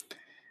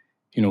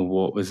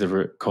 what was the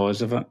root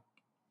cause of it.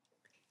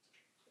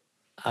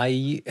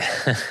 I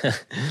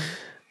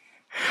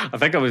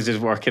think I was just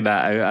working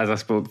that out as I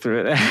spoke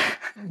through it.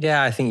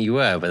 Yeah, I think you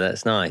were, but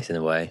that's nice in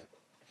a way.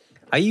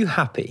 Are you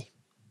happy?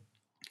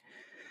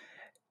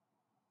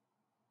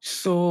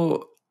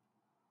 So,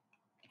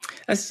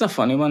 this is a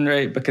funny one,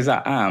 right? Because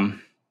I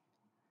am.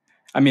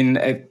 I mean,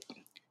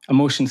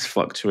 emotions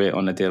fluctuate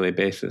on a daily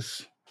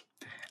basis.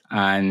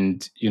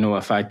 And,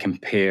 if I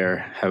compare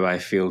how I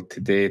feel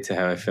today to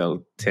how I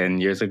felt 10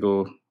 years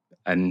ago,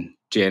 in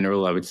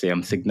general, I would say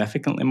I'm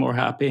significantly more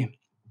happy.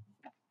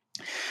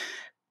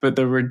 But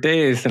there were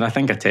days, and I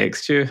think I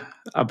texted you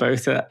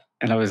about it,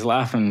 and I was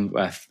laughing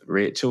with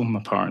Rachel,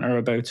 my partner,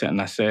 about it, and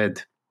I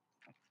said,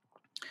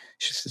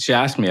 she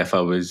asked me if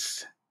I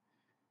was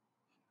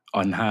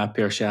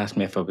unhappy, or she asked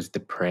me if I was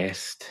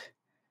depressed.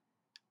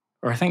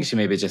 Or I think she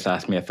maybe just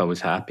asked me if I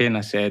was happy, and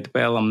I said,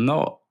 well, I'm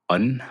not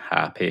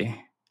unhappy,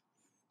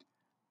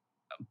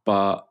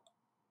 but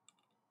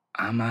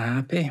am I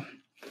happy?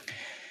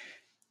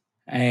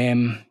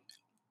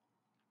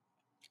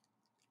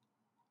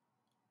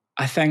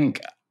 I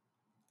think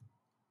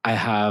I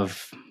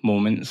have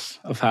moments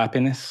of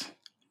happiness,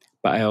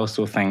 but I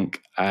also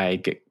think I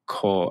get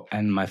caught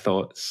in my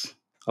thoughts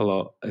a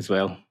lot as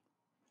well.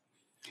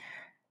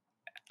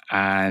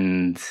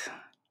 And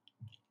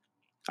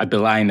I'd be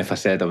lying if I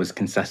said I was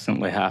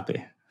consistently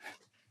happy.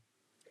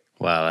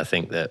 Well, I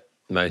think that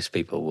most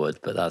people would,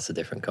 but that's a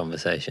different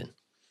conversation.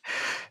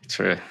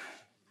 True.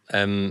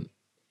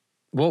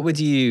 What would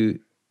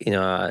you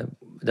know, I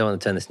don't want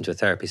to turn this into a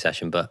therapy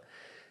session, but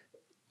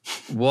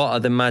what are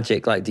the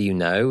magic, like, do you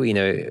know,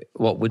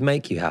 what would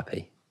make you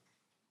happy?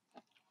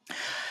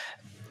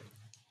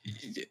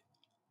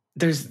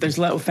 There's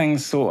little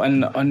things. So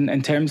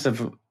in terms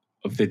of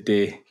the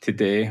day to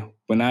day,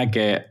 when I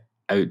get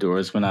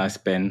outdoors, when I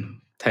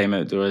spend time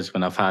outdoors,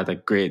 when I've had a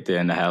great day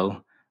in the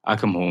hill, I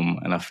come home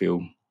and I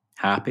feel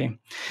happy.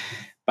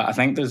 But I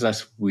think there's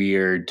this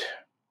weird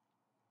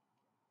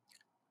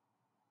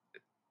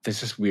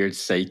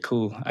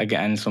cycle I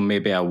get in. So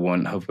maybe I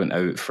won't have went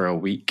out for a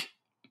week,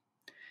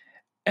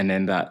 and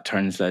then that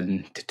turns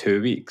into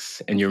 2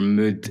 weeks, and your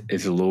mood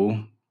is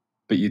low,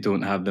 but you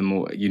don't have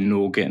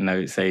getting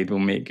outside will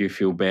make you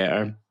feel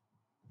better.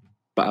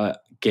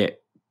 But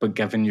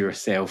giving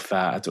yourself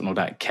that, I don't know,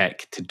 that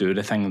kick to do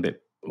the thing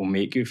that will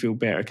make you feel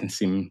better can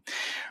seem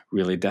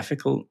really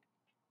difficult.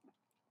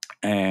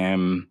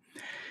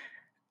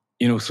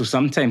 So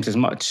sometimes, as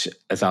much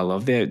as I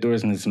love the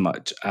outdoors and as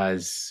much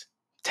as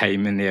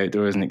time in the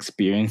outdoors and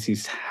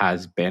experiences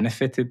has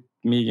benefited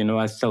me,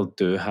 I still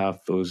do have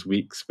those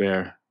weeks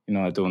where,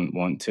 I don't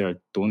want to or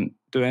don't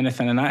do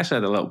anything. And I actually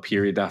had a little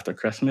period after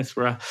Christmas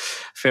where I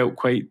felt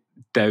quite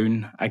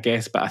down, I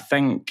guess. But I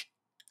think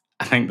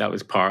that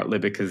was partly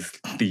because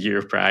the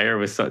year prior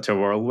was such a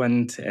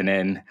whirlwind. And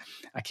then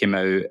I came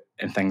out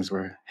and things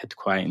had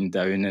quietened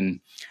down and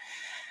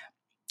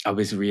I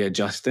was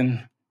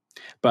readjusting.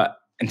 But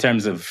in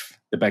terms of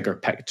the bigger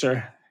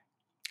picture,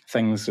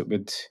 things that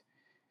would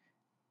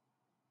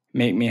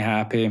make me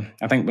happy,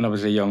 I think when I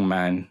was a young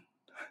man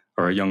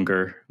or a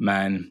younger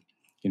man,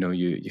 you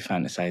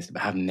fantasized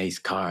about having nice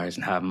cars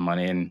and having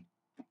money. And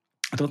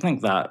I don't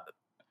think that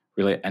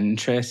really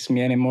interests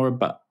me anymore.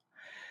 But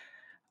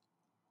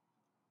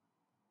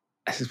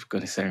this is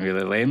going to sound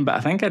really lame, but I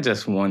think I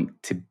just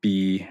want to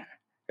be,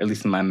 at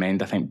least in my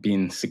mind, I think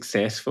being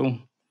successful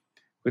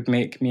would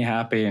make me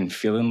happy and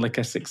feeling like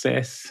a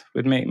success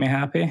would make me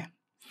happy.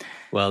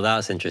 Well,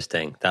 that's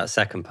interesting, that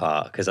second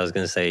part, because I was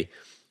going to say,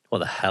 what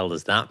the hell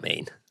does that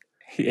mean?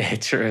 Yeah,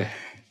 true.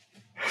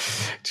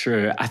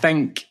 I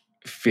think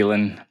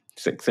feeling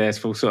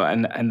successful, so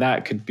and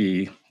that could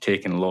be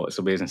taken lots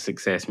of ways, and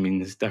success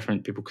means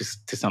different people, because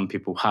to some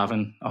people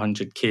having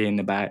 100k in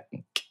the bank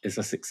is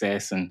a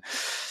success, and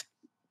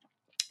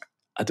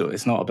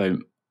it's not about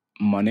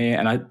money.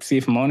 And I'd say,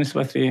 if I'm honest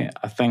with you,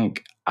 I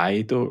think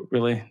I don't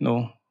really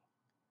know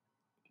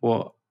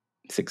what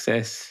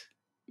success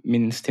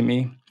means to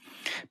me,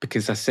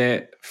 because I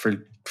set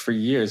for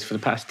years, for the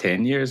past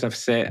 10 years, I've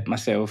set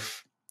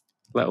myself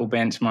little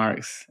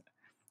benchmarks.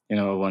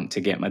 I want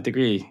to get my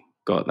degree,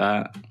 got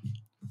that.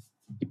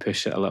 You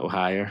push it a little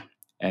higher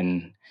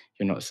and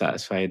you're not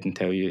satisfied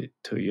until you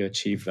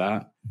achieve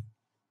that.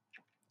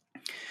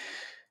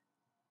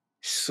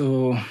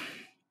 So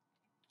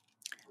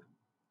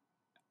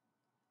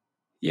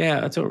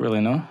yeah, I don't really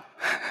know.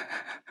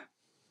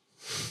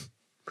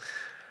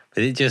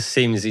 But it just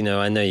seems,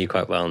 I know you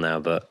quite well now,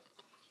 but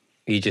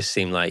you just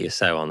seem like you're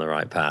so on the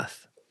right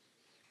path.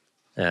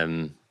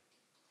 You're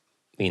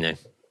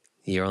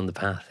on the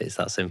path. It's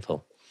that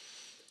simple.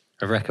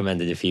 I've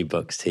recommended a few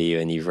books to you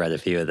and you've read a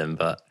few of them,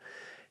 but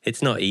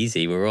it's not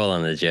easy. We're all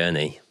on a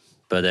journey.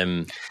 But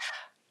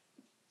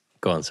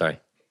go on, sorry.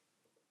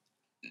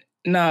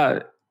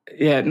 No,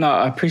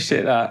 I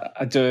appreciate that.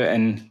 I do.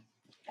 And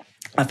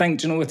I think,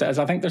 do you know what it is?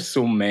 I think there's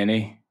so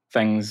many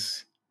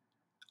things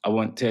I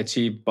want to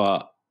achieve,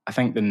 but I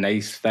think the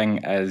nice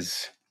thing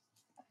is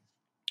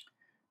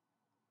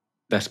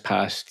this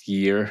past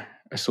year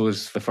or so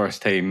is the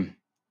first time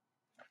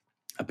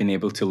I've been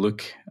able to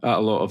look at a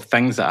lot of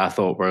things that I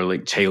thought were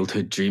like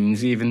childhood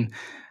dreams even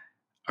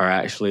are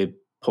actually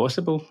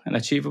possible and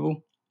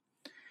achievable.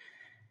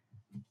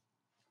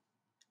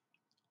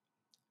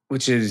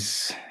 Which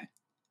is,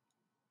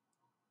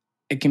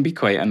 it can be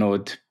quite an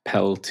odd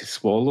pill to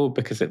swallow,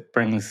 because it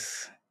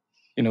brings,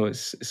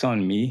 it's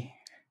on me.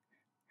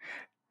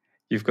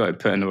 You've got to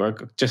put in the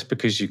work. Just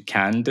because you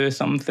can do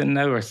something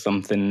now or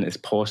something is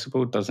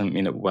possible doesn't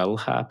mean it will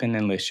happen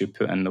unless you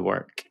put in the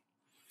work.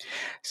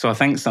 So I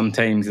think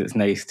sometimes it's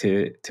nice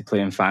to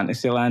play in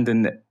fantasy land.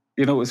 And,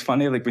 it was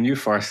funny, like when you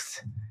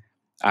first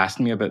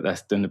asked me about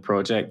this, doing the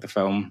project, the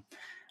film,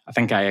 I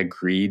think I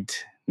agreed,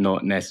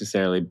 not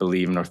necessarily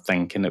believing or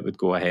thinking it would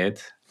go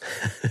ahead.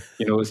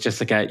 It's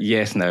just like a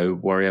yes, now,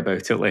 worry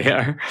about it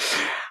later.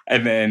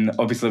 And then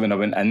obviously when I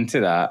went into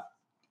that,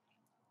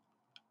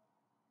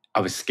 I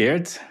was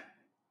scared.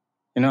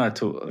 I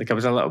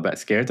was a little bit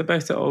scared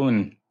about it all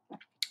and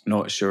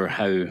not sure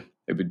how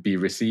it would be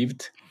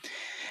received.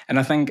 And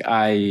I think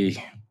I've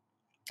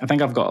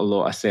got a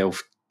lot of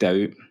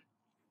self-doubt,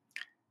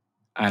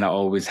 and I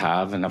always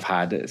have, and I've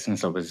had it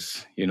since I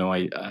was,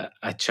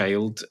 a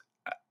child.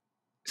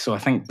 So I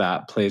think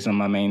that plays on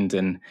my mind.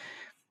 And,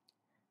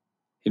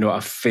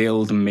 I've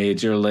failed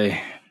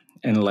majorly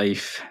in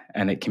life,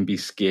 and it can be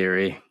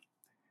scary,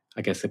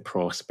 I guess, the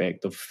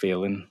prospect of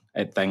failing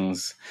at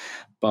things.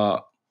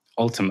 But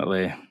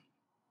ultimately,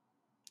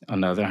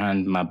 on the other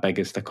hand, my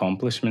biggest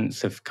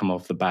accomplishments have come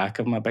off the back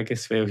of my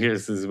biggest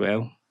failures as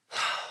well.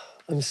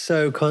 I'm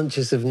so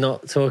conscious of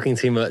not talking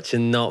too much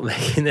and not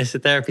making this a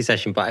therapy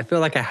session, but I feel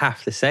like I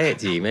have to say it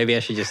to you. Maybe I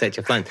should just say it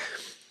to your friend.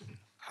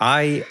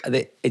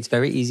 It's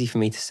very easy for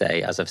me to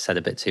say, as I've said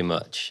a bit too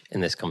much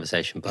in this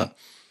conversation, but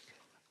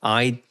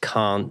I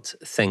can't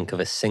think of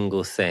a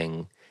single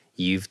thing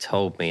you've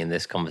told me in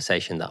this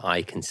conversation that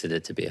I consider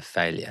to be a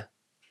failure.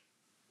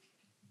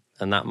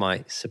 And that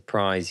might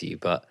surprise you,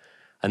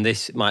 and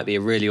this might be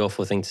a really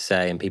awful thing to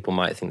say, and people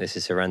might think this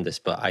is horrendous,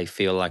 but I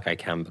feel like I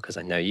can because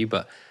I know you,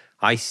 but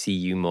I see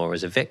you more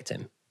as a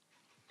victim.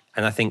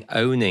 And I think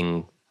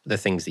owning the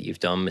things that you've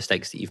done,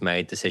 mistakes that you've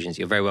made, decisions,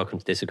 you're very welcome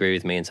to disagree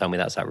with me and tell me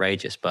that's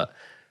outrageous, but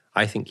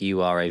I think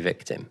you are a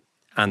victim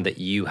and that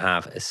you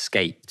have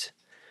escaped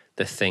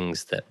the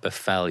things that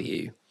befell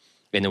you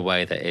in a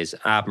way that is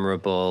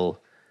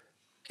admirable,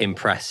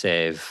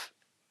 impressive.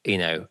 You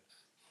know,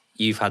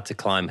 you've had to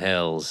climb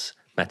hills,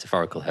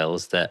 metaphorical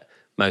hills, that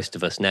most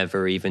of us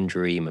never even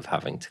dream of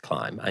having to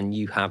climb. And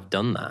you have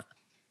done that.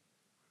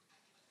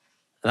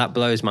 That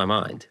blows my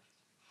mind.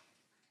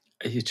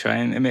 Are you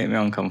trying to make me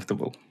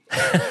uncomfortable?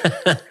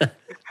 I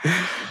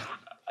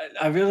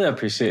really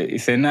appreciate you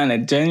saying that. And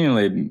it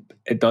genuinely,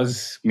 it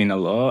does mean a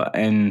lot.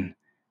 And,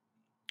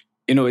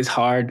 you know, it's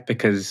hard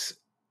because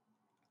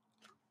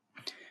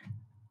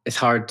it's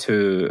hard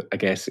to, I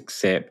guess,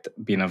 accept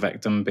being a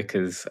victim,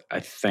 because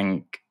I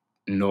think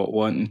not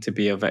wanting to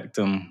be a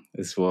victim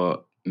is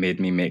what made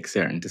me make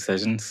certain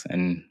decisions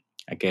and,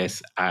 I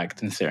guess,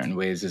 act in certain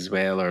ways as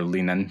well, or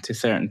lean into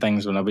certain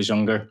things when I was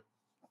younger.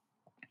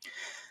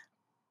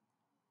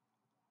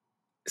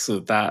 So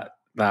that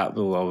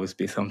will always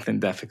be something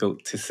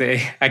difficult to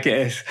say, I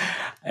guess.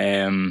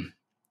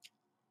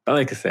 But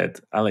like I said,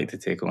 I like to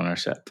take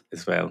ownership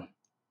as well.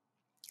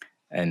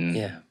 And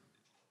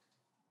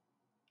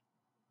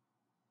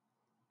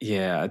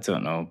yeah, I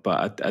don't know,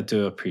 but I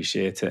do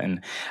appreciate it.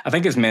 And I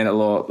think it's meant a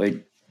lot,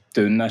 like,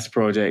 doing this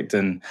project,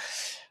 and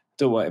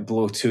don't want to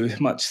blow too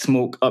much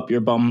smoke up your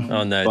bum.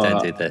 Oh, no,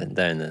 don't do that.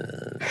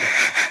 No.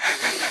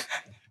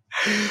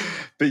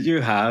 But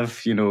you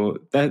have, you know,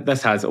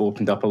 this has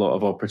opened up a lot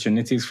of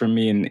opportunities for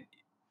me. And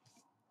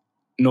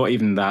not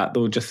even that,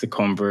 though, just the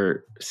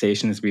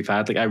conversations we've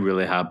had. Like, I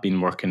really have been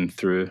working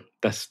through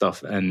this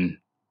stuff in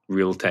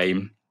real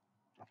time.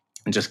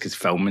 And just because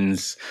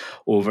filming's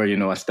over, you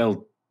know, I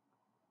still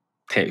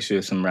text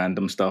you some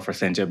random stuff or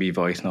send you a wee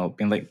voice note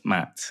being like,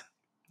 Matt,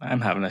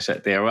 I'm having a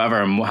shit day or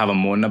whatever, and have a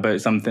moan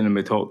about something, and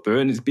we talk through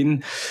it. And it's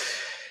been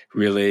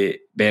really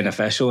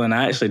beneficial. And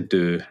I actually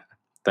do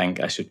think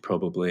I should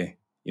probably,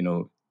 you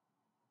know,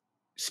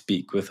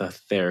 speak with a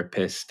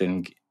therapist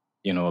and,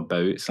 you know,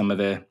 about some of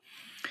the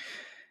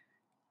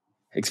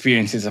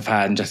experiences I've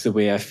had and just the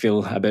way I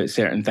feel about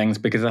certain things,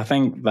 because I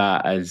think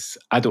that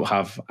I don't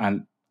have a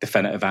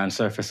definitive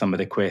answer for some of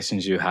the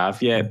questions you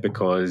have yet,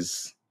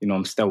 because, you know,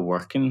 I'm still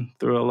working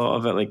through a lot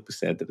of it. Like we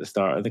said at the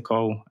start of the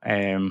call,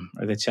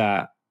 or the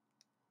chat,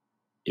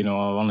 you know,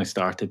 I've only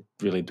started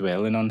really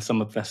dwelling on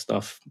some of this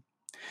stuff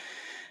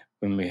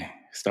when we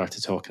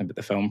started talking about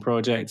the film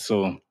project.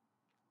 So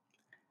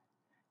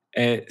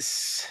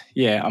it's,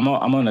 yeah, I'm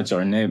on a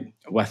journey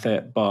with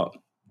it, but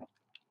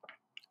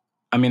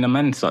I mean, I'm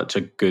in such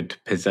a good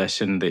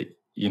position that,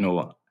 you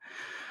know,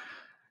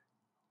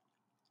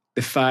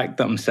 the fact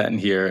that I'm sitting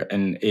here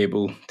and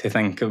able to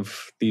think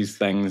of these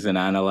things and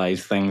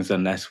analyze things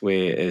in this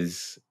way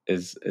is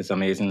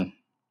amazing,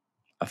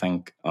 I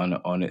think,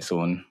 on its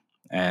own.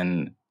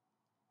 And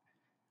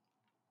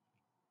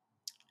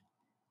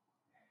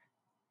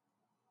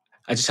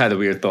I just had a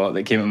weird thought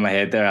that came in my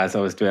head there as I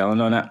was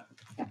dwelling on it.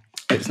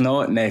 It's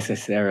not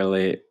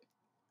necessarily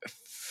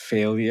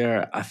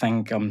failure I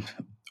think I'm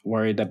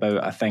worried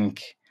about. I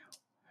think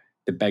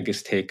the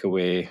biggest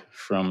takeaway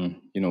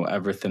from, you know,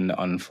 everything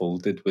that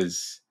unfolded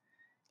was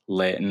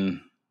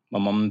letting my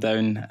mum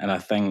down. And I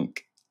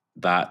think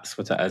that's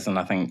what it is. And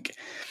I think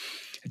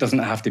it doesn't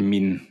have to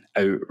mean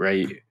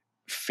outright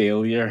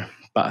failure,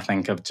 but I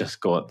think I've just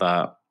got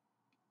that,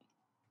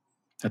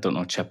 I don't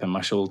know, chip in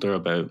my shoulder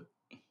about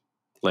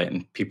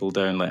letting people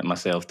down, letting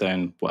myself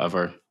down,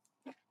 whatever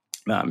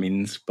that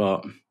means.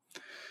 But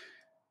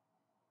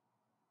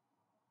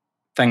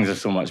things are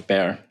so much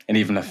better. And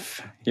even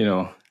if, you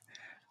know,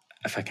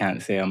 if I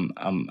can't say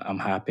I'm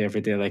happy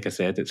every day, like I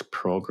said, it's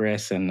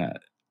progress, and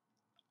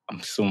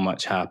I'm so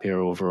much happier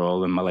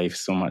overall, and my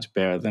life's so much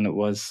better than it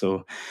was.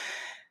 So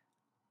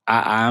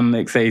I am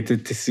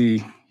excited to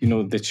see, you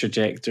know, the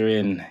trajectory,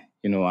 and,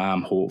 you know,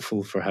 I'm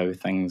hopeful for how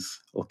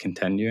things will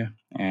continue.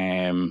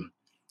 And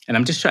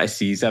I'm just trying to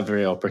seize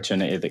every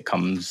opportunity that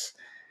comes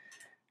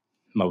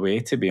my way,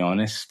 to be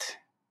honest.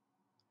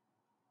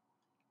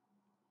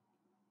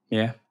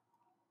 Yeah.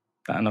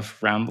 That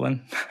enough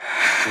rambling?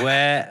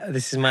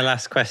 This is my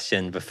last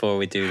question before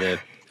we do the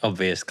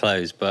obvious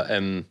close, but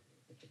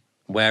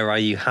where are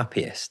you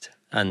happiest?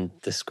 And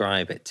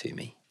describe it to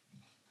me.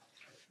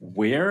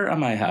 Where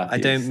am I happiest? I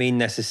don't mean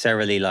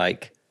necessarily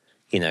like,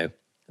 you know,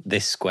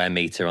 this square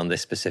meter on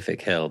this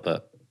specific hill,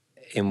 but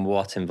in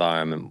what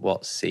environment,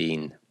 what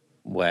scene,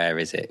 where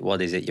is it?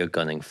 What is it you're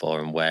gunning for,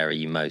 and where are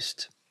you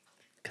most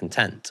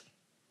content?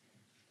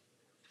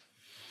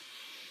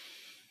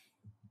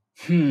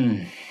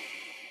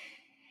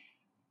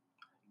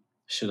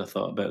 Should have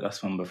thought about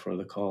this one before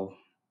the call.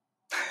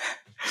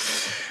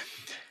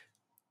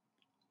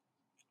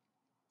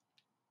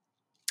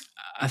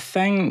 I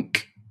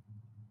think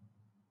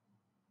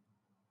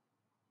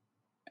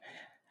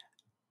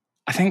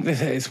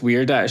that it's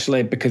weird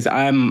actually, because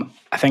I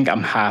think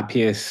I'm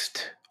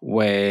happiest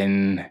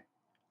when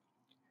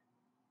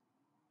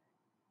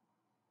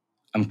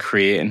I'm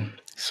creating.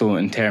 So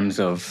in terms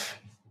of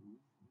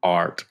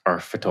art or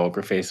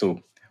photography,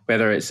 so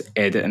whether it's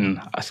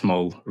editing a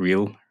small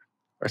reel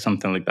or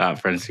something like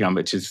that for Instagram,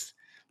 which is,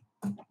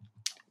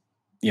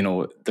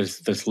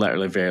 there's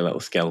literally very little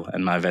skill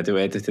in my video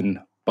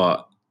editing,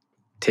 but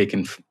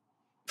taking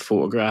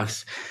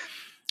photographs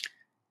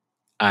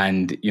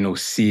and,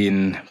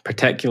 seeing,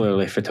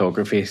 particularly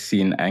photography,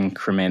 seeing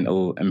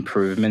incremental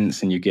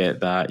improvements, and you get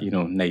that,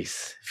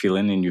 nice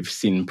feeling, and you've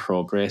seen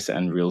progress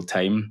in real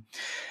time.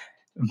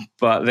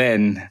 But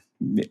then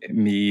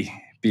me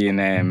being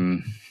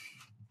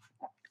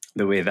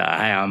the way that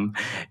I am,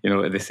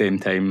 at the same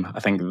time, I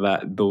think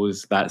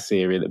that's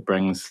the area that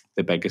brings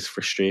the biggest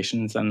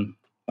frustrations in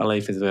my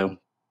life as well,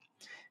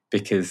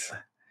 because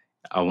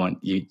I want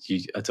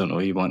I don't know,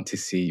 you want to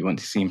see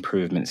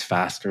improvements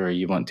faster, or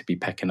you want to be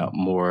picking up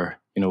more,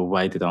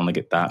 why did I only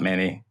get that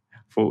many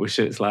photo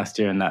shoots last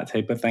year, and that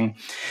type of thing.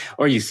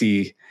 Or you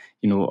see,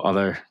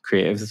 other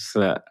creatives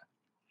that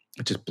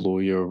just blow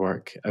your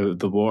work out of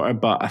the water.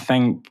 But I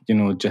think,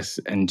 just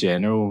in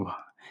general,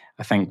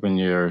 I think when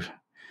you're,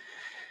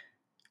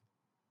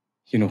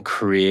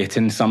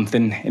 creating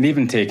something, and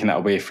even taking it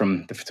away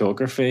from the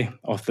photography,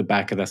 off the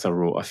back of this, I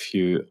wrote a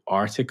few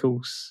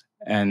articles,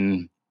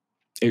 and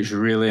it's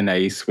really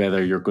nice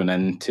whether you're going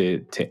in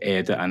to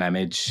edit an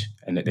image,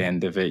 and at the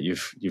end of it,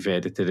 you've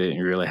edited it and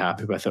you're really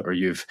happy with it, or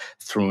you've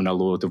thrown a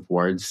load of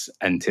words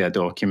into a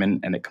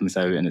document and it comes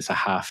out and it's a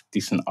half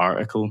decent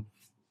article.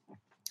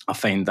 I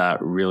find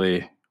that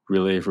really,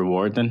 really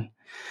rewarding.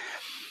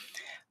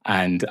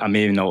 And I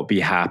may not be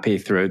happy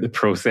throughout the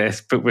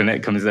process, but when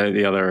it comes out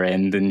the other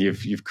end and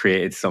you've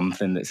created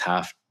something that's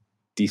half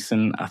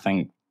decent, I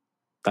think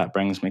that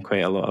brings me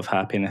quite a lot of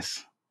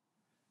happiness.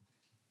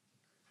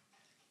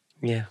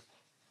 Yeah,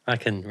 I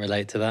can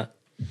relate to that.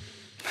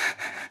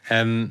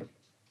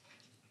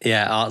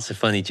 Yeah, art's a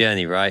funny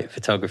journey, right?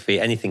 Photography,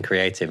 anything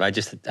creative. I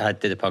did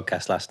a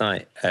podcast last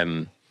night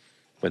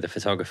with a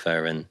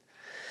photographer, and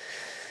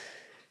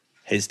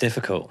it's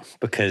difficult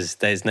because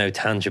there's no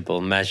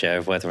tangible measure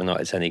of whether or not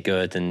it's any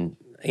good. And,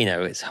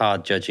 it's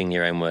hard judging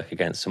your own work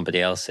against somebody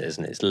else's,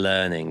 and it's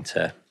learning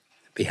to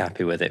be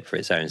happy with it for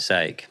its own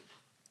sake.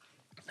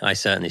 I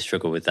certainly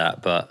struggle with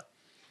that, but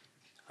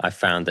I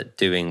found that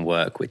doing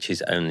work which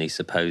is only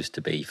supposed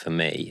to be for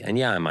me, and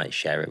yeah, I might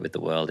share it with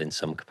the world in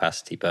some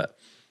capacity, but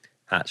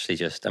actually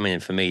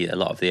for me, a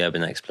lot of the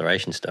urban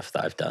exploration stuff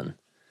that I've done,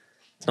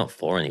 it's not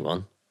for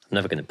anyone. I'm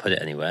never going to put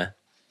it anywhere.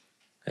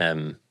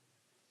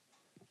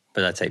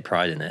 But I take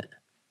pride in it.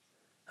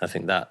 I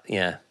think that,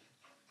 yeah.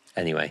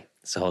 Anyway,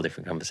 it's a whole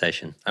different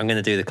conversation. I'm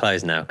going to do the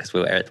close now because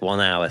we're at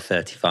 1 hour,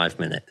 35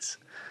 minutes.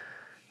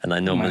 And I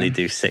normally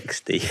do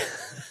 60.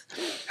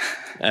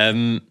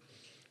 You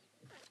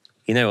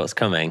know what's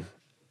coming.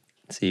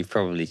 So you've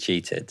probably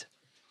cheated.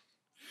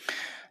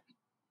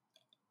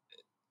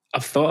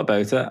 I've thought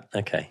about it.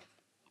 Okay.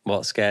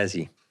 What scares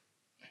you?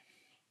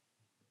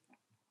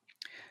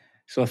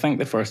 So I think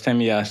the first time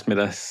you asked me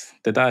this,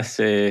 did I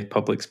say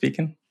public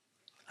speaking?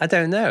 I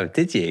don't know.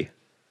 Did you?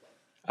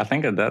 I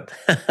think I did.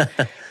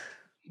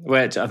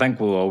 Which I think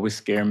will always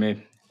scare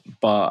me.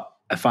 But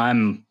if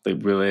I'm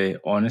really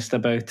honest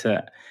about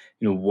it,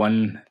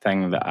 one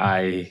thing that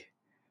I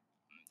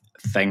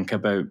think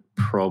about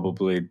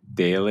probably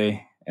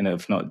daily, and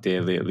if not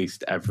daily, at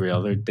least every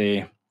other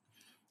day,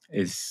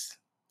 is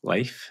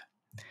life.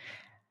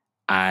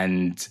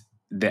 And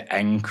the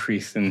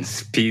increase in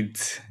speed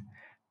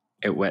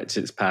at which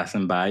it's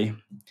passing by.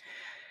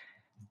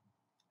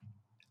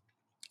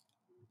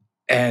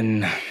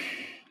 And,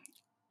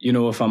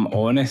 if I'm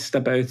honest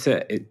about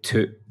it, it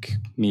took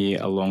me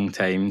a long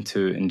time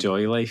to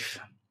enjoy life.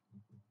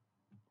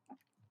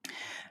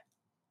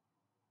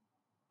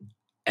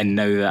 And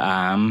now that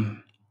I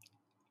am,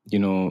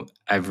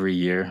 every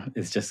year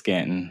is just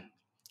getting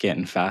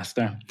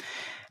faster.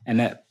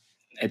 And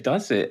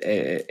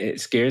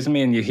it scares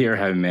me. And you hear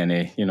how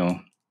many,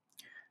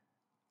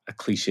 a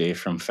cliche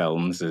from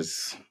films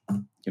is,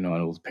 an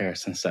old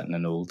person sitting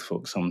in old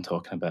folks' home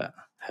talking about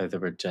how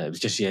it was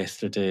just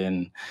yesterday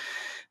and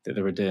that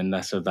they were doing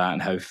this or that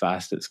and how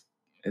fast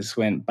it's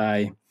went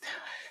by.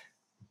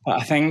 But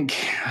I think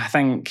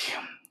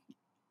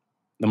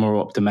the more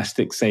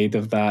optimistic side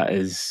of that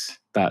is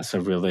that's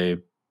a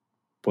really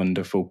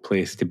wonderful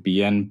place to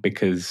be in,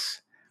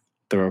 because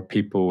there are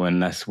people in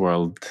this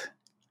world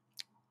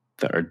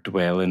that are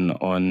dwelling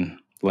on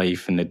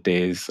life and the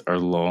days are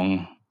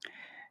long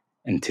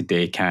and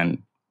today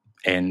can't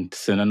end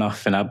soon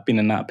enough. And I've been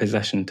in that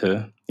position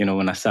too. You know,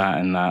 when I sat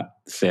in that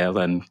cell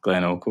in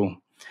Glenorchy,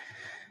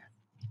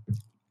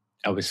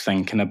 I was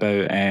thinking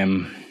about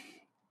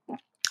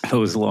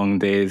those long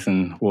days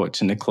and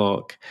watching the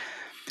clock.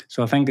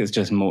 So I think it's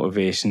just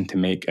motivation to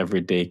make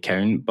every day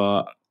count.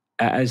 But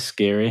it is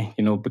scary,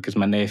 you know, because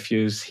my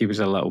nephew's, he was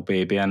a little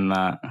baby in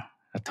that,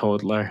 a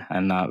toddler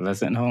in that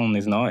visiting hall, and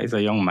he's not. He's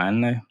a young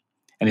man now.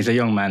 And he's a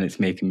young man that's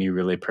making me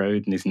really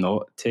proud, and he's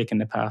not taking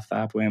the path that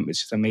I've went,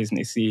 which is amazing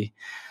to see.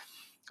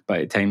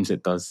 But at times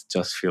it does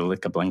just feel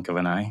like a blink of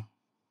an eye.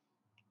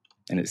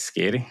 And it's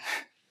scary.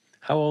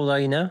 How old are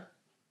you now?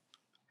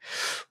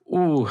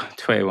 Oh,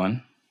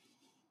 21.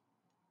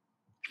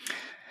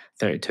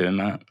 32,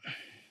 Matt.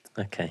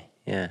 Okay,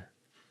 yeah.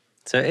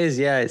 So it is,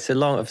 yeah, it's a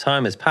long of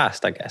time has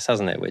passed, I guess,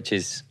 hasn't it? Which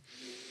is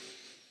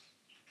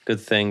good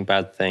thing,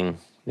 bad thing.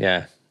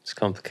 Yeah, it's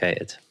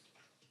complicated.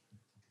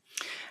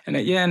 And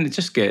it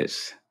just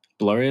gets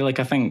blurry. Like,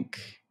 I think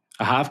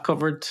I have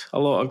covered a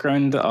lot of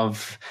ground.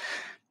 I've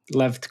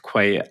lived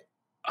quite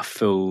a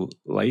full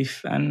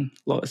life in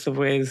lots of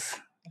ways.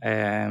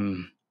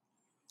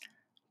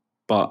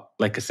 But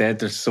like I said,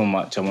 there's so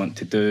much I want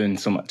to do and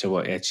so much I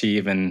want to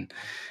achieve. And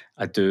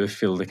I do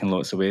feel like in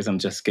lots of ways I'm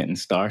just getting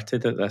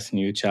started at this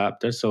new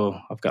chapter. So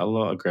I've got a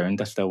lot of ground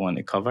I still want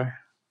to cover.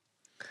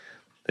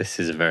 This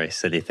is a very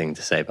silly thing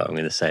to say, but I'm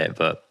going to say it.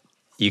 But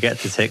you get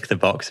to tick the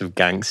box of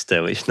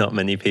gangster, which not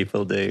many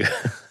people do.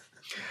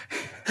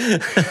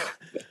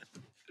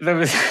 There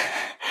was,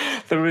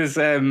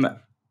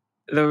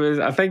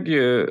 I think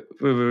when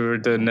we were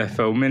doing the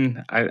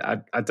filming, I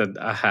had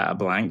a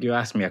blank. You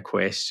asked me a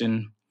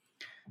question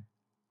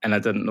and I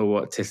didn't know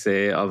what to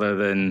say other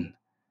than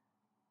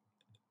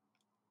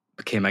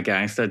became a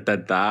gangster,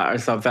 did that or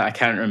something. I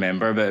can't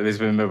remember, but it was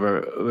when we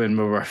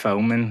were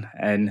filming.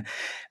 And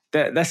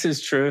this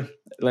is true.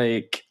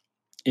 Like,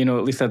 you know,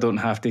 at least I don't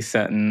have to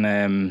sit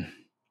and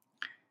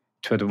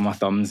twiddle my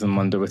thumbs and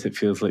wonder what it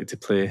feels like to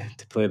play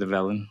the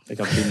villain.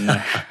 Like I've been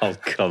there. Oh,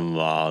 come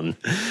on.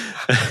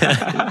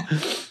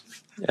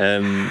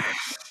 I'm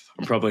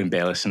probably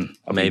embellishing.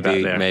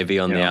 Maybe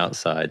on the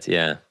outside,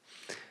 yeah.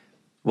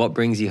 What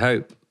brings you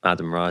hope,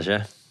 Adam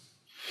Raja?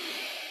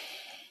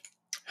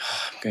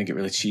 I'm going to get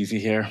really cheesy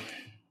here.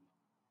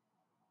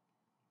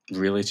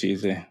 Really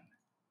cheesy.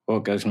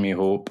 What gives me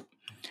hope?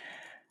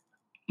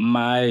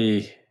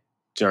 My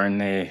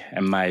journey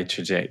and my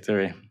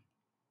trajectory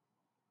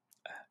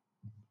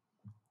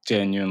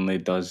genuinely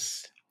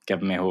does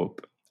give me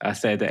hope. I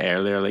said it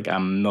earlier, like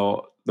I'm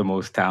not the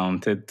most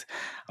talented,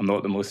 I'm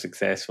not the most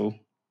successful,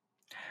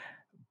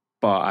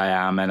 but I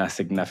am in a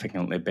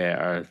significantly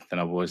better than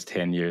I was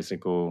 10 years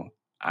ago,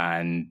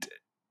 and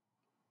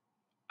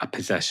a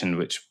position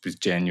which was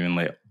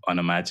genuinely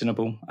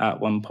unimaginable at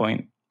one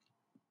point.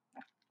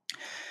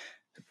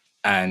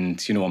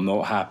 And, you know, I'm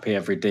not happy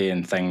every day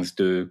and things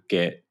do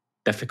get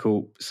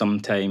difficult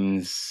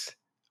sometimes,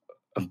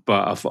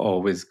 but I've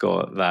always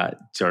got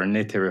that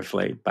journey to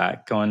reflect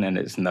back on, and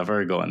it's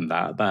never gotten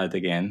that bad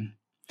again.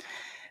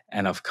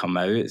 And I've come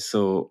out.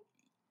 So,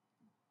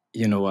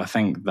 you know, I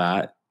think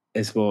that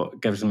is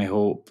what gives me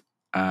hope.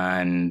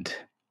 And,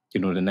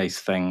 you know, the nice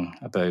thing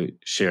about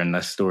sharing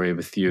this story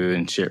with you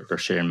and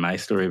sharing my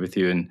story with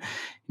you and,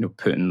 you know,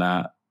 putting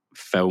that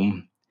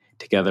film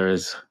together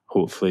is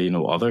hopefully, you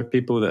know, other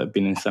people that have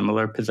been in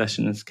similar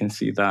positions can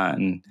see that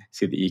and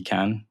see that you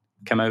can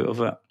come out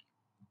of it.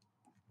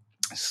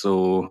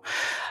 So,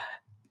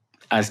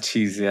 as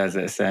cheesy as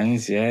it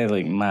sounds, yeah,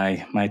 like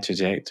my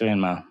trajectory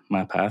and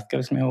my path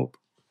gives me hope.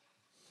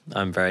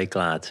 I'm very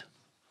glad.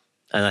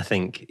 And I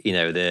think, you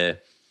know,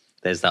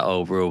 there's that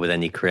old rule with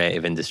any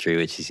creative industry,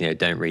 which is, you know,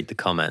 don't read the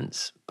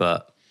comments.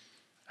 But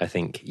I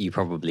think you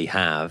probably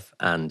have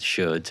and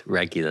should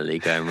regularly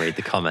go and read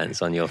the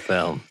comments on your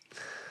film.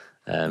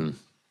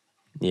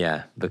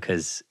 Yeah,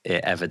 because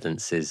it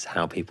evidences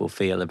how people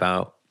feel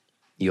about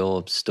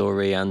your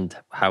story and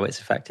how it's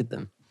affected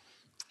them.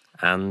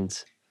 And,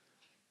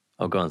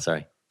 oh, go on,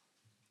 sorry.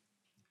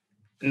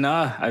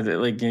 Nah, I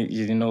like,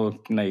 you know,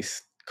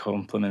 nice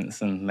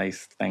compliments and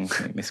nice things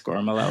make me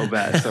squirm a little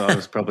bit. So I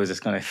was probably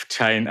just going to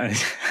try and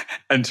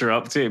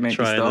interrupt you, make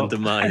try you stop. And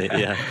undermine it,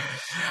 yeah.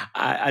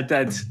 I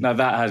did. Now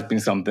that has been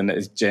something that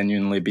has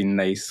genuinely been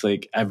nice.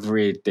 Like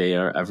every day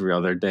or every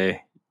other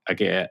day, I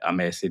get a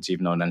message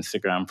even on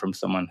Instagram from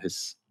someone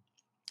who's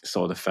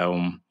saw the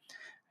film.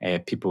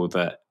 People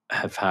that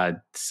have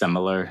had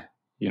similar,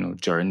 you know,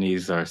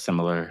 journeys or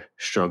similar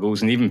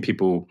struggles, and even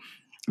people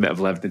that have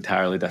lived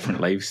entirely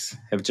different lives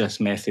have just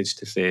messaged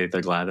to say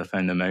they're glad I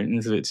found the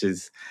mountains, which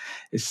is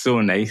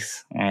so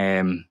nice.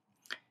 You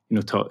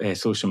know,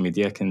 social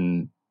media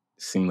can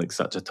seem like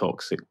such a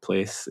toxic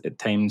place at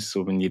times.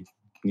 So when you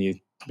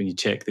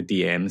check the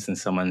DMs and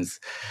someone's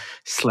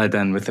slid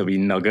in with a wee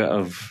nugget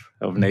of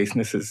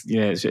niceness,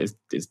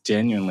 it's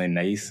genuinely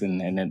nice,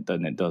 and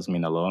it does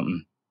mean a lot.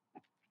 And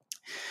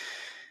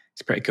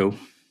it's pretty cool.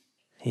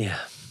 Yeah.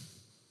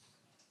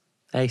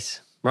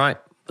 Ace. Right.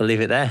 We'll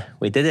leave it there.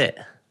 We did it.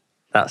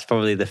 That's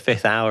probably the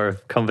 5th hour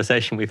of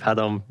conversation we've had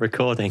on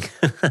recording.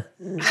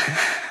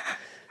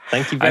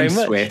 Thank you very much.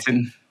 I'm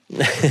sweating.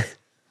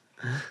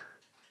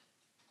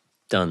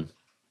 Done.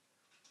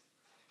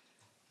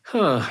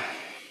 Huh.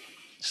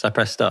 Should I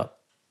press stop?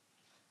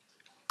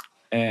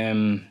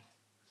 I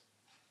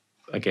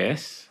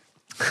guess.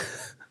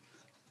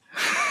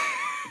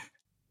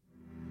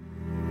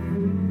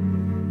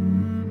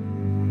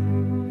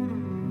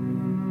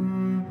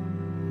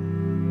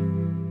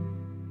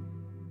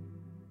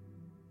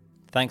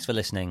 Thanks for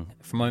listening.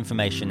 For more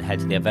information, head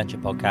to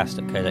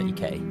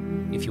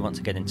theadventurepodcast.co.uk. If you want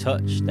to get in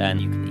touch, then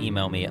you can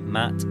email me at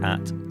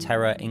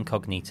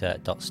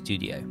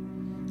matt@terraincognita.studio.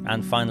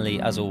 And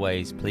finally, as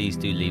always, please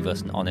do leave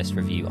us an honest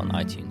review on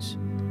iTunes.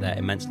 They're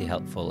immensely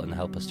helpful and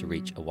help us to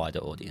reach a wider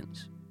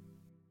audience.